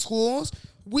 100 schools,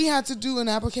 we had to do an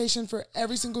application for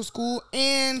every single school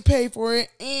and pay for it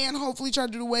and hopefully try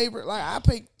to do the waiver. Like, I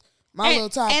paid my little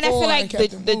top and 4 I feel like and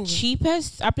kept the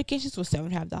cheapest applications was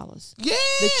 $75. Yeah.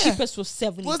 The cheapest was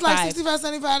 $75. Was like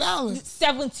 $65, $75.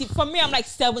 70 for me. I'm like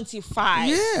 75.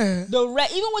 Yeah. The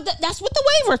even with that's with the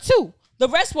waiver too. The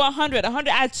rest were 100.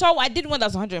 I did one that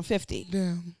was 150.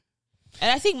 Damn. And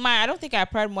I think I don't think I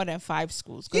applied more than 5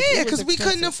 schools. Yeah, because we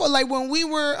couldn't afford, like when we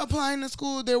were applying to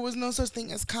school, there was no such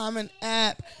thing as common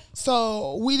app.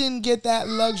 So we didn't get that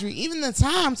luxury. Even the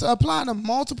time to apply to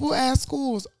multiple ass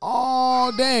schools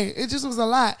all day. It just was a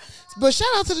lot. But shout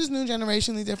out to this new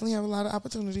generation. They definitely have a lot of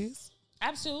opportunities.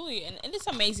 Absolutely. And it's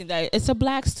amazing that it's a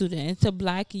black student. It's a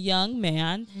black young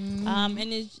man. And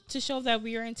it's to show that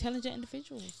we are intelligent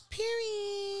individuals.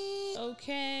 Period.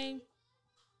 Okay.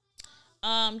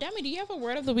 Dami, do you have a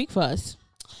word of the week for us?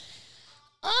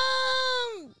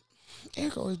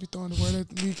 Eric always be throwing the word of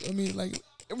the week. I mean, like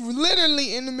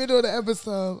literally in the middle of the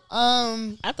episode.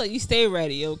 I thought you stay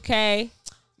ready, okay?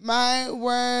 My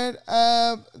word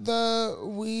of the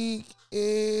week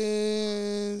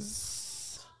is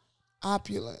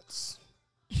opulence.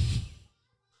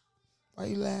 Why are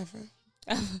you laughing?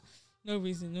 No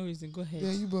reason. Go ahead.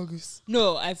 Yeah, you bogus.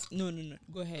 No.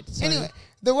 Go ahead. Sorry. Anyway,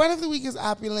 the word of the week is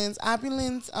opulence.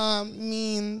 Opulence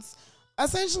means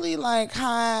essentially like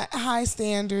high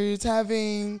standards,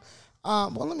 having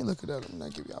well, let me look it up. Let me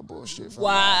not give y'all bullshit.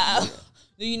 Wow.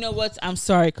 You know what? I'm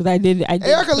sorry because I did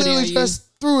Erica literally just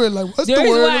threw it like, what's the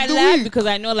word of the week? Because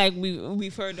I know like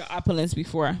we've heard the opulence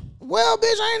before. Well, bitch,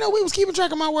 I didn't know we was keeping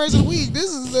track of my words of the week.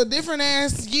 This is a different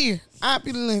ass year.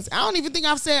 Opulence. I don't even think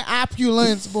I've said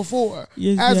opulence before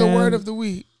as a word of the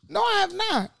week. No, I have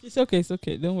not. It's okay. It's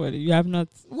okay. Don't worry. You have not.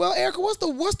 Well, Erica,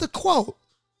 what's the quote?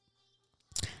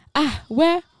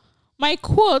 Well, my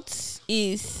quote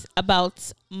is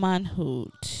about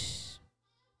manhood.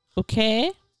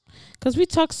 Okay? Because we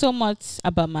talk so much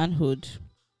about manhood.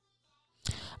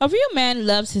 A real man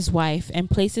loves his wife and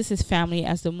places his family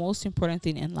as the most important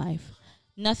thing in life.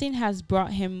 Nothing has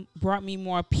brought me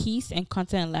more peace and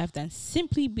content in life than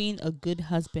simply being a good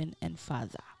husband and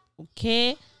father.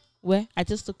 Okay? Well, I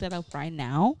just looked that up right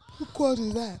now. Who quote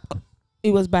is that?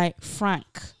 It was by Frank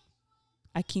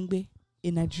Akingbe, a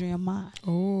Nigerian man.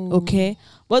 Oh. Okay?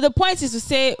 But the point is to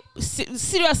say,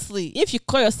 seriously, if you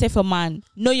call yourself a man,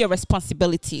 know your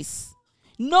responsibilities.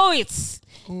 Know it.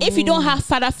 If you don't have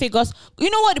father figures,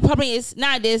 you know what the problem is?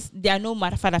 Nowadays, there are no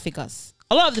father figures.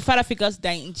 A lot of the father figures,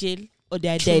 they're in jail or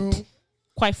they're dead.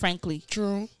 Quite frankly.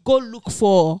 True. Go look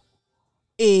for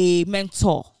a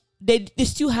mentor. They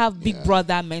still have big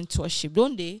brother mentorship,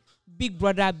 don't they? Big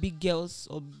brother, big girls,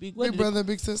 or big brother,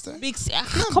 big sister.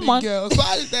 Come on. Girls.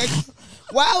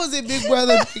 Why was it big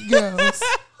brother, big girls?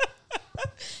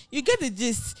 You get the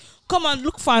gist. Come on,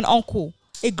 look for an uncle,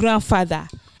 a grandfather,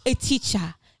 a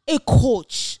teacher, a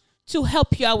coach to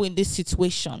help you out in this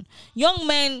situation. Young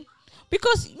men,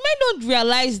 because men don't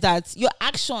realize that your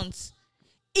actions,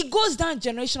 it goes down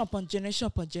generation upon generation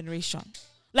upon generation.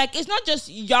 Like, it's not just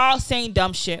y'all saying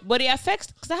dumb shit, but it affects,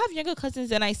 because I have younger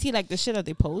cousins and I see like the shit that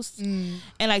they post and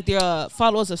like they're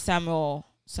followers of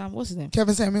what's his name?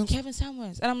 Kevin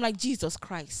Samuels. And I'm like, Jesus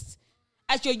Christ.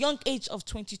 At your young age of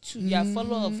 22, you're a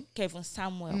follower of Kevin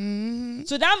Samuel.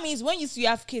 So that means when you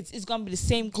have kids, it's going to be the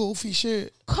same goofy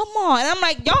shit. Come on. And I'm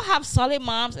like, y'all have solid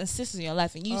moms and sisters in your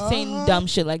life and you saying dumb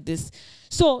shit like this.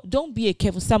 So don't be a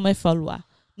Kevin Samuel follower.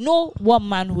 Know what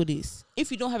manhood is.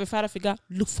 If you don't have a father figure,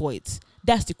 look for it.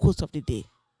 That's the quote of the day.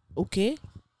 Okay?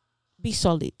 Be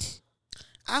solid.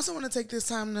 I also want to take this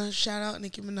time to shout out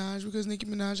Nicki Minaj, because Nicki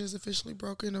Minaj has officially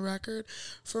broken the record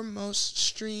for most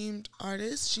streamed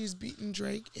artists. She's beaten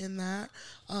Drake in that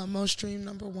most streamed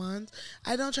 #1.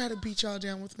 I don't try to beat y'all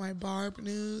down with my Barb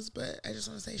news, but I just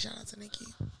want to say shout out to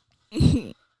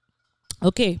Nicki.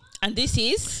 Okay, and this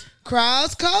is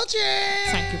Cross Culture.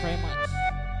 Thank you very much.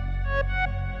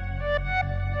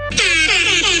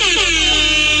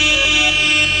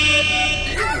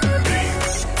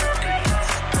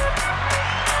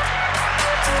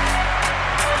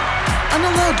 On a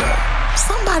low dough,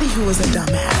 somebody who is a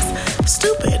dumbass,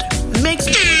 stupid, makes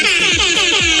poor decisions,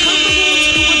 comparable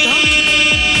to a donkey.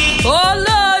 Oh,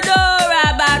 Lord,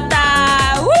 Rabata.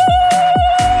 Woo!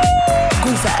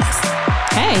 Goof ass.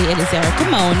 Hey, it is Erica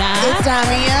Mona. It's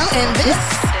Damiel, and this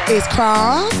is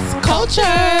Cross Culture.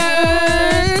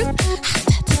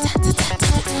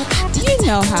 You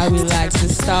know how we like to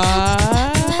start.